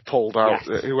 they've pulled out.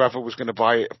 Yes. Whoever was going to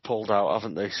buy it pulled out,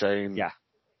 haven't they? Saying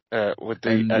with the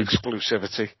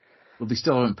exclusivity. Well, they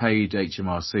still haven't paid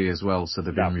HMRC as well, so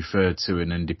they've been referred to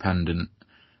an independent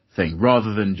thing.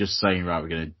 Rather than just saying, right, we're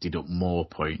going to deduct more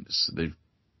points, they've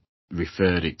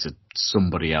referred it to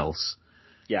somebody else.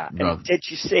 Yeah, and did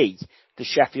you see the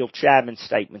Sheffield chairman's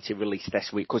statement he released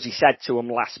this week? Because he said to him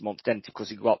last month, didn't he, because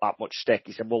he got that much stick.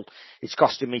 He said, well, it's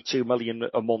costing me $2 million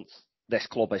a month, this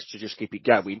club is, to just keep it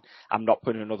going. I'm not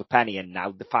putting another penny in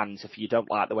now. The fans, if you don't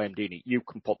like the way I'm doing it, you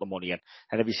can put the money in.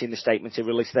 And have you seen the statement he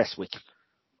released this week?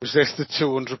 Was this the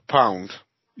 £200?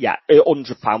 Yeah,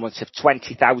 £100. Once if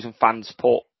 20,000 fans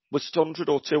put, was it 100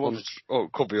 or 200? Oh,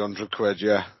 it could be £100,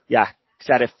 yeah. Yeah.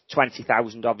 Said if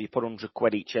 20,000 of you put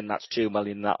 £100 each in, that's $2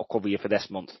 million, that'll cover you for this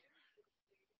month.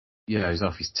 Yeah, he's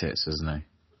off his tits, isn't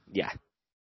he?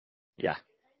 Yeah.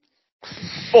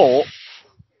 But,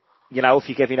 you know, if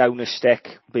you're giving owners stick,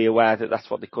 be aware that that's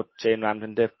what they could turn around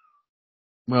and do.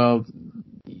 Well,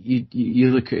 you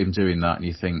look at him doing that and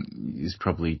you think he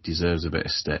probably deserves a bit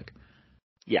of stick.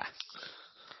 Yeah.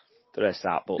 There is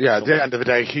that, but... Yeah, at the end of the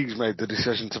day, he's made the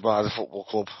decision to buy the football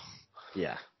club.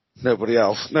 Yeah. Nobody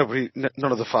else. None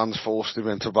of the fans forced him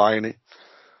into buying it.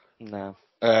 No.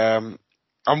 And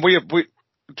we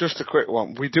just a quick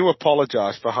one. We do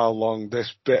apologise for how long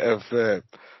this bit of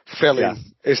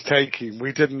filling is taking.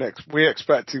 We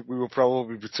expected we would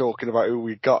probably be talking about who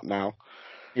we got now.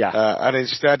 Yeah. And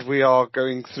instead we are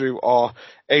going through our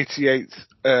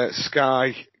 88th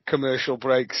Sky commercial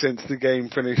break since the game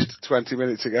finished 20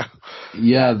 minutes ago.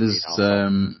 Yeah, there's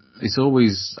it's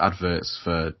always adverts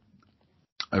for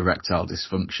erectile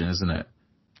dysfunction, isn't it?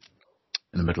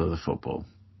 In the middle of the football.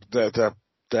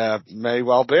 There may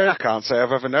well be. I can't say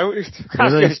I've ever noticed.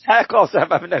 Really? Of course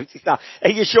I've ever noticed that. Are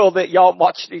you sure that you're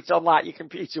watching it on like your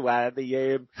computer where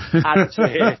the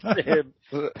advert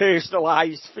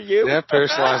personalised for you? Yeah,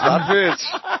 personalised adverts.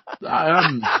 I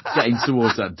am getting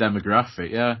towards that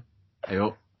demographic, yeah. Hey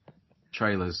up.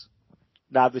 Trailers.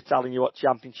 Now they're telling you what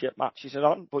championship matches are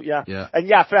on, but yeah. And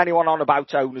for anyone on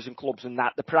about owners and clubs and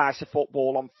that, the Price of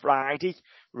Football on Friday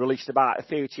released about a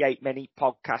 38-minute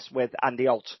podcast with Andy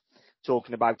Holt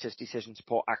talking about his decision to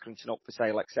put Accrington up for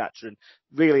sale, etc. And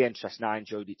really interesting. I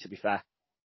enjoyed it, to be fair.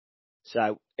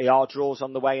 So, AR draws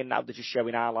on the way, and now they're just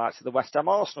showing highlights of the West Ham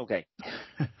Arsenal game.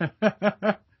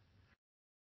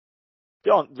 They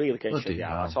aren't really going to show the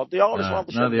highlights. They are as well.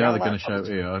 No, they are going to show it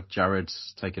here.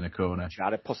 Jared's taking a corner.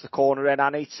 Jared puts the corner in,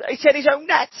 and it's in his own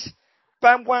net.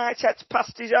 Ben Whitehead's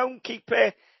passed his own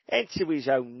keeper into his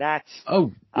own net.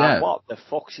 Oh, yeah. And what the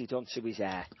fuck's he done to his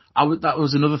hair? That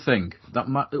was another thing.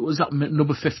 It was that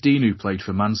number 15 who played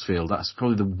for Mansfield. That's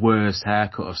probably the worst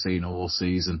haircut I've seen all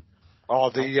season. Oh,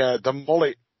 the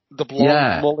mullet, the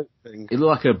blonde mullet thing. He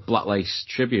looked like a Black Lace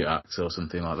tribute act or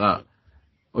something like that.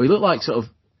 Or he looked like sort of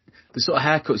the sort of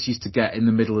haircuts you used to get in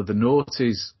the middle of the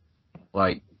noughties,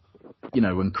 like, you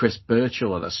know, when Chris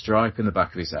Birchall had that stripe in the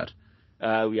back of his head.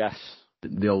 Oh, yes.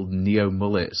 The old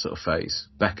neo-mullet sort of face.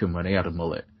 Beckham when he had a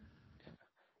mullet.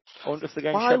 I wonder if they're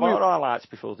going to show more highlights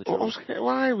before the draw.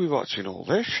 Why are we watching all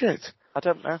this shit? I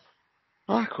don't know.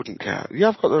 I couldn't care. You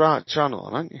have got the right channel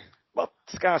on, haven't you? Well,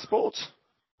 Sky Sports.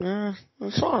 Yeah,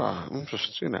 it's alright. I'm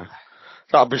just,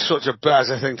 that'd be such a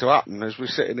better thing to happen as we're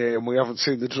sitting here and we haven't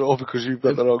seen the draw because you've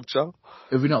got the wrong channel.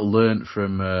 Have we not learnt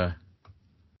from...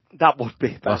 that would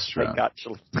be best thing,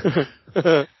 actually.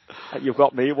 You've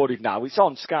got me worried now. It's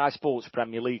on Sky Sports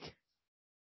Premier League.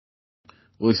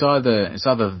 Well, it's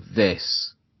either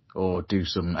this or do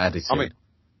some editing. I mean,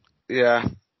 yeah.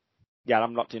 Yeah,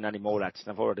 I'm not doing any more editing.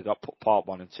 I've already got put part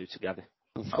 1 and 2 together.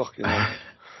 Fucking hell.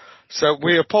 So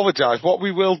we apologise. What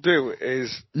we will do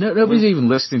is... Nobody's even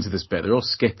listening to this bit. They're all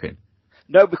skipping.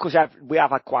 No, because we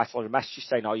have had quite a lot of messages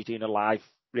saying, you're doing a live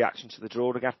reaction to the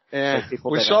draw again. Yeah, so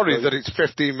we're sorry that it's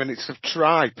 15 minutes of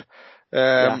tripe.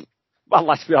 Yeah. Well,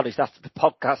 let's be honest, after the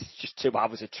podcast, it's just 2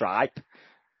 hours of tripe.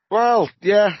 Well,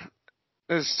 yeah.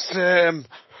 There's... 2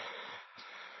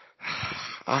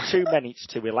 minutes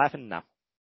to 11 now.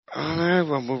 I know,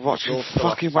 when we're watching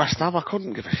fucking West Ham, I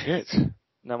couldn't give a shit.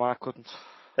 No, I couldn't.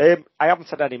 I haven't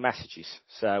had any messages,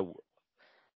 so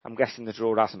I'm guessing the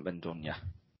draw hasn't been done yet.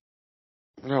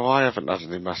 No, I haven't had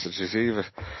any messages either.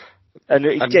 And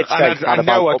I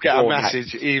know I'd get a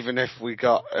message even if we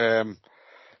got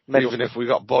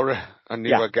Borough. I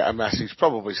knew I'd get a message,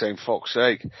 probably saying fuck's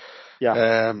sake.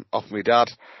 off my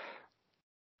dad.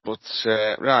 But,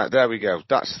 right, there we go.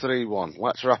 That's 3-1.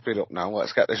 Let's wrap it up now.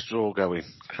 Let's get this draw going.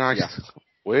 Christ,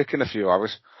 work in a few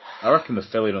hours. I reckon they're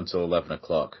filling until 11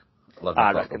 o'clock. 11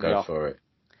 o'clock will go for it.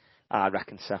 I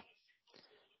reckon so.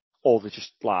 Or they're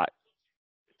just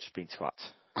been twats.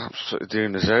 Absolutely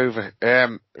doing us over.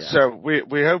 So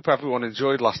we hope everyone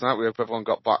enjoyed last night. We hope everyone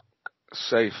got back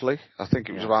safely. I think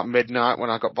it was about midnight when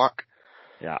I got back.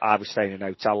 Yeah, I was staying in a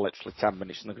hotel literally 10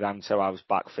 minutes from the ground, so I was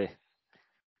back for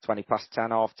 20 past 10,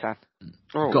 half 10.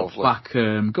 Oh, got back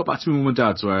to my mum and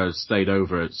dad's where I stayed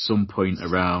over at some point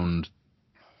around,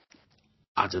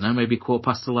 I don't know, maybe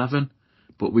 11:15.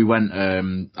 But we went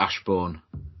Ashbourne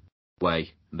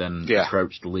way, then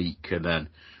approached Leek, and then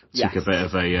took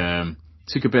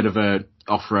a bit of a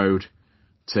off-road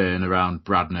turn around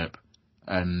Bradnip,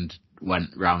 and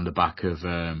went round the back of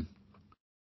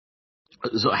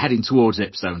sort of heading towards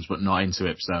Ipstones, but not into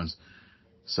Ipstones.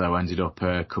 So I ended up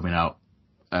coming out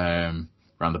round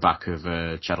the back of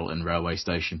Cheddleton railway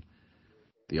station,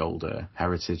 the old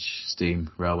heritage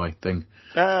steam railway thing.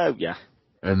 Oh yeah.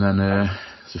 And then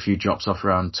there's a few drops off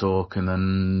around Torque, and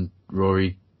then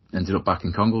Rory ended up back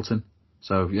in Congleton.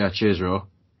 So yeah, cheers, Raw.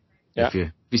 Yeah. If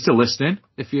you're still listening,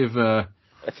 if you're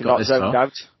not zoned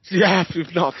out. Yeah, if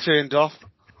you've not turned off.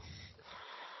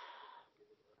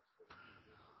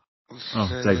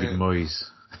 Oh, David Moyes.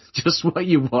 Just what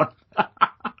you want.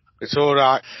 It's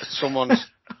alright.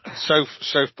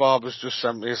 Soph Barber's just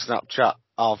sent me a Snapchat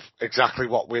of exactly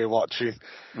what we're watching.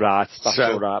 Right, that's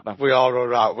alright then. We are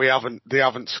alright.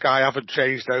 Sky haven't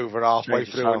changed over halfway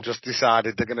through and just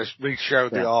decided they're going to re-show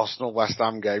the Arsenal West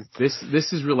Ham game. This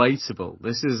is relatable.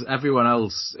 Everyone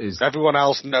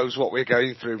else knows what we're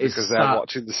going through because they're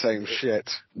watching the same shit.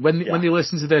 When they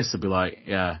listen to this, they'll be like,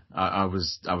 yeah, I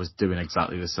was doing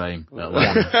exactly the same. At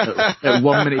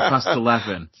 1 minute past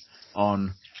 11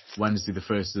 on Wednesday the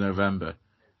 1st of November.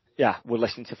 Yeah, we're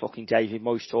listening to fucking David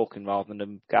Moyes talking rather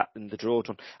than getting the draw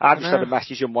done. I just had a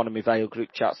message in one of my Vale group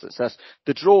chats that says,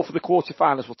 the draw for the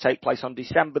quarterfinals will take place on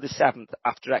December the 7th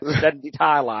after extended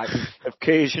highlights of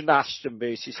Curzon Ashton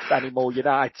versus Fenimore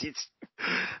United.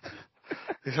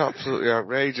 It's absolutely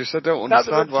outrageous. I don't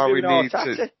understand why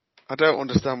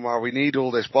we need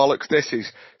all this bollocks. This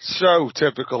is so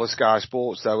typical of Sky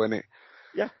Sports though, isn't it?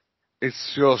 Yeah.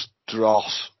 It's just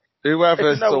dross.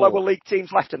 There's no lower league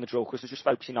teams left in the draw because they're just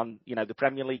focusing on, the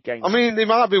Premier League games. I mean, they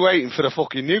might be waiting for the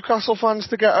fucking Newcastle fans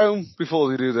to get home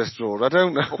before they do this draw. I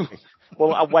don't know.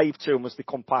 Well, I wave to them as they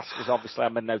come past because obviously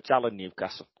I'm in no hotel in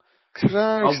Newcastle.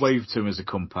 I'll wave to them as they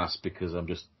come past because I'm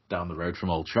just down the road from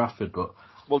Old Trafford, but...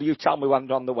 Well, you tell me when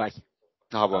they're on the way.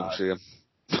 I won't see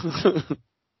them.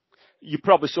 You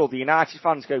probably saw the United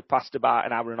fans go past about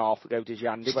an hour and a half ago, did you,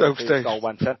 Andy? When the first goal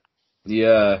went in?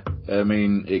 Yeah, I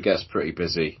mean, it gets pretty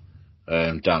busy.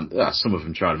 Some of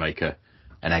them try to make an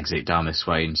exit down this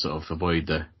way and sort of avoid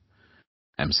the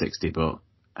M60, but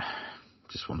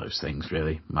just one of those things,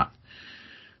 really.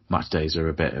 Match days are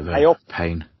a bit of a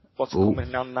pain. What's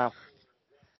coming on now?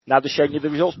 Now they're showing you the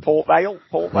results. Port Vale.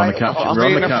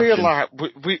 I feel like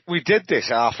we did this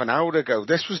half an hour ago.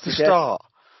 This was the start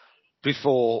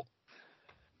before.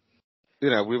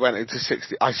 We went into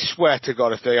 60. I swear to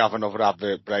God, if they have another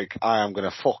advert break, I am going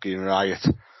to fucking riot.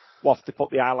 What if they put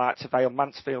the highlights of Vale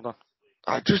Mansfield on?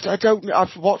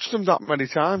 I've watched them that many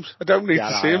times. I don't need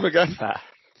to see them again.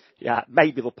 Yeah,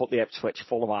 maybe they'll put the Ipswich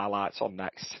Fulham highlights on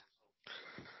next.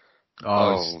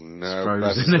 Oh no,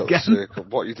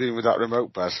 what are you doing with that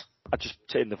remote, Bez? I just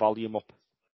turned the volume up.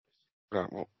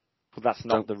 Right, well. But that's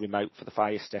not the remote for the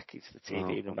Fire Stick, it's the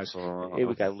TV remote. Right. Here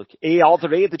we go, look.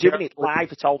 They're doing it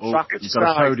live at Old Trafford. We've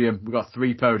got a podium. We've got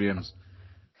 3 podiums.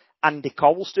 Andy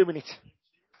Cole's doing it.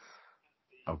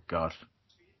 Oh, God.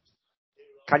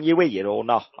 Can you hear or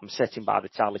not? I'm sitting by the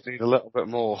tally. Need a little bit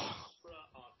more.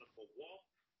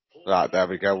 Right, there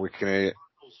we go. We can hear it.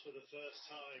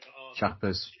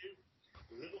 Chappers.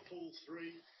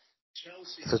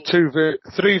 So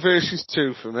 3 versus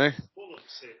 2 for me.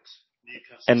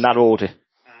 In that order.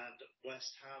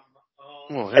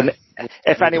 And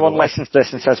if anyone listens to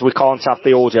this and says we can't have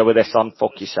the audio with this on,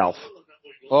 fuck yourself.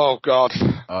 Oh, God.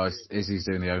 Oh, Izzy's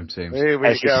doing the home team. Here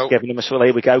we go. Giving him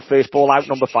here we go. First ball out,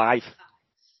 number 5.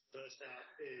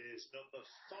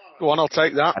 Go on, I'll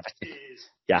take that.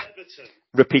 Yeah.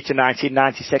 Repeating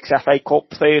 1996 FA Cup,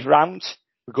 3rd round.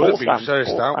 We're going to be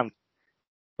first out.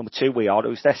 Number 2 we are.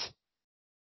 Who's this?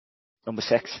 Number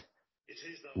 6.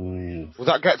 Ooh. Well,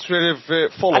 that gets rid of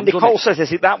Fulham. Andy Cole says,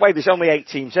 is it that way? There's only 8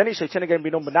 teams in it, so it's only going to be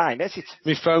number 9, is it?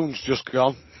 My phone's just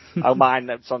gone. Oh, mine,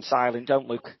 it's on silent. Don't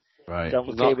look. Right. Don't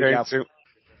look. Here we go.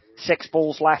 6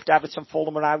 balls left. Everton,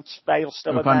 Fulham are out. Vale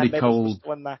still in there. Andy Middlesbrough Cole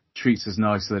still in there. treats us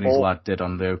nicer than his lad did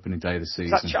on the opening day of the Is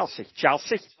season. that Chelsea?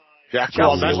 Chelsea? Yeah, go Chelsea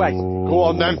on then. away. Go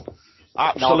on then.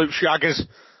 Absolute shaggers.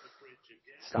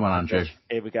 Come on, Andrew.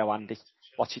 Here we go, Andy.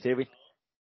 What's he doing?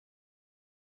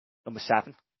 Number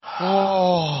 7.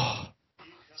 Oh.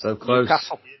 So close.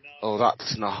 Newcastle. Oh,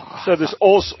 that's not... So there's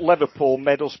us, Liverpool,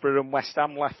 Middlesbrough and West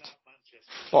Ham left.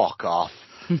 Fuck off.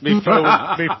 Me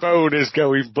phone is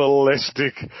going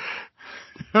ballistic.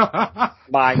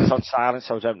 Mine's on silent,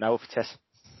 so I don't know if it is.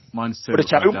 Mine's too. But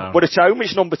it's home. But it's home.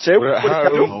 It's number 2. We're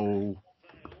at home. Oh.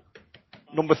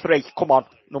 Number 3. Come on.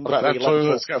 Number 3. That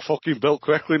toilets get fucking built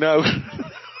quickly now.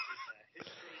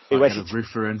 Who is Get it? a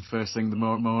roofer in first thing in the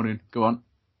morning. Go on.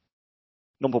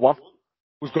 Number 1.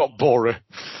 We've got Borough.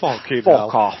 Fucking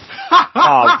Fuck hell. off.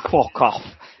 Oh, fuck off.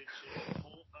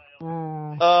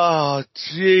 Oh,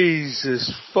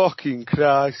 Jesus fucking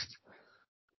Christ.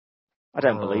 I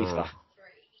don't believe that.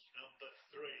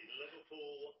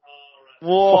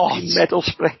 What? Fucking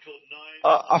Middlesbrough.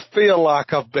 I feel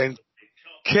like I've been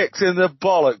kicked in the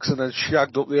bollocks and then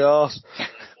shagged up the arse.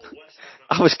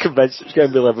 I was convinced it was going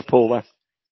to be Liverpool then.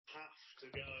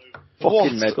 What?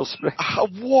 Fucking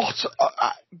Middlesbrough. What?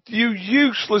 You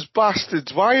useless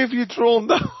bastards. Why have you drawn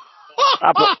that?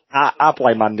 I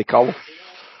blame Andy Cole.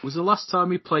 Was the last time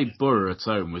we played Borough at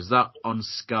home, was that on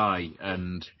Sky,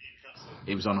 and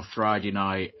it was on a Friday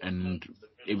night, and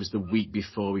it was the week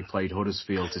before we played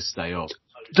Huddersfield to stay up?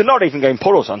 They're not even going to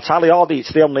put us on telly, are they?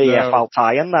 It's the only EFL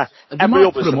tie in there. They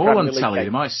might put them all on telly. They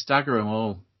might stagger them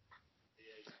all.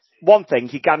 One thing,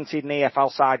 you guaranteed an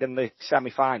EFL side in the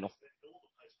semi-final.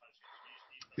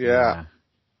 Yeah.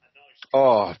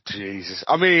 Oh, Jesus.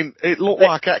 I mean, it looked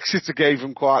like Exeter gave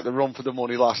him quite the run for the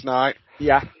money last night.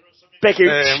 Yeah. Big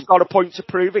Hoops got a point to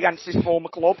prove against his former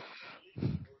club.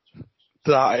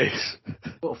 That is.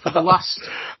 But for the last...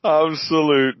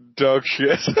 absolute dog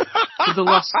shit. For the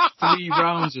last 3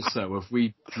 rounds or so, have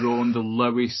we drawn the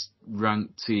lowest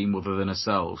ranked team other than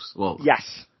ourselves? Well,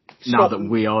 yes. Now Sutton, that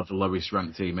we are the lowest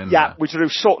ranked team in yeah, there. we drew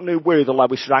Sutton, who were the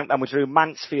lowest ranked, and we drew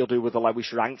Mansfield, who were the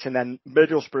lowest ranked, and then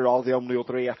Middlesbrough are the only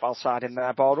other EFL side in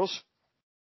there, Boros.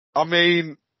 I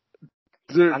mean...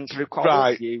 Andrew Cole,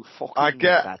 right. you fucking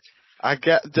I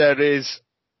get there is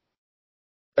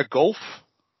a gulf,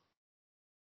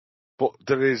 but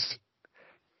there is...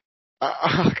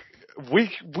 we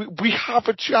have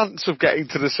a chance of getting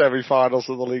to the semi-finals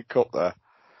of the League Cup there.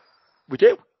 We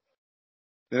do.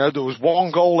 You know, there was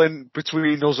 1 goal in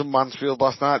between us and Mansfield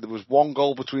last night. There was 1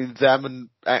 goal between them and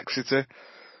Exeter.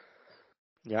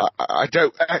 Yeah. I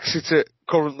don't... Exeter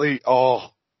currently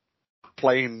are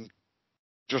playing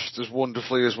just as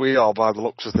wonderfully as we are by the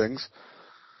looks of things.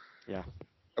 Yeah.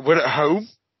 We're at home.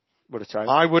 What a time.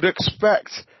 I would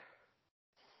expect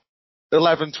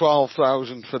 11,000,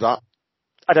 12,000 for that.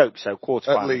 I hope so.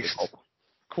 Quarter-final at least. of the Cup.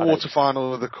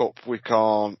 Quarter-final of the Cup, we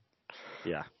can't.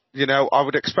 Yeah. You know, I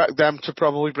would expect them to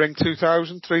probably bring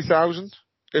 2,000, 3,000,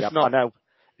 if not. I know.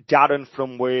 Darren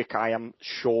from work, I am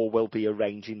sure, will be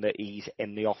arranging that he's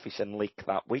in the office in Leek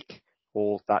that week,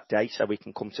 or that day, so we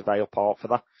can come to Vale Park for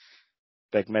that.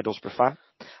 Big Middlesbrough fan.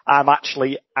 I'm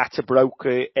actually at a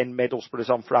broker in Middlesbrough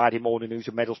on Friday morning who's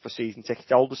a Middlesbrough season ticket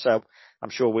holder, so I'm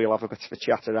sure we'll have a bit of a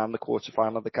chat around the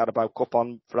quarter-final of the Carabao Cup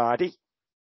on Friday.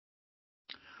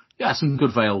 Yeah, some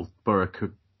good Vale Borough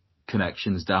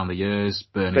connections down the years.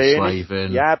 Bernie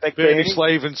Slaven. Yeah, big Bernie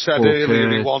Slaven said Paul earlier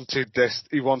Kerr.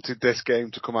 he wanted this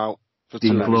game to come out for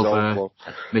Dean his own Glover, club.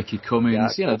 Mickey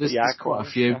Cummings. There's quite a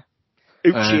few.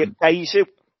 Uchi at Daisu.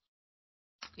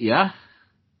 Yeah.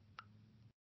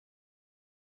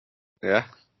 Yeah.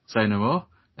 Say no more.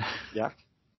 Yeah.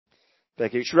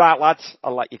 Big Uchi. Right, lads,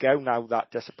 I'll let you go now that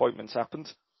disappointment's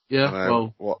happened. Yeah,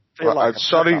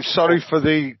 sorry for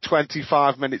the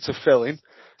 25 minutes of filling.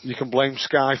 You can blame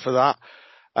Sky for that.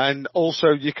 And also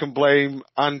you can blame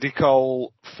Andy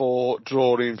Cole for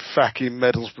drawing fucking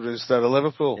Middlesbrough instead of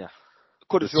Liverpool. Yeah.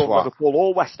 Could have drawn Liverpool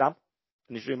or West Ham,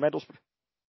 and he's drew Middlesbrough.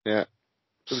 Yeah.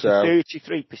 So there's a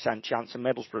 33% chance of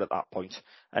Middlesbrough at that point,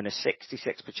 and a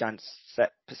 66% chance of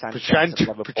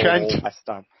Liverpool or West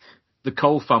Ham. The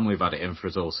Cole family have had it in for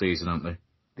us all season, haven't they?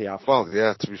 They have. Well,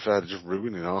 yeah, to be fair, they're just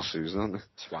ruining our season, aren't they?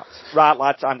 Swats. Right,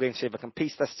 lads, I'm going to see if I can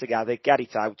piece this together, get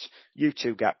it out. You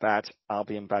two get bed. I'll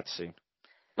be in bed soon.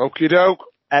 Okie doke.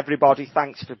 Everybody,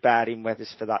 thanks for bearing with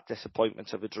us for that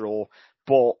disappointment of a draw.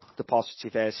 But the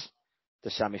positive is the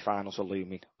semi-finals are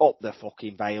looming. Up the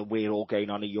fucking Vale. We're all going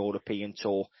on a European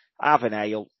tour. Have an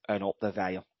ale and up the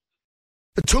Vale.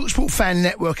 The TalkSport Fan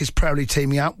Network is proudly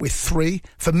teaming up with 3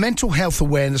 for Mental Health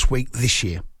Awareness Week this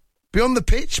year. Beyond the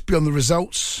pitch, beyond the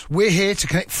results, we're here to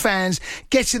connect fans,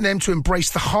 getting them to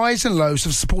embrace the highs and lows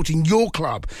of supporting your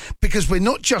club, because we're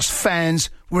not just fans,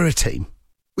 we're a team.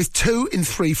 With 2 in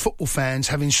 3 football fans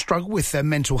having struggled with their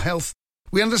mental health,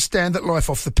 we understand that life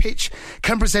off the pitch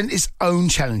can present its own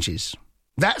challenges.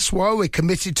 That's why we're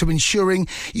committed to ensuring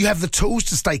you have the tools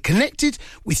to stay connected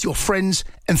with your friends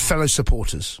and fellow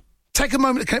supporters. Take a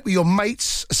moment to connect with your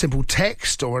mates. A simple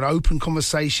text or an open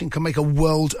conversation can make a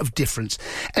world of difference.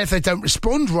 And if they don't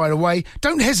respond right away,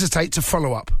 don't hesitate to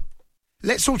follow up.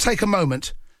 Let's all take a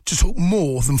moment to talk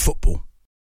more than football.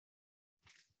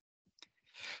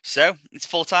 So, it's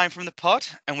full time from the pod,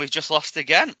 and we've just lost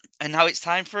again. And now it's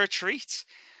time for a treat.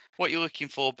 What are you looking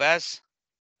for, Bez?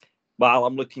 Well,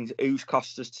 I'm looking at who's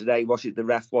cost us today. Was it the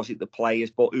ref? Was it the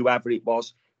players? But whoever it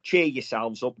was, cheer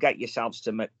yourselves up. Get yourselves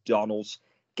to McDonald's.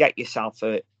 Get yourself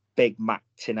a Big Mac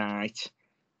tonight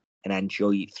and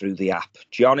enjoy it through the app.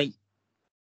 Johnny?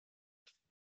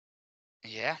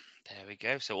 Yeah, there we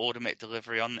go. So order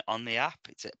McDelivery on the app.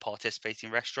 It's at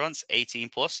participating restaurants, 18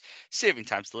 plus. Serving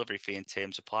times, delivery fee and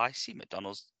terms apply. See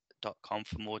mcdonalds.com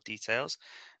for more details.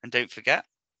 And don't forget,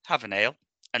 have an ale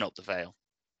and up the veil.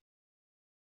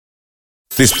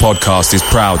 This podcast is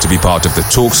proud to be part of the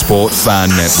TalkSport Fan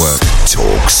Network.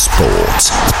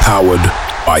 TalkSport.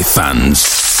 Powered by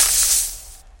fans.